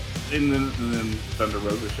then Thunder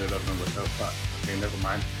Rosa showed up, and I'm like, oh fuck, okay, never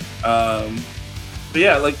mind. But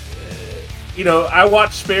yeah, like I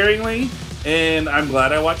watch sparingly, and I'm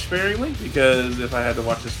glad I watch sparingly because if I had to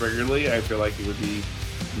watch this regularly, I feel like it would be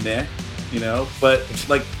meh, But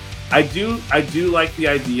like, I do like the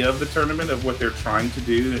idea of the tournament, of what they're trying to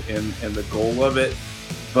do and the goal of it,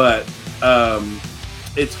 but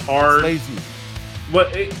it's hard. It's lazy.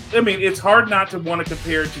 It's hard not to want to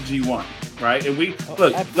compare it to G1, right? And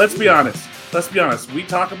let's be honest. We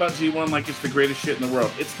talk about G1 like it's the greatest shit in the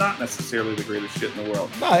world. It's not necessarily the greatest shit in the world.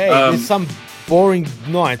 No, hey, there's some boring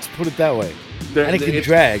nights, put it that way. And it can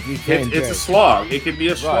drag. It's a slog. It can be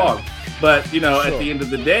a slog. Right. But, at the end of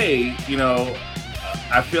the day,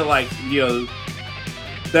 I feel like,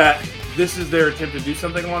 that this is their attempt to do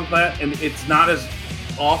something along that, and it's not as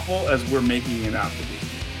awful as we're making it out to be,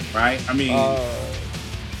 right? I mean,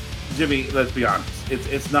 Jimmy, let's be honest.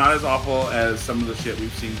 It's not as awful as some of the shit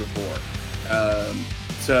we've seen before.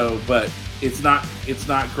 But it's not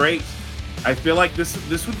great. I feel like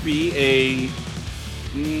this would be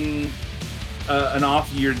an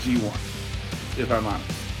off year G1, if I'm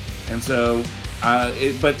honest. And so,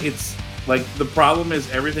 but it's like the problem is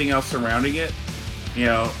everything else surrounding it.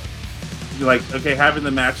 Like, okay, having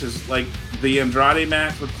the matches like the Andrade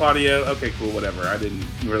match with Claudio. Okay, cool, whatever. I didn't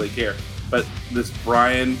really care. But this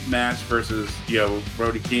Bryan match versus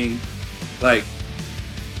Brody King, like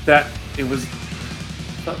that, it was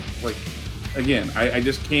like, again, I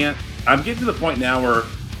just can't. I'm getting to the point now where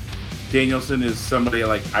Danielson is somebody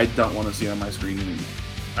like I don't want to see on my screen anymore.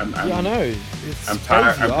 I know. I'm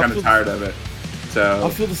tired. I'm kind of tired of it. So I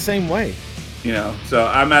feel the same way. So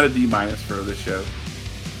I'm at a D- for this show.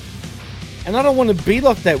 And I don't want to be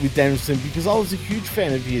like that with Danielson because I was a huge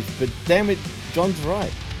fan of his. But damn it, John's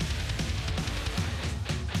right.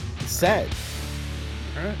 It's sad.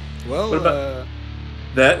 All right. Well,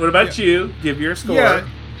 what about you? Give your score.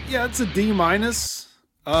 Yeah, it's a D-.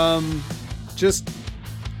 Just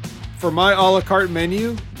for my a la carte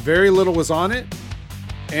menu, very little was on it,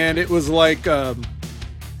 and it was like the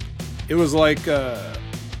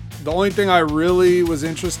only thing I really was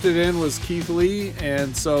interested in was Keith Lee,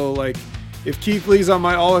 and so like if Keith Lee's on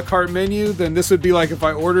my a la carte menu, then this would be like if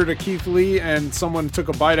I ordered a Keith Lee and someone took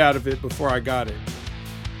a bite out of it before I got it.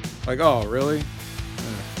 Like, oh, really?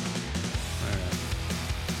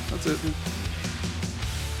 That's it.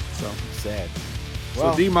 So sad.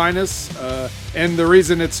 So D-, and the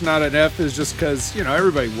reason it's not an F is just because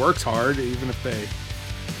everybody works hard, even if I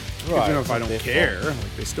don't care,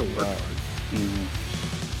 like they still work hard.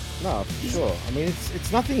 Mm-hmm. No, for sure. I mean,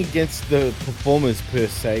 it's nothing against the performers per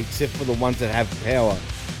se, except for the ones that have power.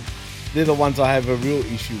 They're the ones I have a real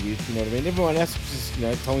issue with. You know what I mean? Everyone else is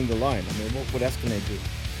just towing the line. I mean, what else can they do?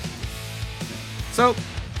 So,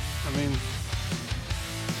 I mean,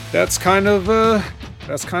 that's kind of our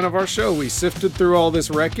show. We sifted through all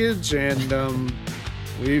this wreckage, and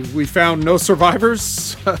we found no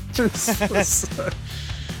survivors. You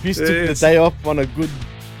took the day off on a good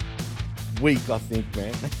week, I think,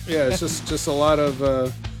 man. Yeah, it's just a lot of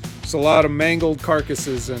mangled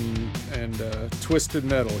carcasses and twisted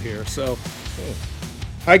metal here. So,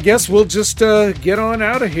 I guess we'll just get on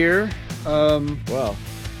out of here.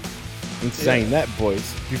 In saying that,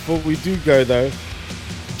 boys, before we do go though,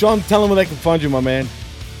 John, tell them where they can find you, my man.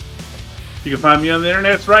 You can find me on the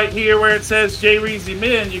internet. It's right here where it says J Reezy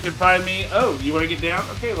Min. You can find me. Oh, you want to get down?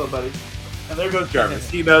 Okay, little buddy. And there goes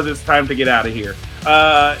Jarvis. He knows it's time to get out of here.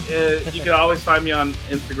 You can always find me on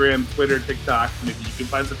Instagram, Twitter, TikTok. Maybe you can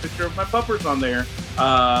find some picture of my puppers on there.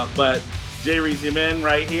 But J Reezy Min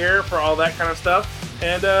right here for all that kind of stuff.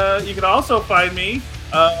 And you can also find me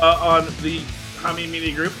on the Jaime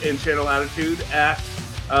Media Group and Channel Attitude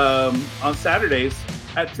on Saturdays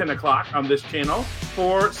at 10 o'clock on this channel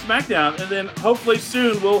for SmackDown. And then hopefully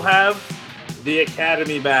soon we'll have the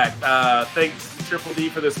Academy back. Thanks Triple D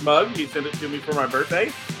for this mug. He sent it to me for my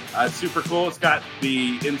birthday. It's super cool. It's got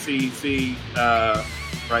the NCC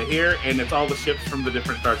right here, and it's all the ships from the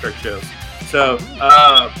different Star Trek shows. So,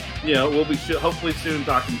 we'll be hopefully soon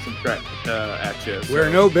talking some Trek at you. Where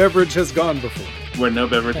no beverage has gone before. Where no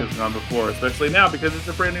beverage has gone before, especially now because it's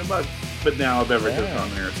a brand new mug. But now a beverage has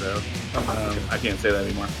gone there, so I can't say that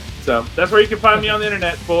anymore. So that's where you can find me on the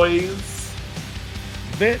internet, boys.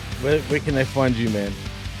 Where can they find you, man?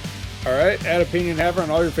 All right, at Opinion Haver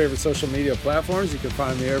on all your favorite social media platforms. You can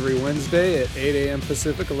find me every Wednesday at 8 a.m.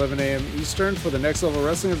 Pacific, 11 a.m. Eastern for the Next Level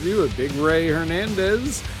Wrestling Review with Big Ray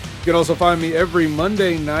Hernandez. You can also find me every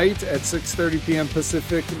Monday night at 6:30 p.m.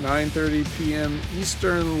 Pacific, 9:30 p.m.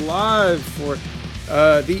 Eastern, live for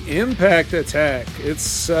the Impact Attack.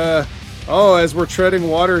 It's as we're treading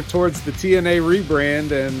water towards the TNA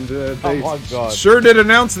rebrand, and they sure did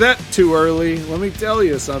announce that too early. Let me tell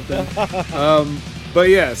you something. But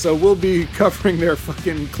yeah, so we'll be covering their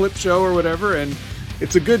fucking clip show or whatever, and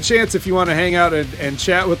it's a good chance if you want to hang out and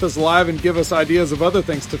chat with us live and give us ideas of other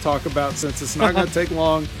things to talk about, since it's not going to take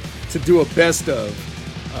long to do a best of.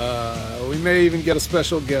 We may even get a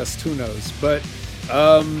special guest, who knows. But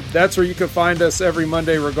that's where you can find us every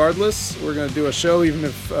Monday regardless. We're going to do a show even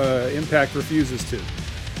if Impact refuses to.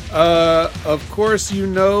 Of course, you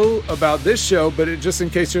know about this show, but just in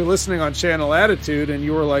case you're listening on Channel Attitude and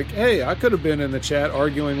you were like, hey, I could have been in the chat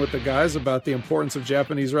arguing with the guys about the importance of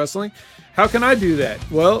Japanese wrestling. How can I do that?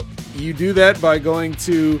 Well, you do that by going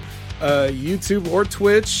to YouTube or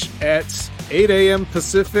Twitch at 8 a.m.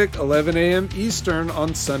 Pacific, 11 a.m. Eastern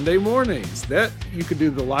on Sunday mornings. That you could do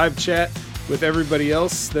the live chat with everybody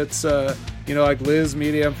else that's, like Liz,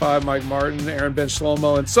 Media M5, Mike Martin, Aaron Ben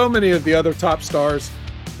Shlomo, and so many of the other top stars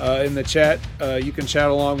in the chat. You can chat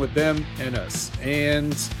along with them and us.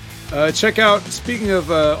 And check out, speaking of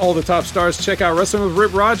all the top stars, check out Wrestling with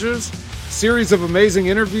Rip Rogers. Series of amazing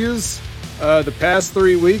interviews. The past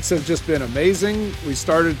 3 weeks have just been amazing. We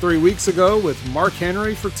started 3 weeks ago with Mark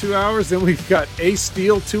Henry for 2 hours. Then we got Ace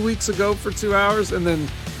Steel 2 weeks ago for 2 hours. And then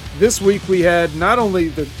this week we had not only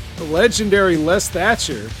the legendary Les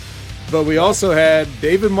Thatcher, but we also had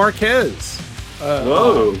David Marquez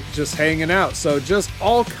just hanging out. So just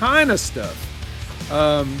all kind of stuff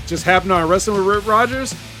just happened on Wrestling with Rip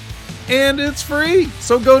Rogers. And it's free.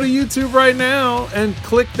 So go to YouTube right now and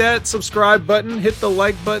click that subscribe button, hit the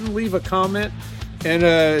like button, leave a comment,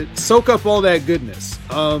 and soak up all that goodness.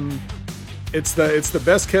 It's the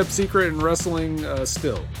best kept secret in wrestling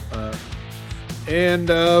still.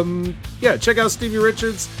 Check out Stevie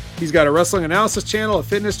Richards. He's got a wrestling analysis channel, a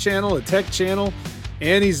fitness channel, a tech channel,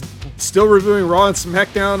 and he's still reviewing Raw and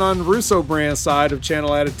SmackDown on Russo brand side of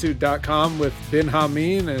channelattitude.com with Ben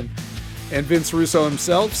Hameen and Vince Russo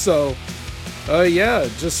himself. So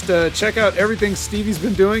just check out everything Stevie's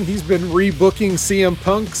been doing. He's been rebooking CM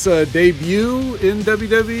Punk's debut in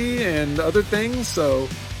WWE and other things. So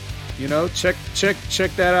check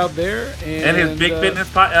that out there. And his Big Fitness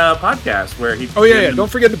podcast where he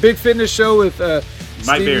don't forget the Big Fitness show with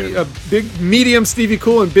Mike Stevie, big medium Stevie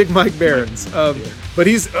Cool and Big Mike Behrens. But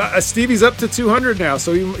he's Stevie's up to 200 now,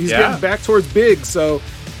 so he's getting back towards big. So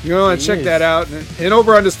you want to check that out. And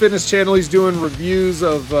over on his fitness channel, he's doing reviews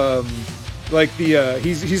of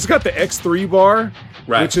he's got the X3 bar,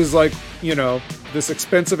 which is this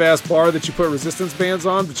expensive ass bar that you put resistance bands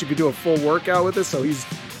on, but you could do a full workout with it. So he's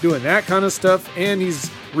doing that kind of stuff, and he's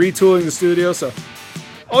retooling the studio. So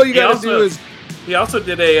all you got to do is. He also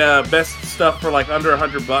did a best stuff for under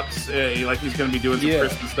 $100. He's going to be doing some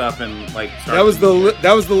Christmas stuff and that was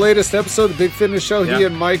the latest episode of the Big Fitness Show. He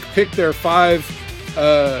and Mike picked their five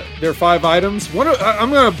items. I'm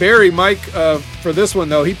going to bury Mike for this one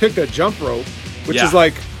though. He picked a jump rope, which is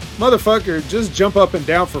motherfucker, just jump up and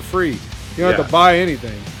down for free. You don't have to buy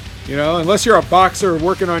anything. Unless you're a boxer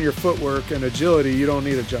working on your footwork and agility, you don't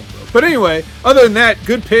need a jump rope. But anyway, other than that,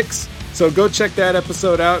 good picks. So go check that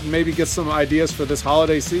episode out and maybe get some ideas for this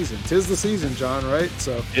holiday season. 'Tis the season, John, right?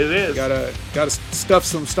 So it is. Gotta stuff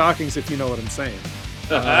some stockings if you know what I'm saying.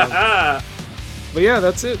 But yeah,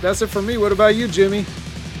 that's it. That's it for me. What about you, Jimmy?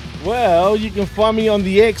 Well, you can find me on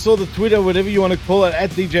the X or the Twitter, whatever you want to call it,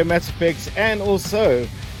 at DJ MassFX, and also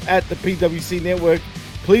at the PWC Network.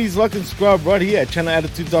 Please like and subscribe right here at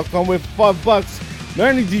channelattitude.com, where for $5, not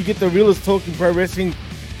only do you get the realest talking pro wrestling,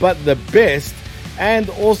 but the best. And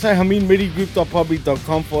also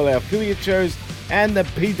HameenMediaGroup.podbean.com for all our affiliate shows, and the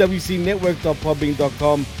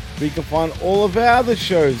PWCNetwork.podbean.com where you can find all of our other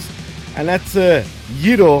shows. And that's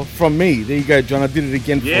Yiro from me. There you go, John. I did it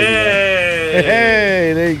again for you.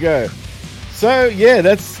 Hey, there you go. So yeah,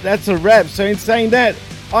 that's a wrap. So in saying that,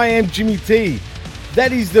 I am Jimmy T.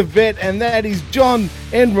 That is the Vet, and that is John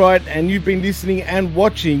Enright, and you've been listening and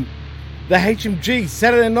watching the HMG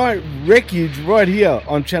Saturday Night Wreckage right here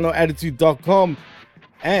on channelattitude.com.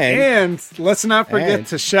 And let's not forget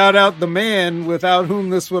to shout out the man without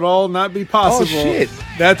whom this would all not be possible. Oh, shit.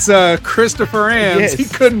 That's Christopher Ames. Yes. He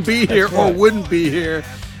couldn't be here or wouldn't be here.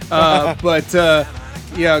 But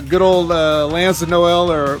good old Lance and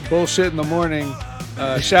Noel or Bullshit in the Morning.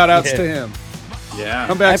 Shout outs to him. Yeah.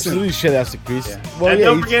 Come back Absolutely soon. Shout outs to Chris. Yeah. Well, and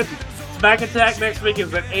don't forget, Smack Attack next week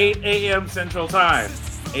is at 8 a.m. Central Time.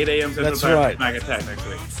 8 a.m. Central Time. Right. Smack Attack next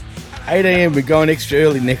week. 8 a.m. We're going extra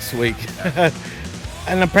early next week.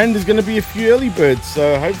 And apparently there's going to be a few early birds,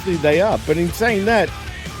 so hopefully they are. But in saying that,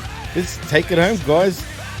 let's take it home, guys.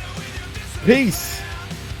 Peace.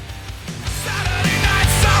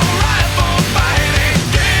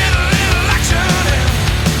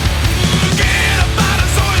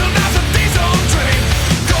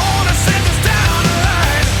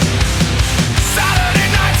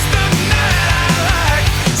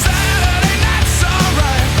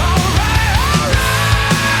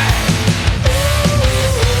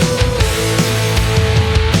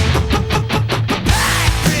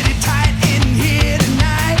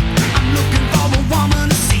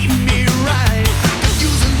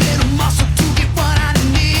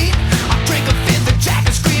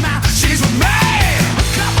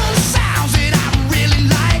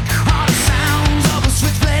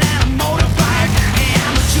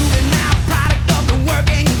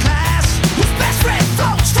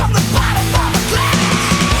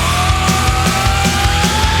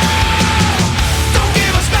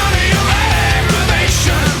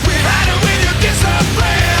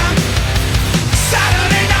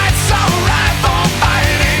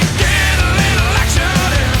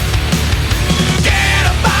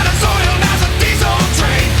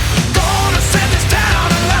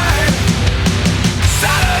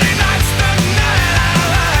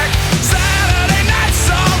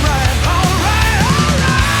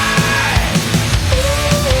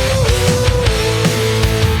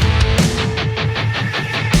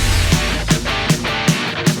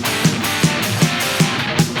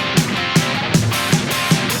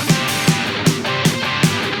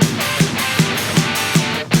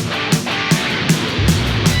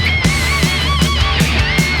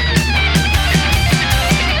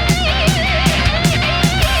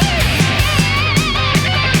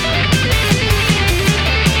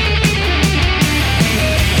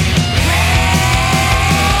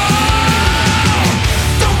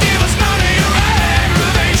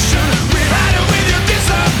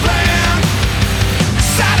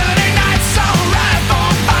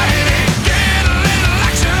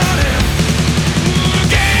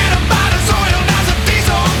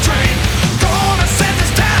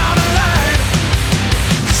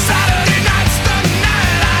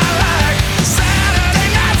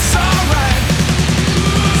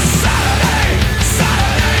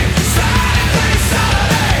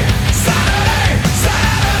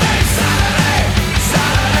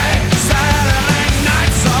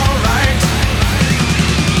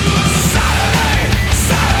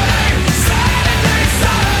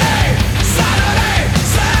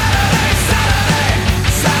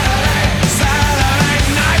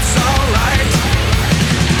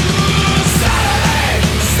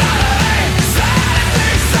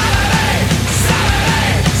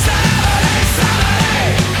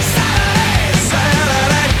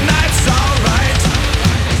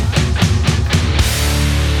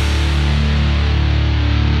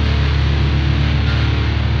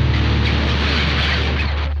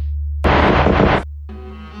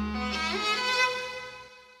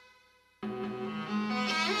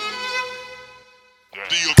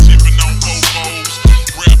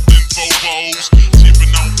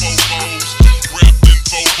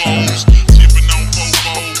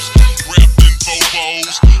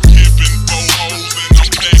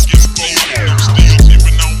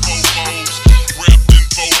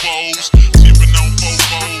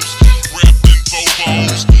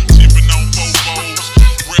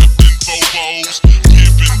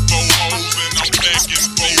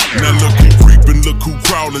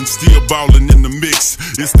 Still ballin' in the mix.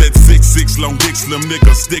 It's that 6'6" long dick slim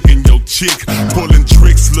nigga sticking your chick. Pulling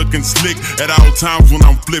tricks, looking slick at all times when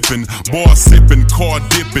I'm flipping. Bar sipping, car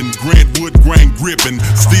dipping, Grant Wood grain gripping.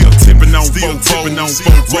 Still tipping on fofos,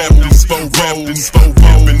 rapping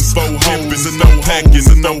hoes, and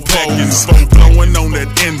no packing, blowing on that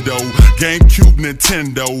endo. GameCube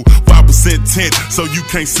Nintendo, 5% tint, so you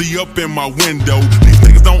can't see up in my window. These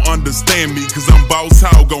niggas don't understand me, cause I'm boss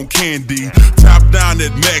hog on candy. Top down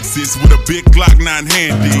at Maxis with a big Glock 9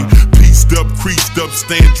 handy. Pieced up, creased up,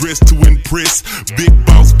 stand dressed to impress. Big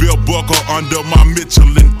boss belt buckle under my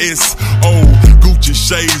Michelin S. Oh, Gucci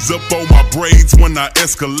shades up on my braids when I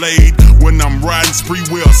escalade. When I'm riding spree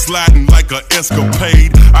wheel sliding like a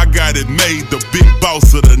escapade. I got it made, the big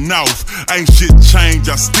boss of the North. Ain't shit changed,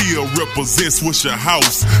 I still represent Swisher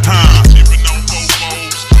House. Tipping on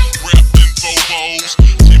fofos, wrapped in fofos.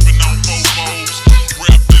 Tipping on fofos,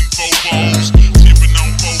 wrapped in fofos. Tipping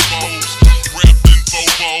on fofos, wrapped in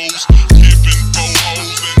fofos. Tipping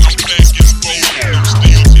fofos, and I'm back in fofos.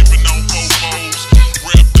 Still tipping on fofos,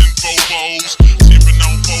 wrapped in fofos. Tipping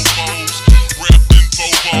on fofos, wrapped in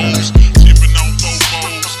fofos. Tipping on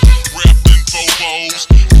fofos, wrapped in fofos.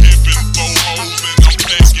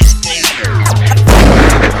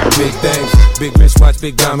 watch,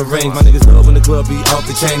 big diamond rings. My niggas love when the club be off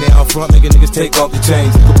the chain. They out front, making niggas take off the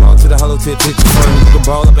chains. You can ball to the hollow tip, hit your front. You can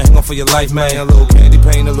ball up and hang on for your life, man. A little candy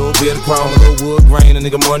paint, a little bit of chrome, a little wood grain, a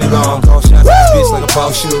nigga money long. Call shots at this bitch like a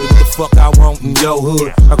boss should. What the fuck I want in your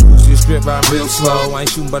hood? I cruise to your strip ride real slow. I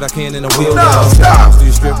ain't shooting, but I can in a wheel dog. Cruise to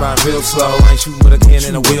your strip ride real slow. I ain't shooting, but I can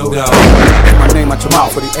in a wheel dog. Get my name out your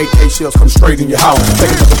mouth, for the AK shells come straight in your house.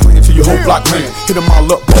 Take another plan to your whole block, man. Hit them all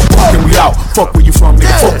up, and we out. Fuck where you from,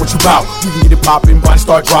 nigga. Fuck what you bout. You can get it poppin', body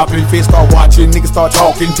start dropping, fists start watching, niggas start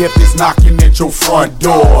talking, death is knocking at your front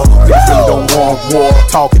door. Niggas really don't want war.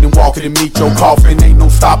 Talking and walking and meet your coffin. Ain't no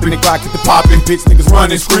stopping, the Glock get the popping. Bitch niggas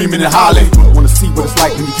running, screaming and hollering. Wanna see what it's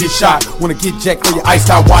like when you get shot. Wanna get jacked for your iced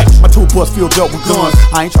out white. My tool bus filled up with guns.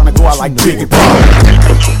 I ain't tryna go out like Big and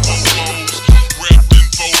Pop.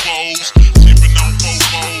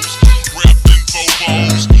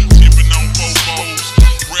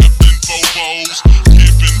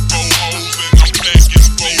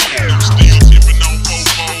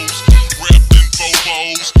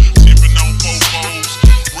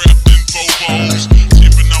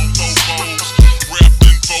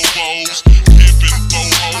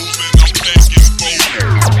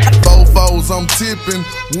 I'm tipping,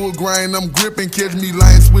 wood grain, I'm gripping. Catch me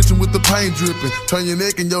lane switching with the paint dripping. Turn your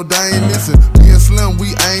neck and your day ain't missing. Me and Slim,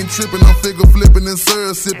 we ain't tripping. I'm figure flipping and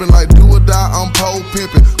syrup sipping. Like do or die, I'm pole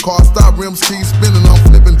pimping. Car stop, rims keep spinning. I'm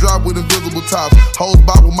flipping drop with invisible tops. Hose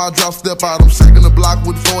bop with my drop step out. I'm shaking the block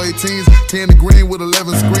with 418s. Candy green with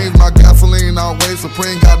 11 screens. My gasoline always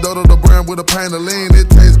supreme. Got Dodo the brand with a paint of lean.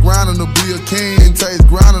 It tastes grinding to be a king. It tastes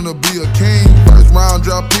grinding to be a king. First round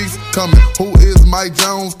drop piece coming. Who is Mike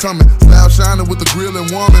Jones coming? Slap shining with the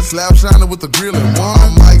grillin' woman. Slap shining with the grillin' woman.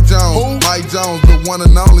 I'm Mike Jones. Who? Mike Jones, the one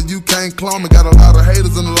and only. You can't clone me. Got a lot of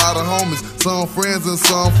haters and a lot of homies. Some friends and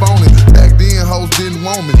some phony. Back then hoes didn't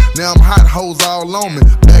want me. Now I'm hot hoes all on me.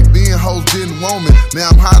 Back then hoes didn't want me. Now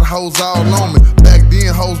I'm hot hoes all on me. Back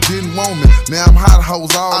then hoes didn't want me. Now I'm hot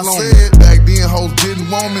hoes all on me. Back then hoes didn't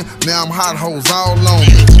want me. Now I'm hot hoes all on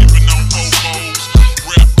me.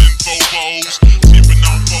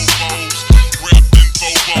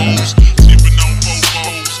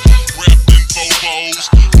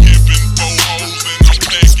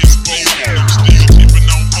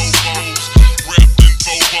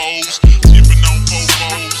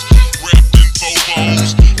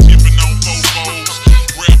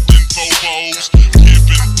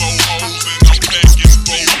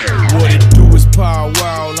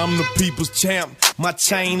 I'm the people's champ. My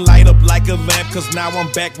chain light up like a lamp, cause now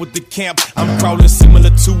I'm back with the camp. I'm crawling similar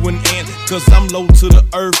to an ant, cause I'm low to the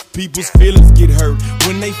earth. People's feelings get hurt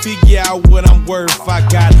when they figure out what I'm worth. I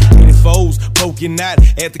got many foes poking out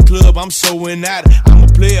at the club, I'm showing out. I'm a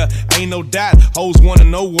player, ain't no doubt. Hoes wanna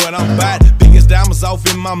know what I'm about. Biggest diamonds off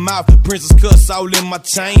in my mouth, princess cuts all in my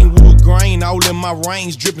chain. Wood grain all in my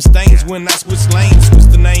range, dripping stains when I switch lanes. Switch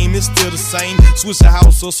the name, it's still the same. Switch a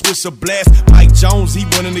house or switch a blast. Mike Jones, he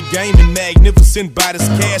running the game and magnificent by this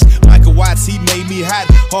cash. Michael Watts, he made me hot.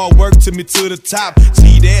 Hard work took me to the top.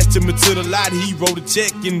 T-Dash took me to the lot. He wrote a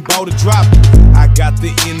check and bought a drop. I got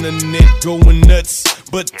the internet going nuts,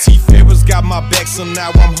 but T-Ferris got my back, so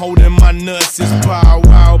now I'm holding my nuts. It's power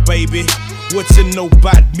wow, baby. What you know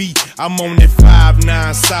about me? I'm on that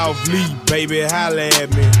 5-9 South Lee, baby. Holla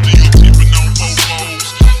at me.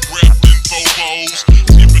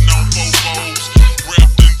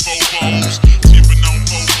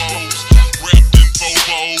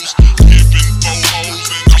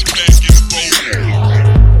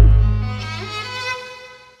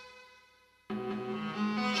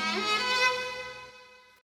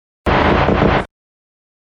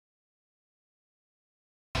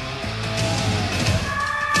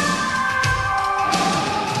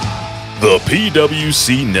 The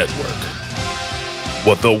PWC Network.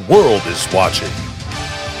 What the world is watching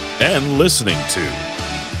and listening to.